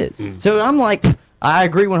what it is. So I'm like, I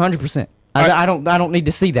agree 100%. I don't need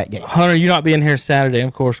to see that game. Hunter, you not being here Saturday, and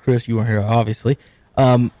of course, Chris, you weren't here, obviously.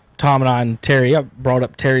 Tom and I and Terry, I brought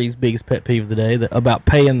up Terry's biggest pet peeve of the day about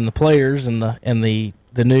paying the players and the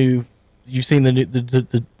new. You seen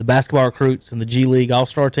the basketball recruits and the G League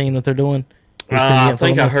All-Star team that they're doing? I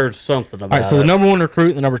think I heard something about it. All right, so the number 1 recruit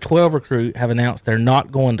and the number 12 recruit have announced they're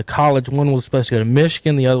not going to college. One was supposed to go to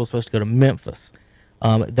Michigan, the other was supposed to go to Memphis.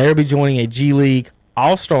 They'll be joining a G League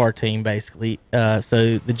All-Star team, basically.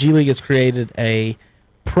 So the G League has created a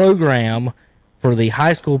program for the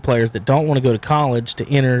high school players that don't want to go to college to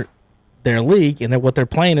enter their league, and what they're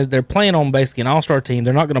playing is they're playing on basically an all-star team.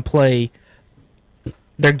 They're not going to play.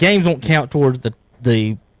 Their games won't count towards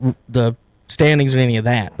the standings or any of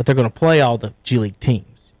that, but they're going to play all the G League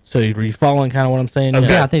teams. So are you following kind of what I'm saying? Okay.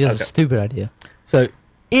 Yeah, I think that's a stupid idea. So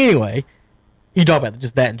anyway, you talk about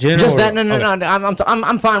just that in general. Just that? No.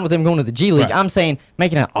 I'm fine with them going to the G League. Right. I'm saying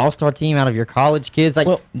making an all-star team out of your college kids. Like,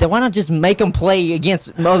 why not just make them play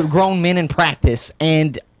against grown men in practice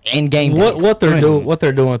and game days? What they're doing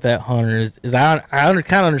with that, Hunter, is I kind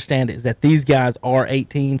of understand it, is that these guys are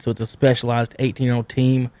 18, so it's a specialized 18-year-old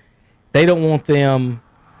team. They don't want them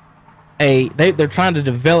they're trying to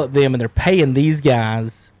develop them, and they're paying these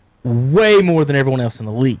guys way more than everyone else in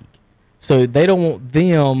the league. So they don't want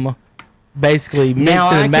them basically mixing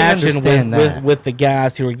and matching with the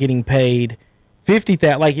guys who are getting paid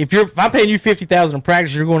 $50,000. Like if I'm paying you $50,000 in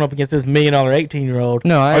practice, you're going up against this $1 million 18-year-old.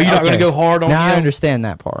 No, are you not going to go hard on him? I understand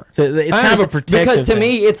that part. So it's kind of a protective because to thing.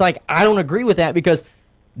 me, it's like I don't agree with that, because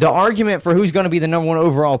the argument for who's going to be the number 1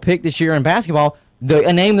 overall pick this year in basketball,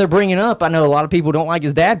 a name they're bringing up, I know a lot of people don't like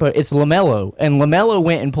his dad, but it's LaMelo. And LaMelo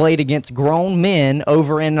went and played against grown men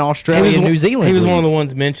over in Australia and New Zealand. He was one of the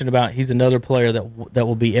ones mentioned about he's another player that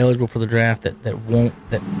will be eligible for the draft that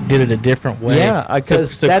did it a different way. Yeah,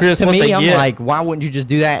 because so that's, Chris, to me, I'm like, why wouldn't you just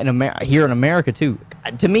do that here in America too?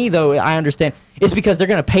 To me, though, I understand. It's because they're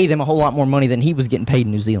going to pay them a whole lot more money than he was getting paid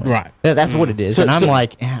in New Zealand. Right. That's what it is. And I'm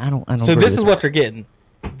like, I don't. So this is what they're getting.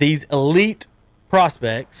 These elite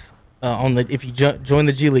prospects. If you join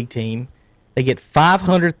the G League team, they get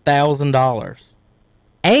 $500,000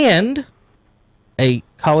 and a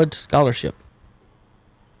college scholarship.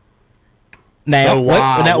 Now, wait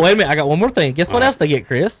a minute. I got one more thing. Guess what else they get,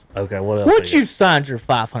 Chris? Okay, what else? Once you've signed your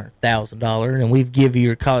 $500,000 and we've given you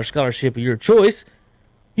your college scholarship of your choice,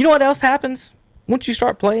 you know what else happens once you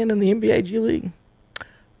start playing in the NBA G League?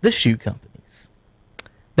 The shoe companies.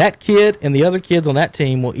 That kid and the other kids on that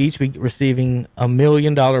team will each be receiving $1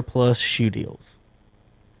 million plus shoe deals.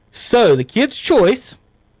 So the kid's choice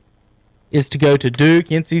is to go to Duke,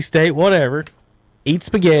 NC State, whatever, eat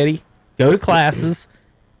spaghetti, go to classes,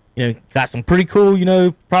 got some pretty cool,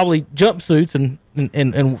 probably jumpsuits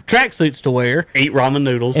and track suits to wear. Eat ramen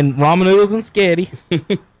noodles. And ramen noodles and spaghetti.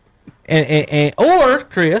 Or,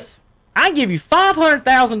 Chris, I give you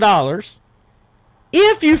 $500,000.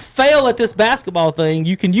 If you fail at this basketball thing,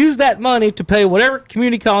 you can use that money to pay whatever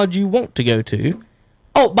community college you want to go to.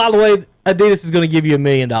 Oh, by the way, Adidas is going to give you $1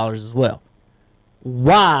 million as well.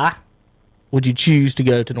 Why would you choose to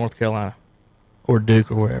go to North Carolina or Duke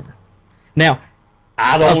or wherever? Now,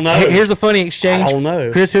 I don't know. Here's a funny exchange. I don't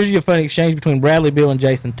know. Chris, here's a funny exchange between Bradley Beal and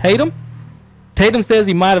Jason Tatum. Tatum says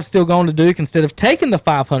he might have still gone to Duke instead of taking the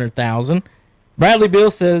 $500,000. Bradley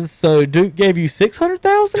Beal says, so Duke gave you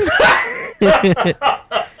 $600,000?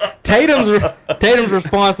 Tatum's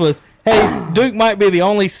response was, hey, Duke might be the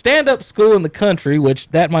only stand-up school in the country, which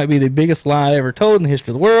that might be the biggest lie ever told in the history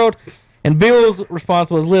of the world. And Bill's response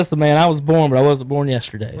was, listen, man, I was born, but I wasn't born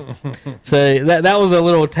yesterday. So that was a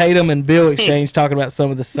little Tatum and Bill exchange talking about some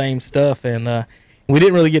of the same stuff. And we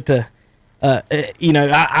didn't really get to,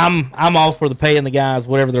 I'm all for the paying the guys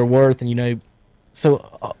whatever they're worth. And, so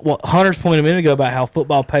what Hunter's point a minute ago about how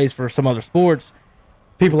football pays for some other sports,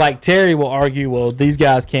 people like Terry will argue, well, these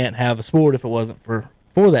guys can't have a sport if it wasn't for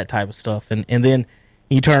that type of stuff. And then,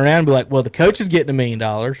 You turn around and be like, well, the coach is getting $1 million,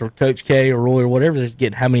 or Coach K or Roy or whatever is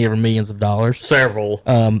getting how many ever millions of dollars? Several.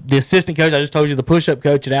 The assistant coach, I just told you, the push-up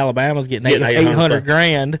coach at Alabama is getting 800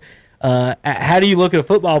 grand. How do you look at a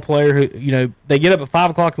football player who, they get up at 5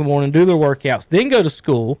 o'clock in the morning, do their workouts, then go to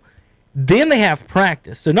school, then they have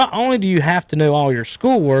practice. So not only do you have to know all your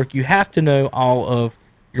schoolwork, you have to know all of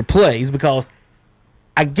your plays, because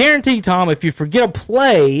I guarantee, Tom, if you forget a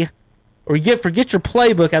play or you forget your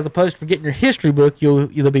playbook as opposed to forgetting your history book,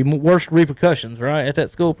 there'll be worse repercussions, right, at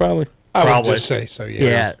that school probably? I would just say so, yeah.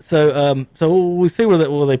 Yeah, so we'll see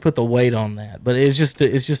where they put the weight on that. But it's just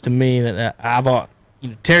to me that I bought,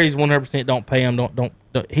 Terry's 100% don't pay him, don't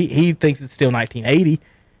he thinks it's still 1980,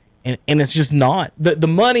 and it's just not. The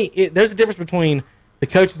money, there's a difference between the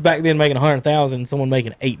coaches back then making $100,000 and someone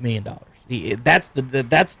making $8 million. That's the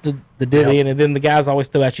dividend, and then the guys always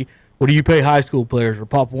throw at you, what do you pay high school players or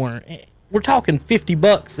Pop Warner? We're talking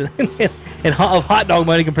 $50 of hot dog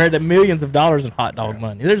money compared to millions of dollars in hot dog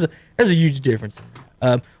money. There's a huge difference.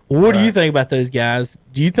 What do you think about those guys?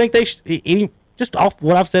 Do you think they just off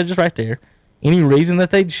what I've said just right there, any reason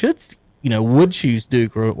that they should would choose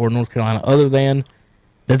Duke or North Carolina other than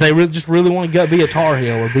that they really want to be a Tar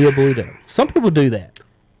Heel or be a Blue Devil? Some people do that.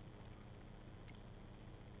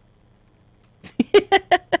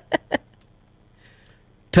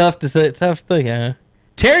 Tough to think, huh?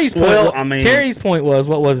 Terry's point was,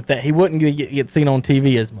 what was it, that he wouldn't get seen on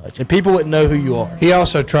TV as much, and people wouldn't know who you are. He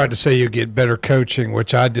also tried to say you get better coaching,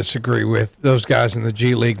 which I disagree with. Those guys in the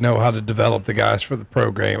G League know how to develop the guys for the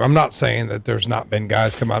program. I'm not saying that there's not been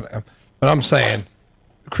guys come out, but I'm saying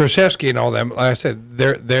Krzyzewski and all them, like I said,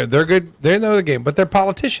 they're good. They know the game, but they're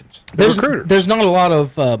politicians. They're recruiters. There's not a lot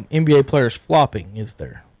of NBA players flopping, is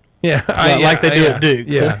there? Yeah, like they do at Duke.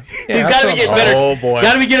 Yeah. So he's got to be getting better. Oh boy,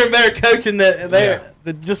 got to be getting better coaching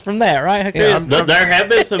just from that, right? Yeah, there have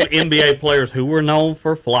been some NBA players who were known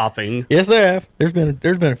for flopping. Yes, there have. There's been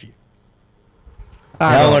a few.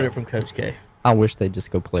 I learned it from Coach K. I wish they'd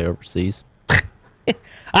just go play overseas.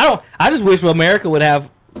 I just wish America would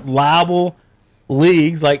have liable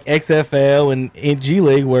leagues like XFL and G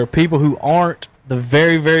League where people who aren't the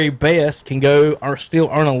very, very best can go or still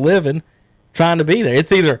earn a living trying to be there.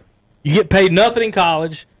 It's either you get paid nothing in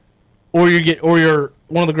college, or you're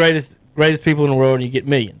one of the greatest people in the world and you get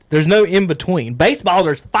millions. There's no in between. Baseball,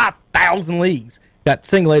 there's 5,000 leagues. Got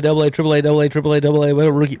single A, double A, triple A, double A, triple A, double A,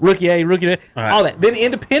 whatever, rookie A, all that. Then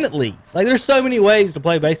independent leagues. Like there's so many ways to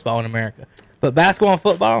play baseball in America. But basketball and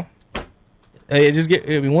football,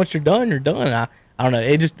 once you're done, you're done. I don't know.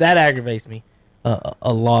 It just that aggravates me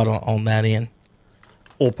a lot on that end.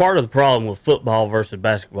 Well, part of the problem with football versus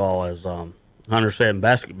basketball is Hunter said in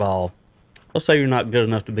basketball, let's say you're not good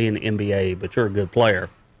enough to be in the NBA, but you're a good player.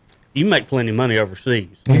 You make plenty of money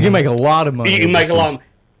overseas. You can make a lot of money. You can make a lot.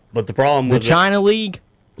 But the problem with the China League,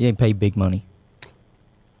 you ain't pay big money.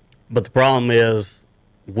 But the problem is,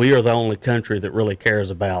 we are the only country that really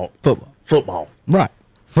cares about football. Right.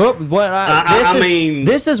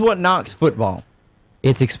 This is what knocks football.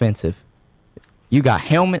 It's expensive. You got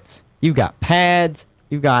helmets. You got pads.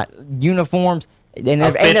 You got uniforms. And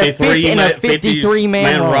a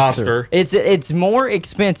 53-man roster. It's more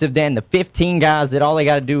expensive than the 15 guys that all they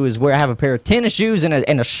got to do is have a pair of tennis shoes and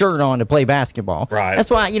a shirt on to play basketball. Right.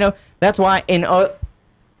 That's why in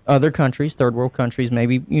other countries, third world countries,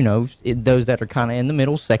 maybe those that are kind of in the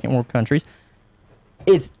middle, second world countries,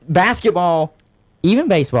 it's basketball, even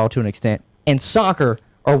baseball to an extent, and soccer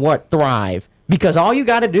are what thrive because all you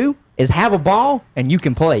got to do is have a ball and you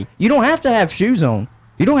can play. You don't have to have shoes on.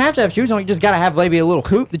 You just got to have maybe a little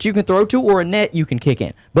hoop that you can throw to or a net you can kick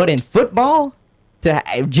in. But in football, to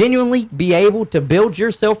genuinely be able to build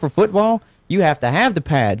yourself for football, you have to have the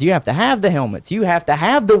pads. You have to have the helmets. You have to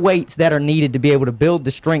have the weights that are needed to be able to build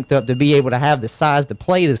the strength up to be able to have the size to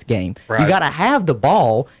play this game. Right. You got to have the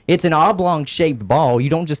ball. It's an oblong-shaped ball.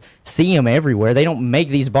 You don't just see them everywhere. They don't make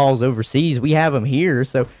these balls overseas. We have them here.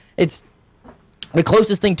 So it's the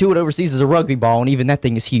closest thing to it overseas is a rugby ball, and even that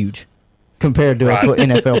thing is huge compared to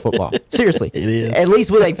NFL football. Seriously. It is. At least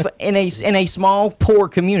with in a small, poor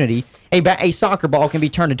community, a soccer ball can be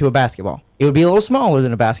turned into a basketball. It would be a little smaller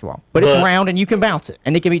than a basketball, but it's round and you can bounce it,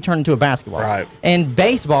 and it can be turned into a basketball. Right. And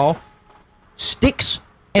baseball, sticks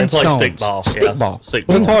and stones. Stick ball. Well,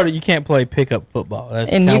 it's hard. You can't play pickup football. That's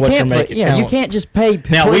kind of what you're making. Yeah, you can't just play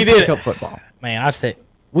pickup football. Man,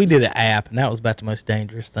 we did an app, and that was about the most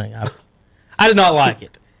dangerous thing I did not like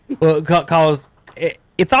it. Well, because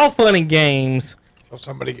it's all fun and games. So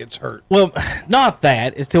somebody gets hurt. Well, not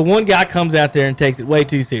that. It's till one guy comes out there and takes it way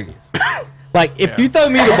too serious. Like, if you throw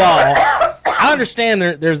me the ball, I understand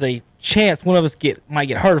there's a chance one of us might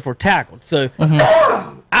get hurt if we're tackled. So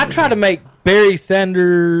I try to make Barry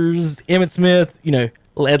Sanders, Emmitt Smith,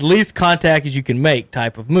 at least contact as you can make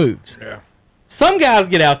type of moves. Yeah. Some guys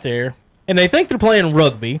get out there and they think they're playing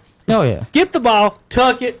rugby. Oh, yeah. Get the ball,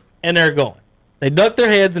 tuck it, and they're going. They duck their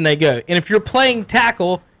heads and they go. And if you're playing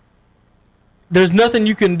tackle, there's nothing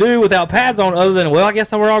you can do without pads on other than, well, I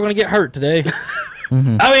guess we're all going to get hurt today.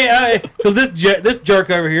 Mm-hmm. I mean, because this jerk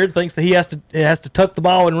over here thinks that he has to tuck the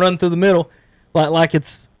ball and run through the middle, like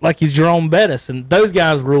he's Jerome Bettis, and those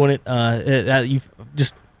guys ruin it.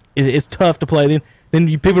 It's tough to play. Then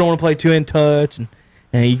people don't want to play 2-hand touch, and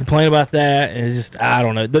you complain about that, and it's just, I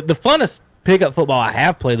don't know. The funnest pickup football I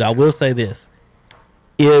have played, though, I will say this,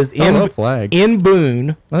 is in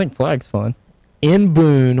Boone. I think flag's fun. In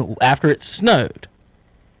Boone, after it snowed.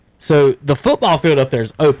 So the football field up there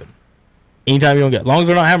is open. Anytime you want to get, as long as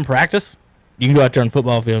they're not having practice, you can go out there on the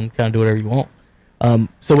football field and kind of do whatever you want.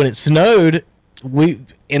 So when it snowed, they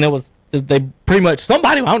pretty much,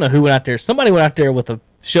 somebody, I don't know who went out there, somebody went out there with a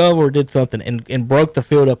shovel or did something and broke the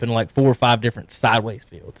field up in like 4 or 5 different sideways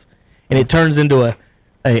fields. And it turns into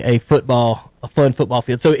a fun football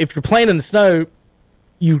field. So if you're playing in the snow,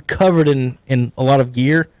 you're covered in a lot of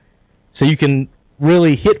gear, so you can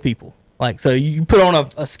really hit people. Like, so you put on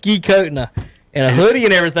a ski coat and a hoodie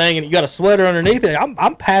and everything, and you got a sweater underneath it.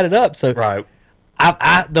 I'm padded up, so right.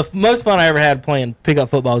 The most fun I ever had playing pickup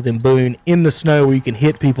football was in Boone in the snow, where you can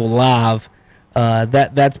hit people live.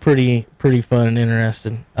 That's pretty fun and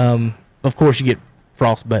interesting. Of course, you get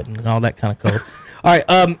frostbitten and all that kind of cold. All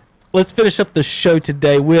right, let's finish up the show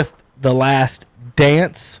today with The Last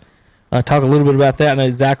Dance. Talk a little bit about that. I know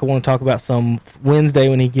Zach will want to talk about some Wednesday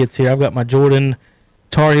when he gets here. I've got my Jordan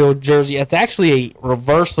Tar Heel jersey. It's actually a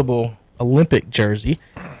reversible Olympic jersey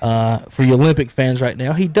for you Olympic fans right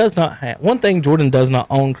now. He does not have one thing Jordan does not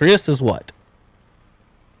own. Chris is what?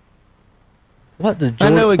 What does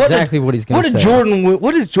Jordan? I know exactly what he's going to say.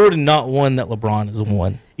 What has Jordan not won that LeBron has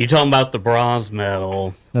won? You talking about the bronze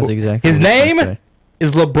medal? That's exactly. His name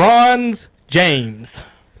is LeBron's James.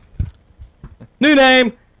 New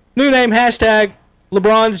name. Hashtag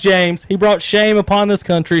LeBron's James. He brought shame upon this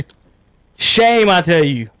country. Shame, I tell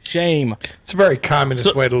you. Shame. It's a very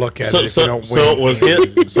communist way to look at it. So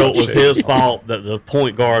it was his fault that the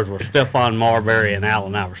point guards were Stephon Marbury and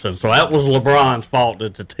Allen Iverson. So that was LeBron's fault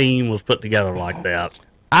that the team was put together like that.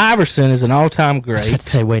 Iverson is an all-time great. I'd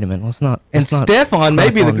say, wait a minute. Let's not. Stephon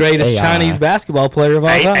may be the greatest Chinese basketball player of all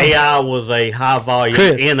time. AI was a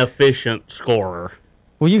high-volume, inefficient scorer.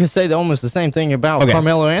 Well, you can say almost the same thing about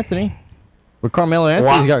Carmelo Anthony. But Carmelo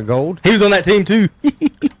Anthony's got gold. He was on that team, too.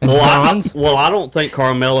 I don't think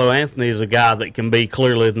Carmelo Anthony is a guy that can be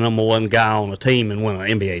clearly the number one guy on a team and win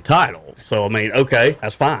an NBA title. So, I mean, okay,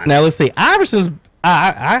 that's fine. Now, let's see. Iverson's...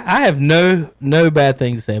 I have no bad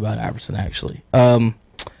things to say about Iverson, actually.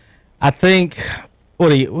 I think... What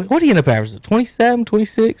do you end up averaging? 27,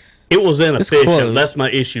 26? It was inefficient. That's my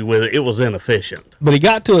issue with it. It was inefficient. But he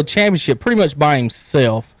got to a championship pretty much by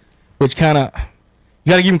himself, which kind of... You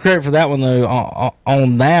got to give him credit for that one, though,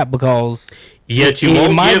 on that, because... Yet you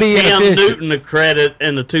won't give Cam Newton the credit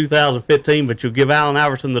in the 2015, but you'll give Allen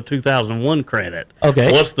Iverson the 2001 credit.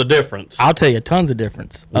 Okay. What's the difference? I'll tell you tons of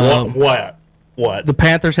difference. What? The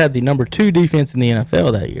Panthers had the number 2 defense in the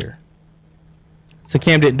NFL that year. So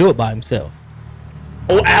Cam didn't do it by himself.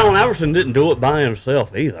 Oh, Allen Iverson didn't do it by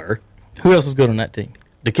himself either. Who else was good on that team?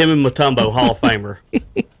 Dikembe Mutombo, Hall of Famer.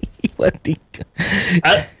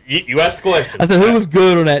 You asked the question. I said, who was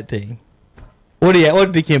good on that team? What did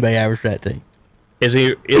Dikembe average for that team? Is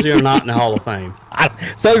he or not in the Hall of Fame?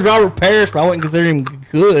 So is Robert Parrish, but I wouldn't consider him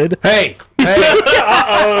good. Hey.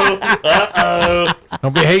 Uh-oh.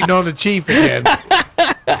 Don't be hating on the Chief again.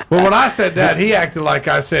 Well, when I said that, he acted like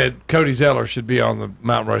I said Cody Zeller should be on the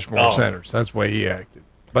Mount Rushmore Centers. That's the way he acted.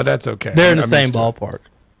 But that's okay. They're in the same ballpark.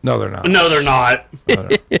 No, they're not. No, they're not.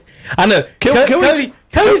 I know.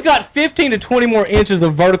 Cody's got 15 to 20 more inches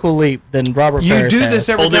of vertical leap than Robert Parrish. You do this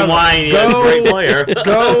every time. Then why ain't he a great player?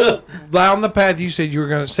 Go down the path you said you were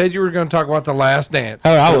going to talk about The Last Dance.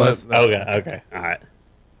 Oh, I was. Okay. All right.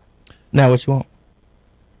 Now what you want?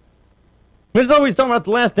 We're always talking about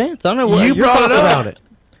The Last Dance. I don't know what you brought it up. About it.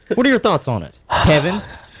 What are your thoughts on it, Kevin?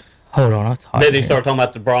 Hold on, it's hot. Then he started talking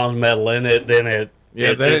about the bronze medal in it. Then it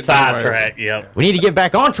sidetracked. Yep. We need to get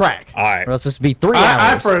back on track. All right. Or else this will be 3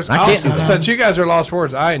 hours. Since you guys are lost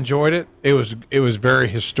words, I enjoyed it. It was very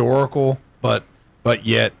historical, but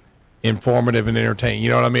yet informative and entertaining. You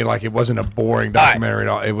know what I mean? Like, it wasn't a boring documentary at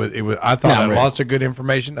all. It was. I thought it had lots of good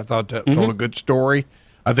information. I thought it told a good story.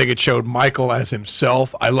 I think it showed Michael as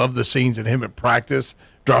himself. I love the scenes of him at practice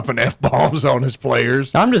dropping F-bombs on his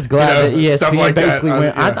players. I'm just glad that ESPN like basically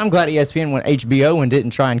that. went. I'm glad ESPN went HBO and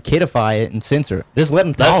didn't try and kidify it and censor it. Just let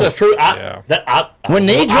them talk. That's true. When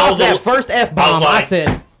they dropped that first F-bomb, I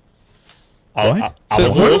said, what?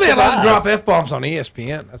 So when are they allowed to drop F-bombs on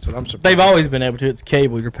ESPN? That's what I'm surprised. They've always been able to. It's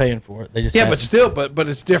cable. You're paying for it. They just but still, but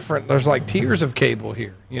it's different. There's like tiers of cable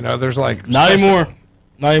here. There's like not anymore.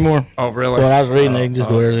 Not anymore. Oh, really? So when I was reading, they can just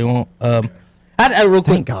do whatever they want. I real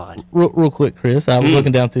quick, God. Real quick, Chris. I was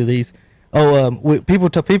looking down through these.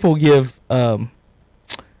 People give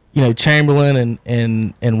Chamberlain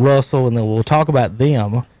and Russell, and then we'll talk about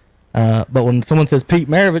them. But when someone says Pete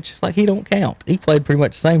Maravich, it's like he don't count. He played pretty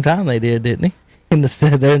much the same time they did, didn't he? They're in the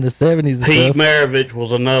 70s. Pete Maravich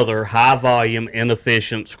was another high volume,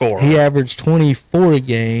 inefficient scorer. He averaged 24 a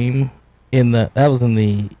game that was in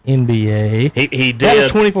the NBA. He did. That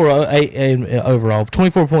was 24 overall.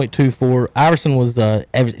 24.24. Iverson was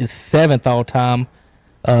is seventh all time.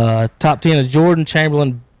 Top 10 is Jordan,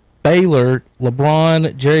 Chamberlain, Baylor,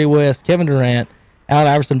 LeBron, Jerry West, Kevin Durant, Allen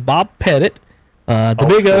Iverson, Bob Pettit, the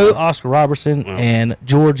Big O, Oscar Robertson, and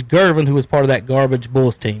George Gervin, who was part of that garbage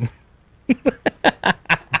Bulls team.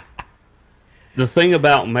 The thing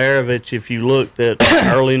about Maravich, if you looked at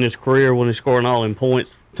early in his career when he was scoring all in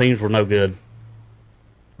points, teams were no good.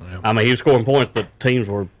 Yep. I mean, he was scoring points, but teams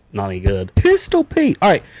were not any good. Pistol Pete. All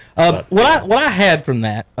right. What I had from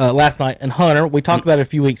that last night, and Hunter, we talked about it a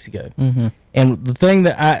few weeks ago. Mm-hmm. And the thing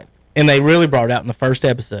that they really brought it out in the first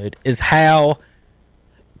episode is how,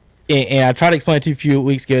 and I tried to explain it to you a few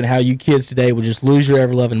weeks ago, and how you kids today would just lose your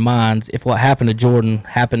ever-loving minds if what happened to Jordan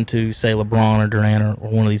happened to, say, LeBron or Durant or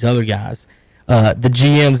one of these other guys. The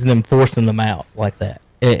GMs and them forcing them out like that.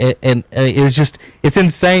 And it's just, it's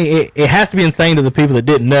insane. It has to be insane to the people that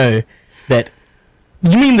didn't know that.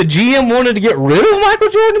 You mean the GM wanted to get rid of Michael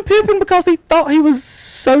Jordan Pippen because he thought he was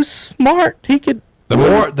so smart he could. The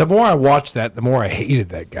more I watched that, the more I hated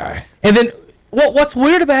that guy. And then what's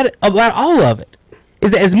weird about all of it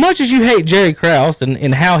is that as much as you hate Jerry Krause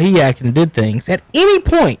and how he acted and did things, at any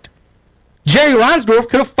point, Jerry Reinsdorf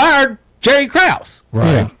could have fired Jerry Krause.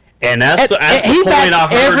 Right. Yeah. And that's the point I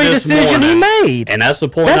heard every this decision morning. he made. And that's the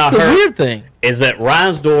point that's I heard. That's the weird thing. Is that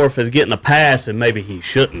Reinsdorf is getting a pass and maybe he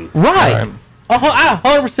shouldn't. Right. I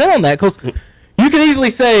 100% on that, because you can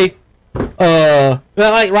easily say, like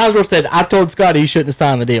Reinsdorf said, I told Scotty he shouldn't have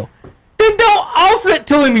signed the deal. Then don't offer it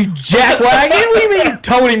to him, you jackwagon. What do you mean you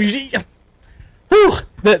told him?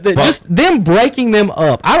 Just them breaking them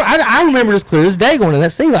up. I remember this clear as day going to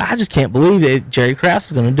that scene. Like, I just can't believe that Jerry Krause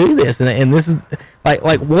is going to do this. And this is, like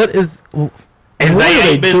what is... And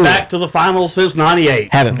they ain't been back to the finals since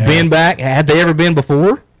 98. Haven't been back? Had they ever been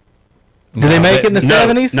before? Did they make it in the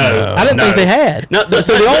 70s? No. I didn't think they had. So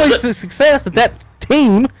the only success that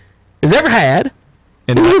team has ever had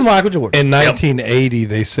is with Michael Jordan. In 1980,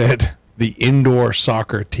 they said the indoor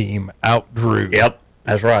soccer team outdrew. Yep,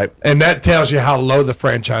 that's right. And that tells you how low the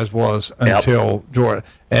franchise was until Jordan.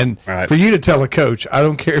 And for you to tell a coach, I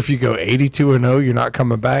don't care if you go 82-0, you're not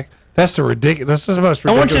coming back. That's the ridiculous. That's the most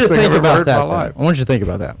ridiculous thing I've ever heard in my life. I want you to think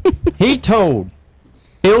about that. He told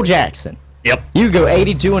Phil Jackson, "Yep, you go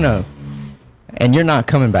 82-0, and you're not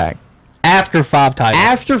coming back after 5 titles."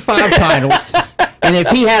 After 5 titles, and if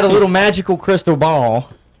he had a little magical crystal ball,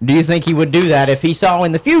 do you think he would do that if he saw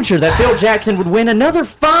in the future that Phil Jackson would win another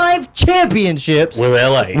 5 championships with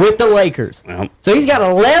LA, with the Lakers? Yep. So he's got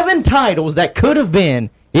 11 titles that could have been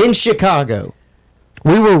in Chicago.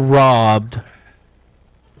 We were robbed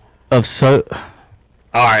of so.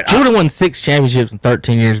 All right, Jordan won 6 championships in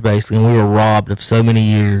 13 years, basically, and we were robbed of so many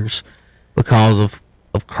years because of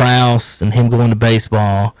Krause and him going to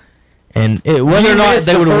baseball. And whether or not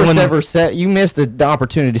they would have won ever set, you missed the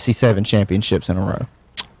opportunity to see 7 championships in a row.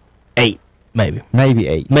 8, maybe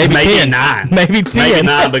 8, maybe 10, 9, maybe 10, maybe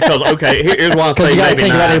 9. Because here's why I say you gotta maybe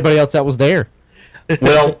think 9. about everybody else that was there.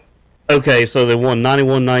 Well, okay, so they won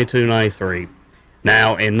 91, 92, 93.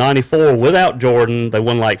 Now, in 94, without Jordan, they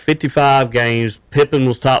won like 55 games. Pippen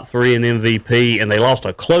was top 3 in MVP, and they lost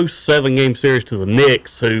a close 7-game series to the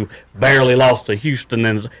Knicks, who barely lost to Houston.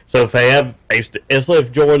 And so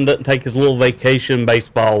if Jordan doesn't take his little vacation,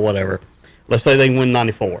 baseball, whatever, let's say they win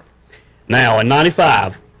 94. Now, in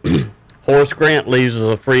 95, Horace Grant leaves as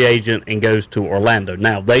a free agent and goes to Orlando.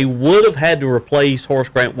 Now, they would have had to replace Horace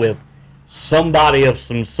Grant with somebody of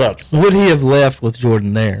some substance. Would he have left with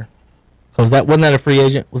Jordan there? Because wasn't that a free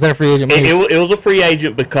agent? Was that a free agent? It was a free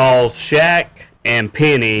agent because Shaq and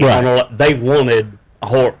Penny, they wanted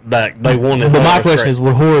They wanted. But my question is,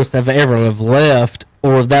 would Horace have left,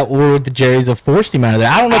 or would the Jerrys have forced him out of there?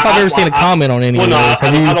 I don't know if I've ever seen a comment on any of this.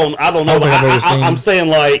 I don't know. I'm saying,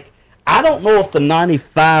 like, I don't know if the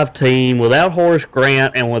 95 team, without Horace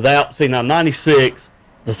Grant and without, now 96,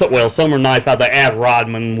 summer 95, they add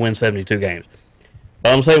Rodman and win 72 games.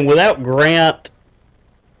 But I'm saying without Grant,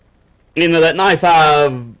 that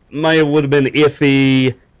 95 would have been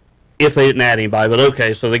iffy if they didn't add anybody. But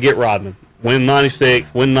okay, so they get Rodman, win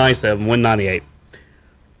 96, win 97, win 98.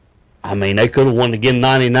 I mean, they could have won again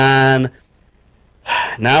 99.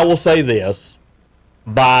 Now I will say this.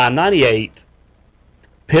 By 98,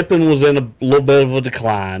 Pippen was in a little bit of a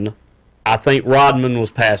decline. I think Rodman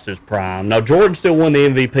was past his prime. Now, Jordan still won the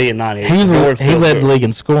MVP in 98. He led the league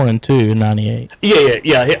in scoring, too, in 98.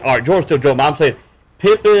 Yeah. All right, Jordan still drove. I'm saying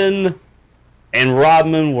Pippen and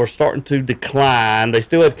Rodman were starting to decline. They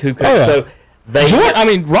still had Kukoc. Oh, yeah. So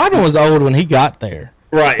Rodman was old when he got there.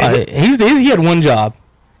 Right. He had one job.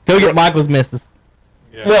 Go get Michael's misses.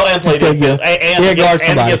 Yeah. Well, and play defense. And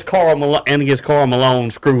against Karl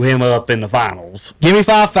Malone, screw him up in the finals. Give me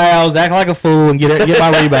 5 fouls, act like a fool, and get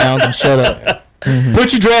my rebounds and shut up. Mm-hmm.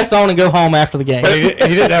 Put your dress on and go home after the game. But he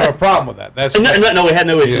didn't have a problem with that. No, we had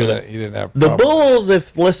no issue with that. He didn't have a problem. The Bulls,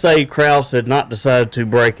 if let's say Krause had not decided to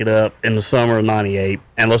break it up in the summer of '98,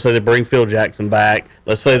 and let's say they bring Phil Jackson back,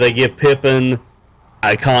 let's say they give Pippen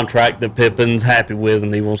a contract that Pippen's happy with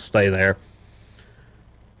and he wants to stay there.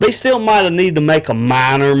 They still might have needed to make a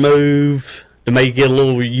minor move to maybe get a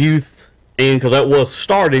little youth in, because that was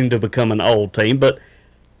starting to become an old team. But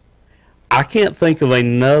I can't think of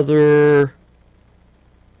another.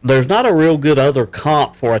 There's not a real good other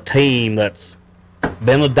comp for a team that's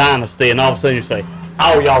been a dynasty, and all of a sudden you say,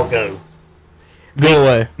 "Oh, y'all go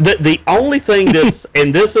away." The only thing that's,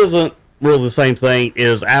 and this isn't really the same thing,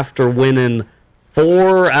 is after winning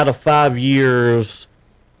 4 out of 5 years.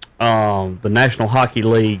 The National Hockey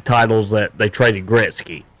League titles that they traded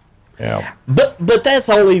Gretzky. Yeah. But that's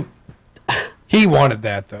only. He wanted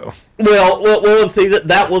that though. Well, and see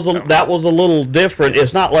that was a little different.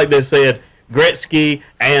 It's not like they said Gretzky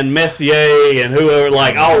and Messier and whoever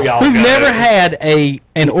y'all. We've never had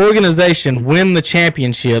an organization win the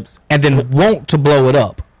championships and then want to blow it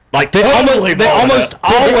up. They almost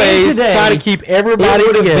always try to keep everybody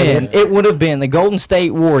together. It would have been the Golden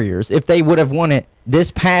State Warriors if they would have won it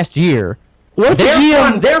this past year. What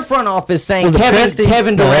if their front office saying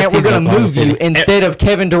Kevin Durant, we're going to move you, instead of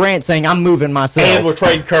Kevin Durant saying I'm moving myself. And we're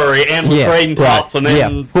trading Curry, and we're trading Thompson. They'd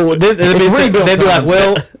be like,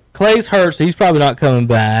 well, Clay's hurt, so he's probably not coming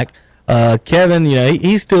back. Kevin,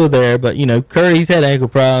 he's still there, but Curry, he's had ankle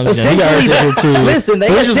problems. He got hurt too. Listen, they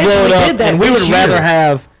just blow it up, and we would rather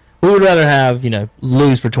have.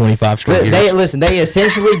 Lose for 25 straight years. They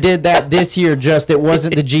essentially did that this year, just it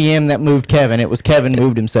wasn't the GM that moved Kevin. It was Kevin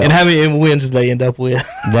moved himself. And how many wins did they end up with?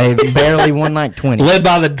 They barely won like 20. Led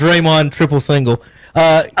by the Draymond triple single.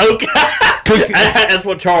 Okay. That's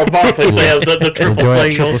what Charles Barkley says, the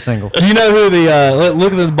triple single. Do you know who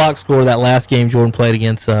look at the box score of that last game Jordan played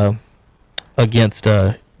against the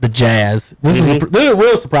Jazz? This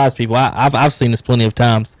will surprise people. I've seen this plenty of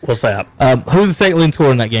times. What's that? Who's the second leading scorer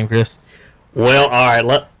in that game, Chris? Well, all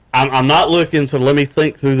right. I'm not looking, so let me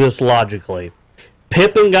think through this logically.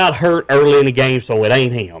 Pippen got hurt early in the game, so it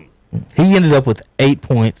ain't him. He ended up with 8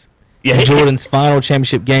 points in Jordan's final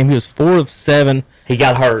championship game. He was 4 of 7. He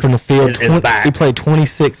got hurt from the field. He played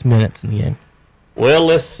 26 minutes in the game. Well,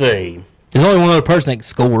 let's see. There's only one other person that can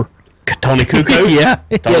score. Tony Kukoc? Yeah.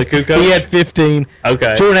 Tony Kukoc? He had 15.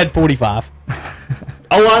 Okay. Jordan had 45.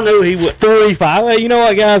 I knew he would. 35. Hey, you know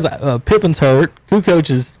what, guys? Pippen's hurt. Kukoc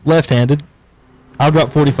is left-handed. I'll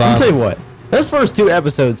drop 45. I'll tell you what. Those first 2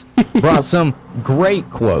 episodes brought some great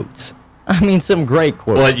quotes. Some great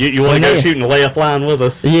quotes. Well, you want to go shooting the layup line with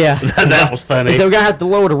us? Yeah. that was funny. So we're going to have to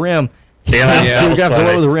lower the rim. Yeah, we're going to have to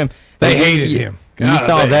lower the rim. They hated him. God, you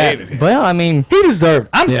saw that. Well, he deserved.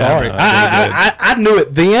 I'm sorry. No, I knew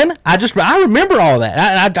it then. I remember all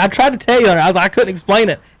that. I tried to tell you. I couldn't explain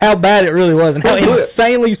it. How bad it really was and how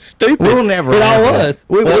insanely stupid we'll never it all was.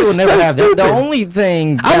 We will never have that. The only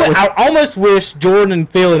thing I almost wish Jordan and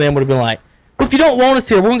Phil and them would have been like, well, if you don't want us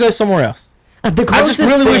here, we're gonna go somewhere else. I just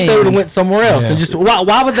really wish they would have went somewhere else. Yeah. And just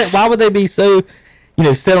why would they be so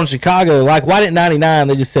set on Chicago? Like, why didn't 99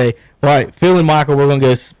 they just say, all right, Phil and Michael, we're going to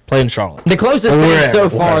go play in Charlotte? The closest thing so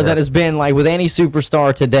far that has been, like, with any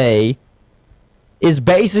superstar today is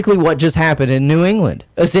basically what just happened in New England.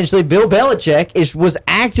 Essentially, Bill Belichick has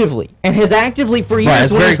actively for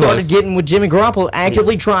years when he started getting with Jimmy Garoppolo,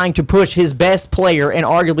 actively trying to push his best player and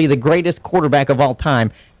arguably the greatest quarterback of all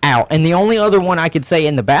time out. And the only other one I could say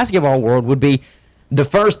in the basketball world would be the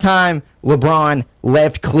first time LeBron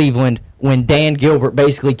left Cleveland, when Dan Gilbert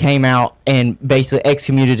basically came out and basically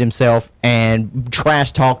excommunicated himself and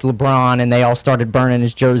trash talked LeBron, and they all started burning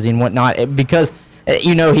his jersey and whatnot, because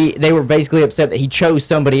They were basically upset that he chose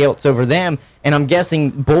somebody else over them. And I'm guessing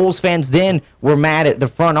Bulls fans then were mad at the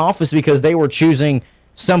front office because they were choosing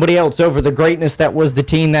somebody else over the greatness that was the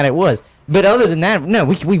team that it was. But other than that, no,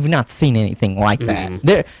 we've not seen anything like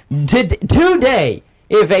that. Today,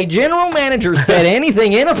 if a general manager said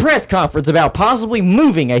anything in a press conference about possibly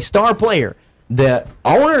moving a star player, the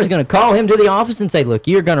owner is going to call him to the office and say, look,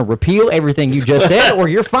 you're going to repeal everything you just said or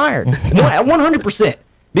you're fired. 100%.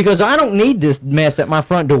 Because I don't need this mess at my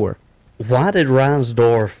front door. Why did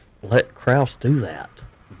Reinsdorf let Krause do that?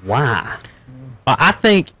 Why? I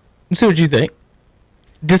think, see what you think.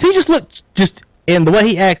 Does he just look, in the way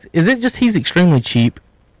he acts, is it just he's extremely cheap?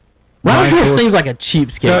 Reinsdorf seems like a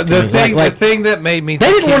cheapskate. The thing that made me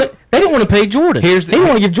think they didn't want to pay Jordan. They didn't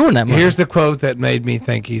want to give Jordan that money. Here's the quote that made me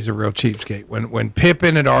think he's a real cheapskate. When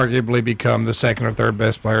Pippen had arguably become the second or third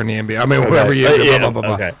best player in the NBA. I mean, whoever you blah, blah,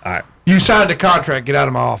 blah. Okay, all right. You signed a contract, get out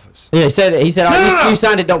of my office. Yeah, he said, you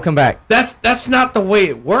signed it, don't come back. That's not the way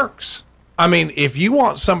it works. I mean, if you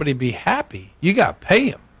want somebody to be happy, you got to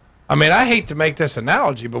pay them. I mean, I hate to make this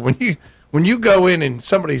analogy, but when you go in and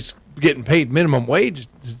somebody's getting paid minimum wage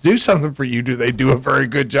to do something for you, do they do a very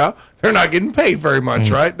good job? They're not getting paid very much,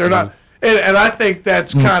 right? They're not. And I think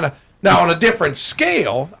that's kind of, now on a different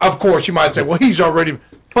scale, of course, you might say, well, he's already,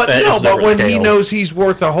 but when he knows he's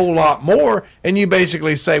worth a whole lot more, and you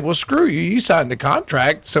basically say, well, screw you, you signed a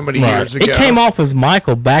contract so many years ago. It came off as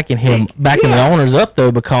Michael backing the owners up,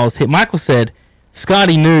 though, because Michael said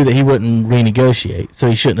Scotty knew that he wouldn't renegotiate, so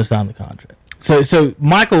he shouldn't have signed the contract. So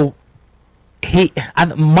Michael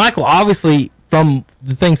obviously, from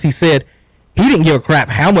the things he said, he didn't give a crap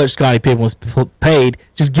how much Scottie Pippen was paid.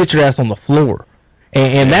 Just get your ass on the floor,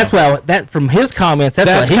 and that's why from his comments.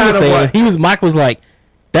 That's what he was saying. Michael was like,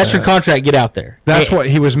 "That's your contract. Get out there." That's what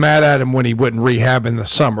he was mad at him when he wouldn't rehab in the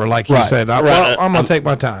summer, like he said. I'm going to take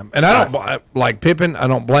my time, and I don't like Pippen. I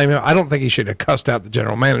don't blame him. I don't think he should have cussed out the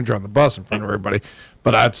general manager on the bus in front of everybody.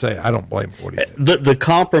 But I'd say I don't blame him for what he did. The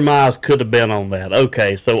compromise could have been on that.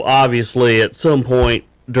 Okay, so obviously at some point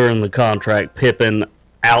during the contract, Pippen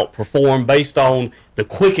outperformed based on the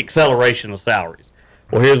quick acceleration of salaries.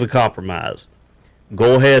 Well, here's the compromise.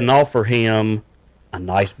 Go ahead and offer him a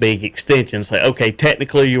nice big extension. Say, okay,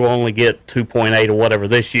 technically you only get 2.8 or whatever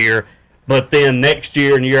this year, but then next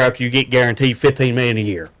year and the year after you get guaranteed $15 million a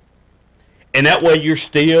year. And that way you're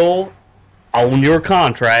still on your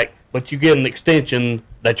contract, but you get an extension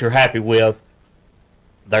that you're happy with.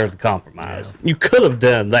 There's the compromise. You could have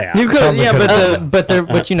done that. You could, but their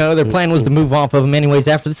plan was to move off of him anyways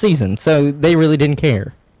after the season, so they really didn't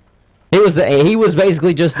care. He was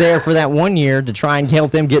basically just there for that 1 year to try and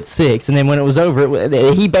help them get 6, and then when it was over,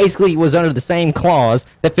 he basically was under the same clause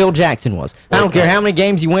that Phil Jackson was. I don't care how many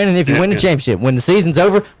games you win, and if you win the championship, when the season's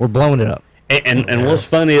over, we're blowing it up. And what's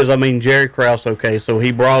funny is, Jerry Krause, okay, so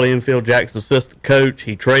he brought in Phil Jackson, assistant coach.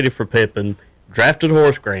 He traded for Pippen, drafted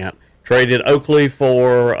Horace Grant, traded Oakley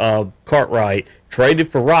for Cartwright, traded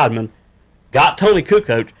for Rodman, got Tony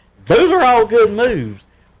Kukoc. Those are all good moves.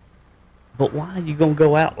 But why are you going to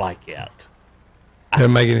go out like that?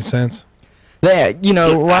 Doesn't make any sense. Yeah,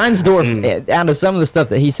 Reinsdorf, out of some of the stuff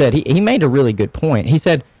that he said, he made a really good point. He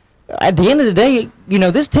said, at the end of the day,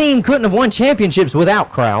 this team couldn't have won championships without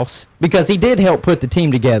Krause, because he did help put the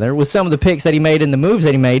team together with some of the picks that he made and the moves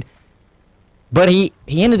that he made. But he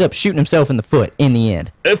ended up shooting himself in the foot in the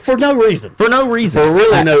end. For no reason. For no reason. For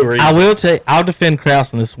really no reason. I will tell you, I'll defend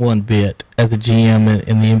Krause in this one bit as a GM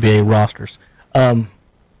in the NBA rosters.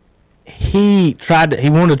 He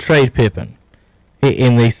wanted to trade Pippen.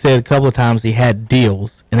 And they said a couple of times he had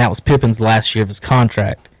deals, and that was Pippen's last year of his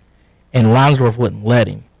contract. And Reinsdorf wouldn't let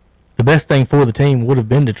him. The best thing for the team would have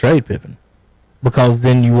been to trade Pippen, because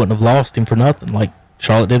then you wouldn't have lost him for nothing, like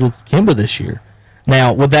Charlotte did with Kemba this year.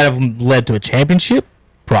 Now, would that have led to a championship?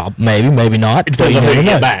 Maybe not. Depends on who you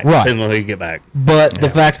get back. Right. Depends on who you get back. But the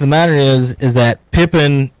fact of the matter is that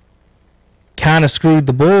Pippen kind of screwed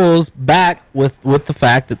the Bulls back with the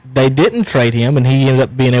fact that they didn't trade him, and he ended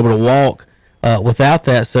up being able to walk without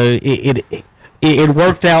that. So it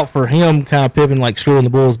worked out for him, kind of Pippen like screwing the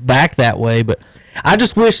Bulls back that way. But I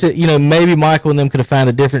just wish that maybe Michael and them could have found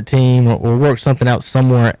a different team or worked something out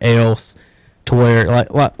somewhere else to where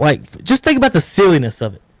like just think about the silliness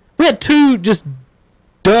of it. We had 2 just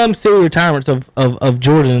dumb silly retirements of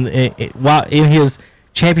Jordan while in his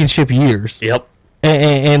championship years. Yep.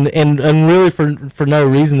 And really for no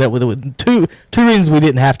reason that with two reasons we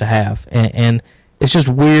didn't have to have, and it's just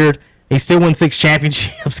weird. He still won 6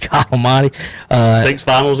 championships. God Almighty, 6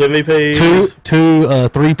 Finals MVPs, two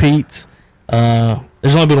three-peats.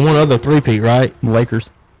 There's only been one other three-peat, right?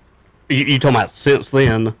 Lakers. You talking about since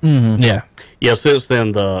then? Mm-hmm. Yeah. Yeah, since then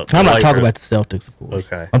I'm not talking about the Celtics, of course.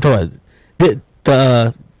 Okay. I'm talking about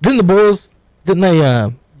didn't the Bulls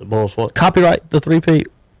the Bulls what? Copyright the 3-peat?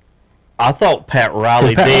 I thought Pat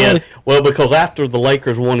Riley did. Well, because after the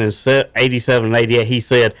Lakers won in 87 and 88, he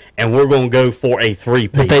said, and we're going to go for a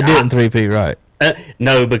 3-peat. But they didn't 3-peat, right?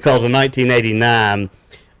 No, because in 1989,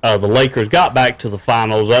 the Lakers got back to the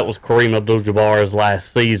finals. That was Kareem Abdul-Jabbar's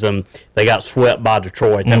last season. They got swept by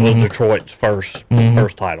Detroit. That was Detroit's first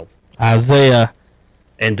title. Isaiah.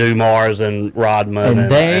 And Dumars and Rodman.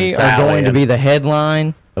 And they are going to be the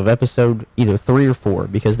headline of episode either 3 or 4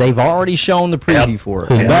 because they've already shown the preview for it.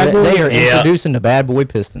 They are introducing the Bad Boy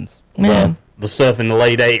Pistons. Man. The stuff in the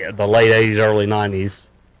late 80s, early 90s.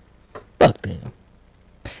 Fuck them.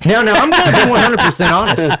 Now, I'm going to be 100%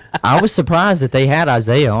 honest. I was surprised that they had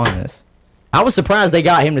Isaiah on this. I was surprised they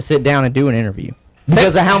got him to sit down and do an interview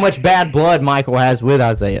because of how much bad blood Michael has with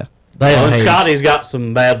Isaiah. And Scotty's got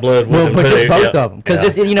some bad blood with him, but too. just both of them. Because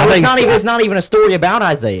it's not even a story about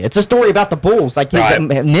Isaiah. It's a story about the Bulls, like his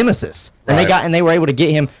nemesis. And they were able to get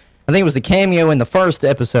him. I think it was a cameo in the first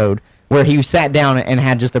episode where he sat down and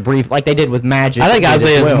had just a brief, like they did with Magic. I think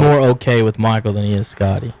Isaiah's more okay with Michael than he is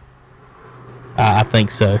Scotty. I think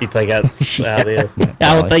so. You think that's how it is?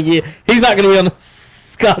 I don't think he's not going to be on the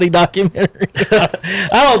Scotty documentary. I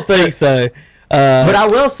don't think so. But I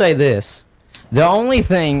will say this. The only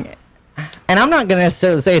thing, and I'm not going to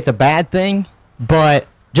necessarily say it's a bad thing, but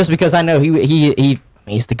just because I know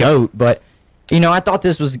he's the GOAT, but I thought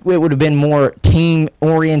it would have been more team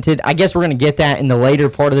oriented. I guess we're going to get that in the later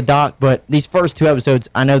part of the doc, but these first 2 episodes,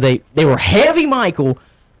 I know they were heavy Michael,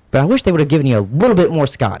 but I wish they would have given you a little bit more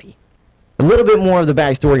Scotty. A little bit more of the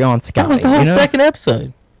backstory on Scotty. That was the whole second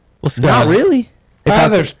episode. Well, Not really.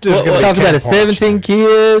 There's talked about his 17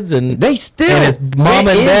 kids and they still and his mom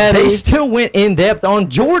and dad. They still went in depth on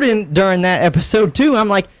Jordan during that episode too. I'm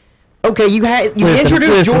like, okay, you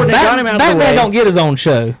introduced Jordan and got him out of the way. Batman don't get his own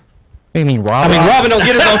show. What do you mean, Robin? Robin don't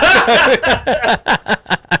get his own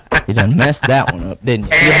show. You done messed that one up,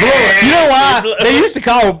 didn't you? You know why? They used to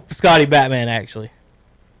call Scotty Batman, actually.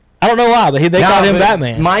 I don't know why, but they called him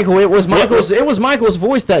Batman. Michael, it was Michael's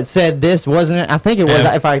voice that said this, wasn't it? I think it was.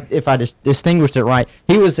 Yeah. If I just distinguished it right,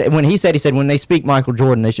 he said when they speak Michael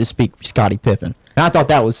Jordan, they should speak Scottie Pippen. And I thought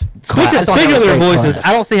that was speaking of their voices.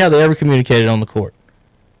 I don't see how they ever communicated on the court.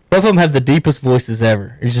 Both of them have the deepest voices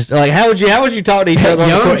ever. It's just like how would you talk to each other on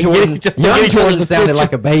the court? Young Jordan sounded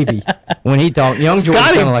like a baby when he talked. Young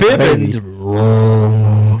Jordan sounded like a baby.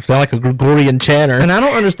 Sound like a Gregorian chanter. And I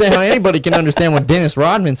don't understand how anybody can understand what Dennis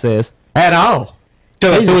Rodman says at all.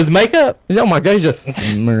 To his makeup? Oh my God, he's just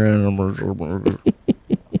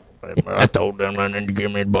I told them I need to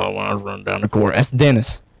give me the ball when I was running down the court. That's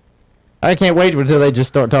Dennis. I can't wait until they just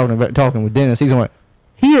start talking with Dennis. He's like,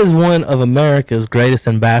 he is one of America's greatest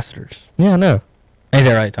ambassadors. Yeah, I know. Ain't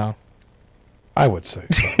that right, Tom? I would say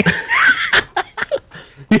so.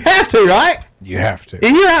 You have to, right? You have to.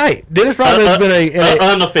 You're right. Dennis Rodman has been an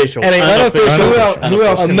unofficial. Who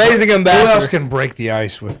else amazing ambassador. Who else can break the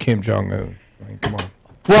ice with Kim Jong-un? I mean, come on.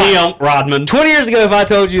 Well, Rodman. 20 years ago, if I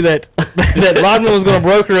told you that Rodman was going to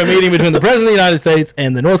broker a meeting between the President of the United States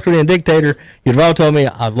and the North Korean dictator, you'd have all told me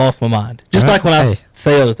I've lost my mind. Just like when I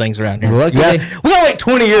say other things around here. We got to wait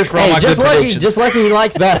 20 years for all my good predictions. Just lucky he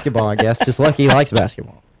likes basketball, I guess. Just lucky he likes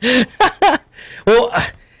basketball. Well,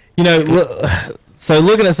 so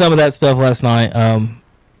looking at some of that stuff last night, a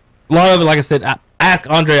lot of it, like I said, I asked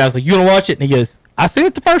Andre, I was like, you want to watch it? And he goes, I seen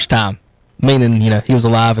it the first time. Meaning, he was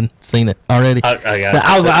alive and seen it already.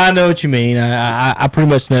 I was like, I know what you mean. I pretty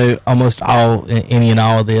much know almost any and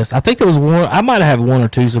all of this. I think there was one, I might have 1 or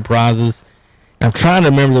 2 surprises. I'm trying to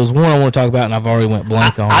remember. There was one I want to talk about, and I've already went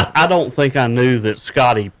blank on it. I don't think I knew that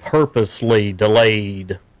Scotty purposely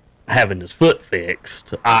delayed having his foot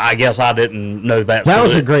fixed. I guess I didn't know that. That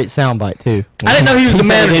was a great soundbite, too. I didn't know he was the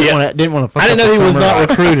manager. I didn't know he was not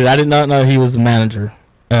recruited. I did not know he was the manager.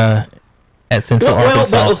 At Central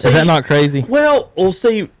Arkansas. Is that not crazy? Well,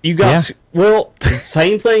 see, you got... Yeah. Well,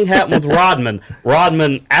 same thing happened with Rodman.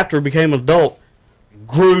 Rodman, after he became an adult,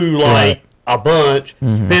 grew like a bunch.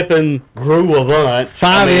 Mm-hmm. Pippen grew a bunch.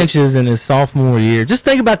 5 inches in his sophomore year. Just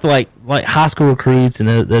think about the like high school recruits and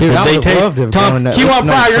they take Tom Keywan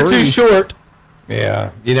Pryor, you're too short.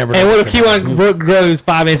 Yeah, you never. And what if Keywan Brooke grows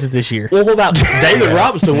 5 inches this year? Well, what about David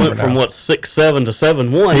Robinson went from 6'7" to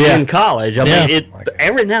 7'1" in college? I mean,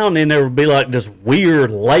 every now and then there would be like this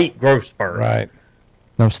weird late growth spurt. Right.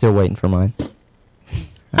 I'm still waiting for mine.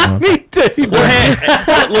 Me too.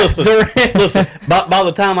 Listen. By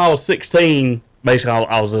the time I was 16, basically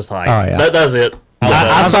I was this height. Oh, yeah. That's it.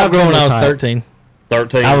 I stopped growing when I was 13.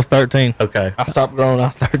 13? I was 13. Okay. I stopped growing when I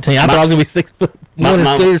was 13. I thought I was going to be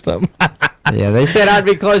 6'1" or 2" or something. Yeah, they said I'd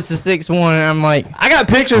be close to 6'1", and I'm like... I got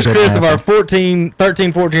pictures, Chris, of our 13,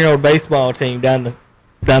 14-year-old baseball team down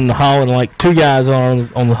the hall, and like 2 guys on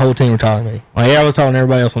the whole team were talking to me. Like, yeah, I was talking to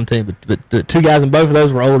everybody else on the team, but the 2 guys, and both of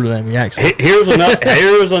those were older than me, actually. Here's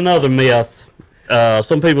another myth.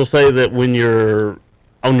 Some people say that when you're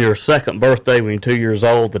on your second birthday, when you're 2 years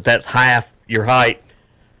old, that's half your height.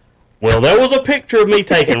 Well, there was a picture of me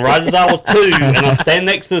taken right as I was 2, and I'm standing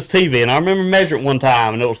next to this TV, and I remember measuring one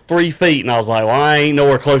time, and it was 3 feet, and I was like, well, I ain't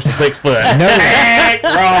nowhere close to 6 foot. No.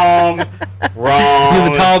 Wrong. He was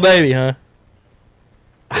a tall baby, huh?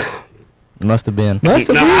 Must have been.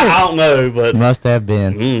 I don't know, but... Must have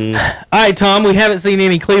been. All right, Tom, we haven't seen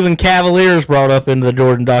any Cleveland Cavaliers brought up into the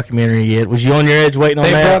Jordan documentary yet. Was you on your edge waiting on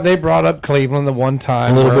that? They brought up Cleveland the one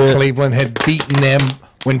time where Cleveland had beaten them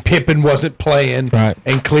when Pippen wasn't playing, right,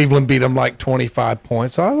 and Cleveland beat them like 25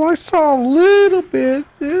 points. So I saw a little bit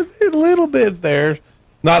there.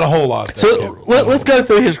 Not a whole lot. So let's go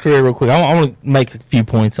through his career real quick. I want to make a few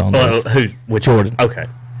points on this. With Jordan. Okay.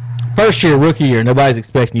 First year, rookie year, nobody's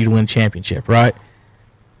expecting you to win a championship, right?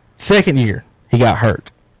 Second year, he got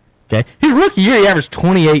hurt. Okay, his rookie year, he averaged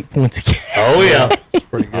 28 points a game. Oh yeah,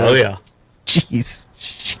 pretty good. Oh yeah. Jeez,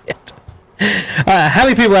 shit. How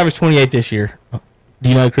many people averaged 28 this year? Do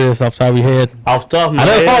you know, Chris, off the top of your head? Off the top of my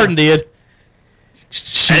head, I know Harden did.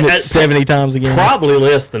 Shoot it 70 times a game. Probably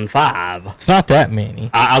less than 5. It's not that many.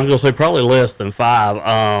 I was gonna say probably less than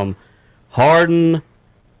 5. Harden.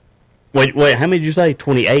 Wait, how many did you say?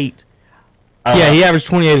 28. Yeah, he averaged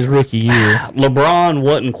 28 his rookie year. LeBron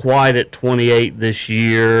wasn't quite at 28 this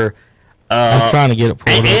year. I'm trying to get it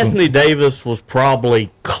pulled up. Anthony Davis was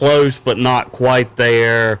probably close, but not quite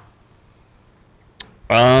there.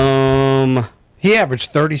 He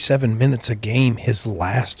averaged 37 minutes a game his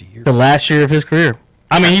last year. The last year of his career.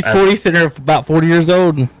 I mean, he's 40, sitting there about 40 years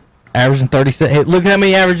old and averaging 37. Hey, look how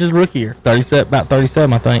many averages rookie year. 37, about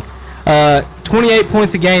 37, I think. 28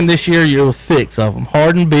 points a game this year. It was 6 of them.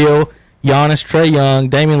 Harden, Bill, Giannis, Trae Young,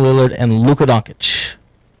 Damian Lillard, and Luka Doncic.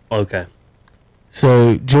 Okay.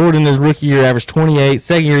 So Jordan, his rookie year, averaged 28.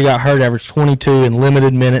 Second year, he got hurt, averaged 22 in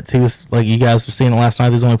limited minutes. He was, like you guys were seeing it last night,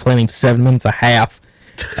 he was only playing 7 minutes a half.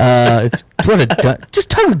 It's just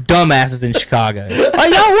total dumbasses in Chicago. Like,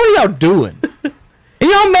 what are y'all doing? And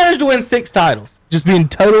y'all managed to win 6 titles, just being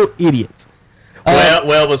total idiots.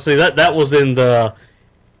 Well, but see that was in the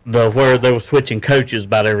where they were switching coaches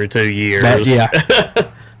about every 2 years.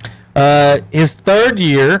 His third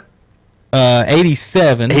year,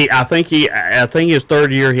 87. I think his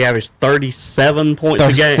third year he averaged 37 points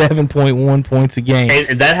a game. 37.1 points a game.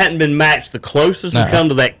 And that hadn't been matched. The closest has come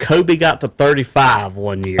to that. Kobe got to 35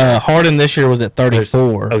 one year. Harden this year was at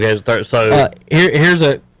 34. Okay, so here's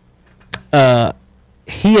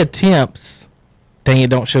he attempts. Dang it!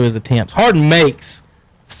 Don't show his attempts. Harden makes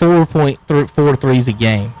 4.4 threes a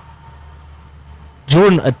game.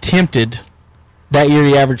 Jordan attempted that year.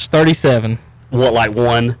 He averaged 37. What, like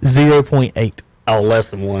 1? 0.8. Oh,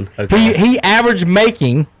 less than 1. Okay. He averaged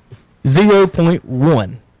making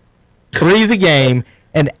 0.1 threes a game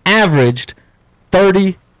and averaged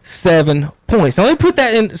 37 points. Now let me put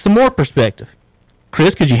that in some more perspective.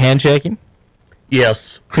 Chris, could you hand check him?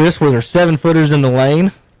 Yes. Chris, were there 7-footers in the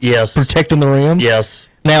lane? Yes. Protecting the rim? Yes.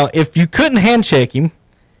 Now, if you couldn't hand check him,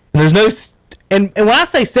 and there's no, and when I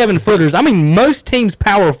say 7-footers, I mean most teams'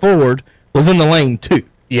 power forward was in the lane too.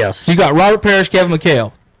 Yes. So you got Robert Parrish, Kevin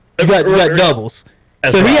McHale. You got doubles.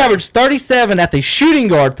 That's so he averaged 37 at the shooting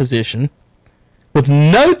guard position with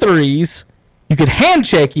no threes. You could hand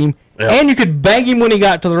check him, and you could bang him when he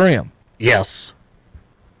got to the rim. Yes.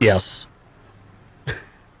 Yes.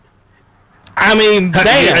 I mean,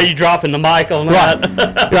 damn. Are you dropping the mic on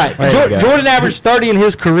that? Right. Jordan averaged 30 in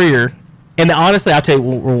his career. And honestly, I'll tell you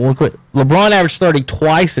one quick. LeBron averaged 30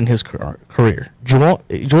 twice in his career.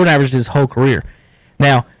 Jordan averaged his whole career.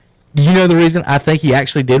 Now, do you know the reason I think he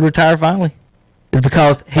actually did retire finally? Is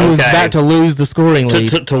because he was about to lose the scoring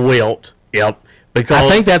lead. To Wilt. Yep. Because I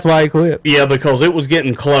think that's why he quit. Yeah, because it was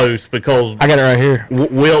getting close. Because I got it right here.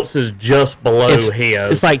 Wilt's is just below his.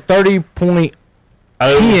 It's like 30.10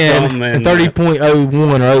 and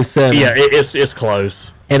 30.01 or 07. Yeah, it's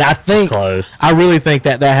close. And I think, I really think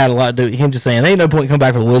that had a lot to do with him just saying, there ain't no point coming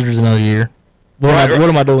back for the Wizards another year. What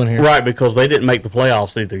am I doing here? Right, because they didn't make the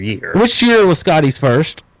playoffs either year. Which year was Scotty's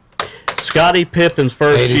first? Scottie Pippen's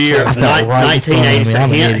first year,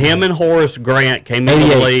 1987. Him and Horace Grant came into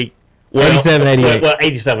the league. Well, 87, 88. Well,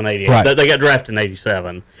 87, 88. Right. They got drafted in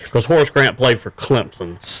 87 because Horace Grant played for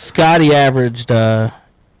Clemson. Scotty averaged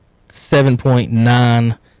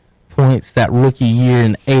 7.9 points that rookie year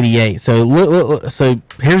in '88. So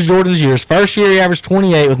here's Jordan's years. First year he averaged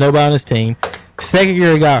 28 with nobody on his team. Second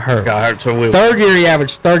year he got hurt. Third year he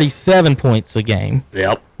averaged 37 points a game.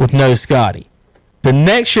 Yep. With no Scotty. The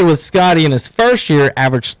next year with Scotty in his first year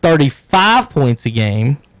averaged 35 points a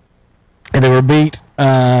game, and they were beat.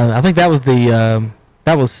 I think that was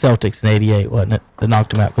that was Celtics in '88, wasn't it? That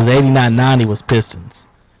knocked him out because 89-90 was Pistons.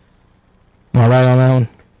 Am I right on that one?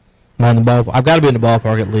 Am I in the ballpark? I've got to be in the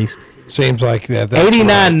ballpark at least. Seems like that.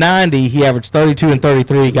 89-90, he averaged 32 and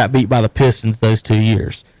 33. He got beat by the Pistons those 2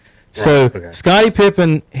 years. So Scottie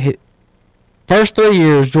Pippen, first 3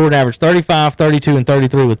 years, Jordan averaged 35, 32, and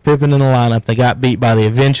 33 with Pippen in the lineup. They got beat by the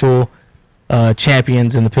eventual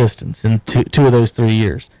champions in the Pistons in two of those 3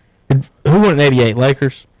 years. Who won in '88?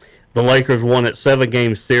 Lakers? The Lakers won it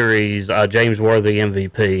 7-game series. James Worthy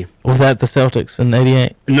MVP. Was that the Celtics in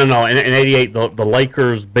 '88? No. In '88, the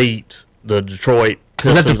Lakers beat the Detroit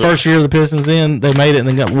Pistons. Was that the first year of the Pistons in? They made it and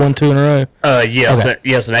then got 1-2 in a row? Yes. Okay.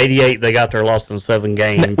 Yes, in '88, they got their loss in 7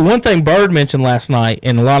 games. Now, one thing Bird mentioned last night,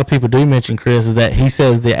 and a lot of people do mention, Chris, is that he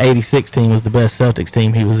says the '86 team was the best Celtics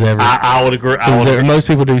team he was ever. I would agree. Most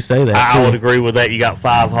people do say that. I would agree with that. You got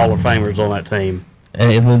 5 Hall of Famers on that team.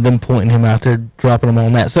 And then them pointing him out there, dropping him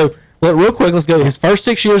on that. So, real quick, let's go. His first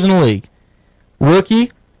 6 years in the league.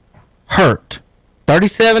 Rookie, hurt.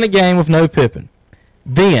 37 a game with no Pippen.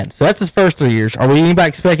 Then, so that's his first 3 years. Are we anybody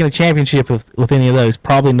expecting a championship with any of those?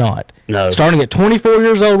 Probably not. No. Starting at 24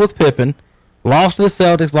 years old with Pippen, lost to the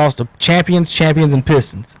Celtics, lost to champions, and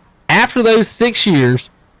Pistons. After those 6 years,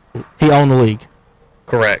 he owned the league.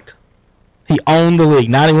 Correct. He owned the league.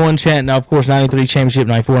 91 now of course 93 championship,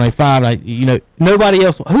 94, 95. Nobody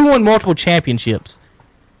else. Who won multiple championships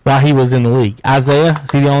while he was in the league? Isaiah,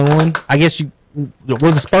 is he the only one? I guess were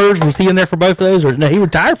the Spurs, was he in there for both of those? Or no, he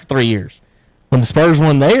retired for 3 years when the Spurs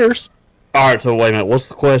won theirs. All right, so wait a minute. What's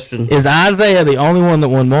the question? Is Isaiah the only one that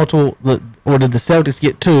won multiple, or did the Celtics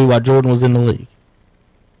get 2 while Jordan was in the league?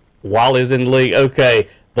 While he was in the league, okay.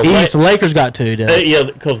 The Lakers got 2, yeah,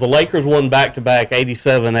 because the Lakers won back-to-back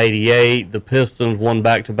 87-88. The Pistons won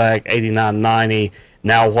back-to-back 89-90.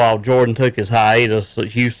 Now, while Jordan took his hiatus,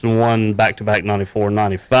 Houston won back-to-back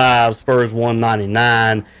 94-95. Spurs won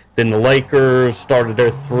 99. Then the Lakers started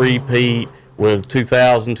their three-peat with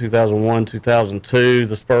 2000, 2001, 2002.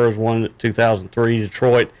 The Spurs won 2003.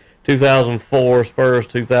 Detroit 2004. Spurs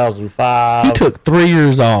 2005. He took 3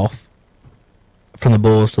 years off from the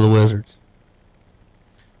Bulls to the Wizards.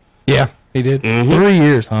 Yeah, he did. Mm-hmm. 3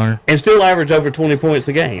 years, Hunter. And still averaged over 20 points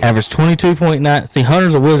a game. Averaged 22.9. See,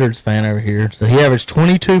 Hunter's a Wizards fan over here. So he averaged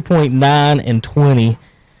 22.9 and 20. He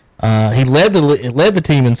led the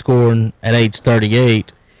team in scoring at age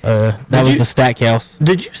 38. That was the Stackhouse.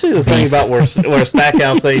 Did you see the thing about where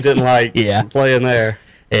Stackhouse said he didn't like playing there?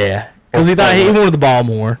 Yeah. Because he thought he wanted the ball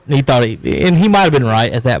more. And he might have been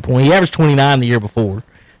right at that point. He averaged 29 the year before.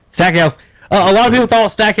 Stackhouse, a lot of people thought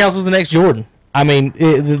Stackhouse was the next Jordan. I mean,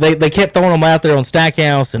 they kept throwing them out there on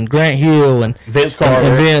Stackhouse and Grant Hill and Vince Carter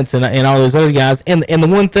and Vince and all those other guys. And the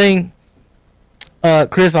one thing,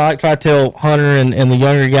 Chris, I like to try to tell Hunter and the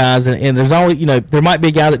younger guys, and there's always, there might be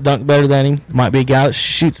a guy that dunks better than him. There might be a guy that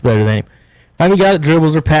shoots better than him. There might be a guy that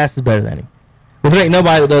dribbles or passes better than him. But there ain't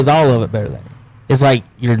nobody that does all of it better than him. It's like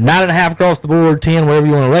you're 9.5 across the board, 10, whatever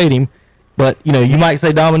you want to rate him. But, you might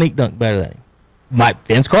say Dominique dunked better than him.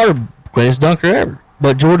 Vince Carter, greatest dunker ever.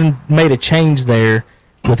 But Jordan made a change there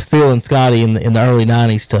with Phil and Scotty in the early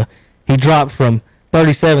 90s. He dropped from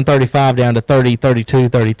 37, 35 down to 30, 32,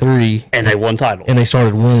 33. And they won titles. And they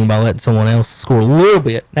started winning by letting someone else score a little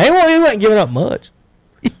bit. He wasn't giving up much.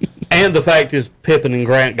 And the fact is Pippen and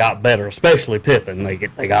Grant got better, especially Pippen.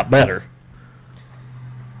 They got better.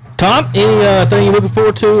 Tom, anything you're looking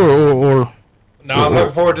forward to or No, I'm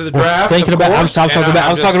looking forward to the draft. I was talking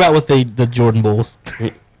about with the Jordan Bulls.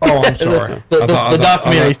 Oh, I'm sorry. the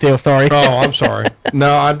documentary still, sorry. Oh, I'm sorry.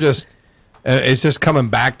 No, I'm just, it's just coming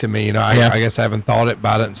back to me. I guess I haven't thought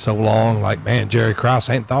about it in so long. Like, man, Jerry Krause,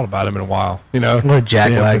 I ain't thought about him in a while. What a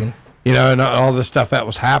jackwagon. And all the stuff that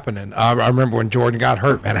was happening. I remember when Jordan got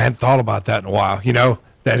hurt, man, I hadn't thought about that in a while.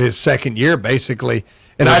 That his second year, basically.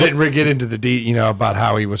 And I didn't really get into the about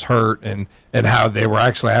how he was hurt and how they were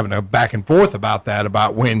actually having a back and forth about that,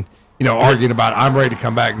 about when, arguing about, I'm ready to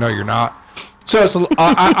come back. No, you're not. So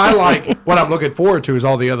I like, what I'm looking forward to is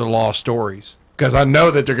all the other lost stories. Because I know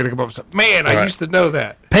that they're going to come up and say, man, I used to know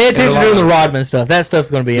that. Pay attention to the Rodman stuff. That stuff's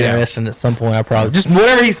going to be interesting at some point. I probably just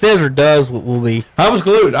whatever he says or does will be. I was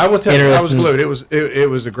glued. I will tell you, I was glued. It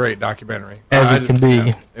was a great documentary. As it can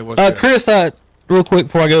be. It was Chris, real quick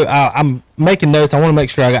before I go. I'm making notes. I want to make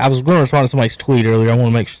sure I was going to respond to somebody's tweet earlier. I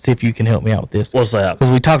want to see if you can help me out with this. What's that?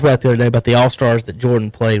 Because we talked about it the other day about the All-Stars that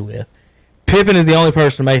Jordan played with. Pippen is the only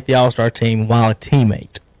person to make the All-Star team while a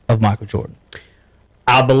teammate of Michael Jordan.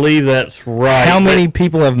 I believe that's right. How many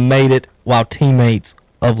people have made it while teammates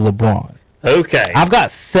of LeBron? Okay. I've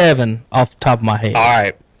got 7 off the top of my head. All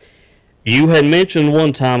right. You had mentioned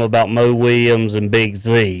one time about Mo Williams and Big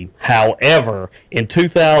Z. However, in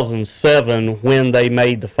 2007, when they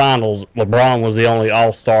made the finals, LeBron was the only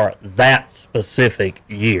All-Star that specific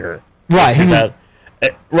year. Right.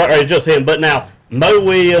 Right, just him. But now, Mo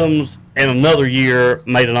Williams in another year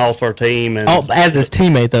made an All-Star team. And as his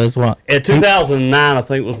teammate, though, as well. In 2009, I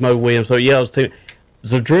think it was Mo Williams. So, yeah, it was team.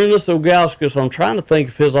 Zydrunas Ilgauskas, so I'm trying to think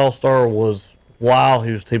if his All-Star was while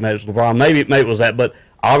he was teammates with LeBron. Maybe it was that, but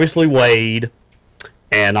obviously Wade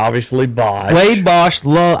and obviously Bosh. Wade, Bosh,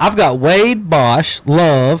 Love. I've got Wade, Bosh,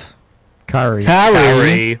 Love, Kyrie.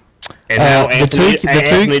 And now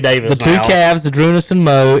Anthony Davis. The two Cavs, Zydrunas and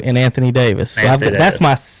Mo, and Anthony Davis. So that's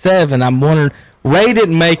my 7. I'm wondering, Ray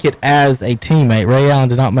didn't make it as a teammate. Ray Allen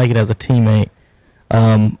did not make it as a teammate.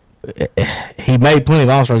 He made plenty of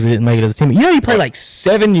All-Stars, but he didn't make it as a teammate. You know, he played like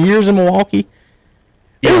 7 years in Milwaukee.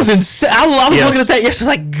 It was insane. I was looking at that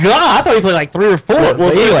yesterday. Like, God, I thought he played like 3 or 4.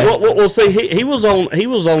 Well, see, he was on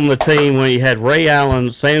the team when he had Ray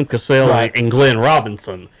Allen, Sam Cassell, right, and Glenn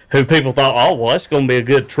Robinson, who people thought, oh, well, that's going to be a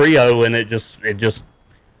good trio, and it just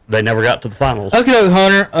they never got to the finals. Okay,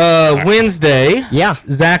 Hunter. Wednesday,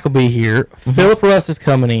 Zach will be here. Mm-hmm. Philip Russ is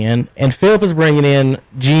coming in, and Philip is bringing in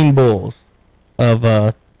Gene Bulls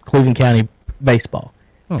of Cleveland County baseball.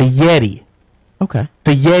 The Yeti. Okay.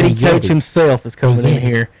 The Yeti coach himself is coming in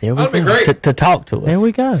here to talk to us. There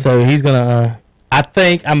we go. So he's going to, I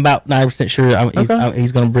think, I'm about 90% sure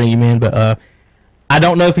he's going to bring him in, but I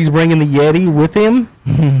don't know if he's bringing the Yeti with him.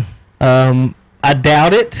 I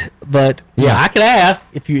doubt it, but I could ask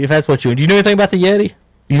if that's what you want. Do you know anything about the Yeti?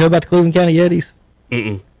 Do you know about the Cleveland County Yetis?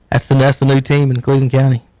 Mm-mm. That's the new team in Cleveland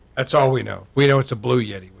County. That's all we know. We know it's a blue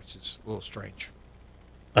Yeti, which is a little strange.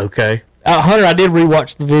 Okay. Hunter, I did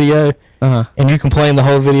rewatch the video, and you complained the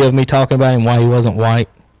whole video of me talking about him why he wasn't white.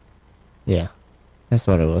 Yeah, that's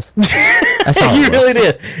what it was. That's all you really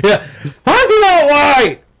did. Yeah. How's he not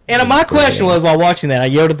white? And my question was, while watching that, I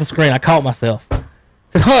yelled at the screen. I caught myself. I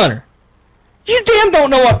said, Hunter, you damn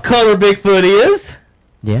don't know what color Bigfoot is.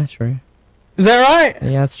 Yeah, true. Is that right?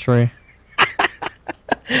 Yeah, that's true.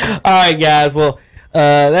 All right, guys. Well,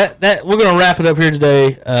 that we're gonna wrap it up here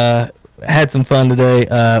today. Had some fun today.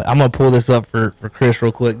 I'm gonna pull this up for Chris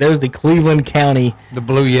real quick. There's the Cleveland County, the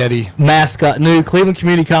Blue Yeti mascot, new Cleveland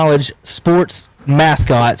Community College sports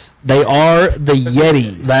mascots. They are the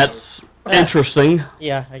Yetis. That's interesting.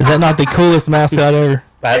 Yeah. Is that not the coolest mascot ever?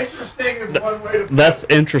 That's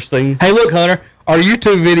interesting. Hey, look, Hunter. Our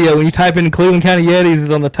YouTube video, when you type in Cleveland County Yetis,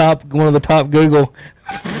 is on the top, one of the top Google.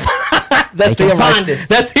 That's him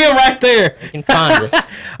right there. You can find us.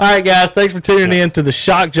 All right, guys. Thanks for tuning in to the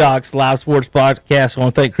Shock Jocks Live Sports Podcast. I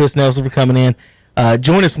want to thank Chris Nelson for coming in.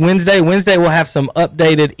 Join us Wednesday. Wednesday, we'll have some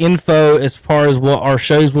updated info as far as what our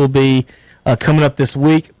shows will be coming up this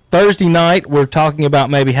week. Thursday night, we're talking about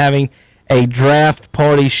maybe having a draft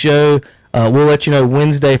party show. We'll let you know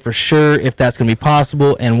Wednesday for sure if that's going to be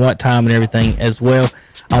possible and what time and everything as well.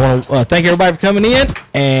 I want to thank everybody for coming in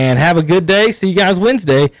and have a good day. See you guys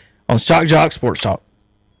Wednesday on Shock Jock Sports Talk.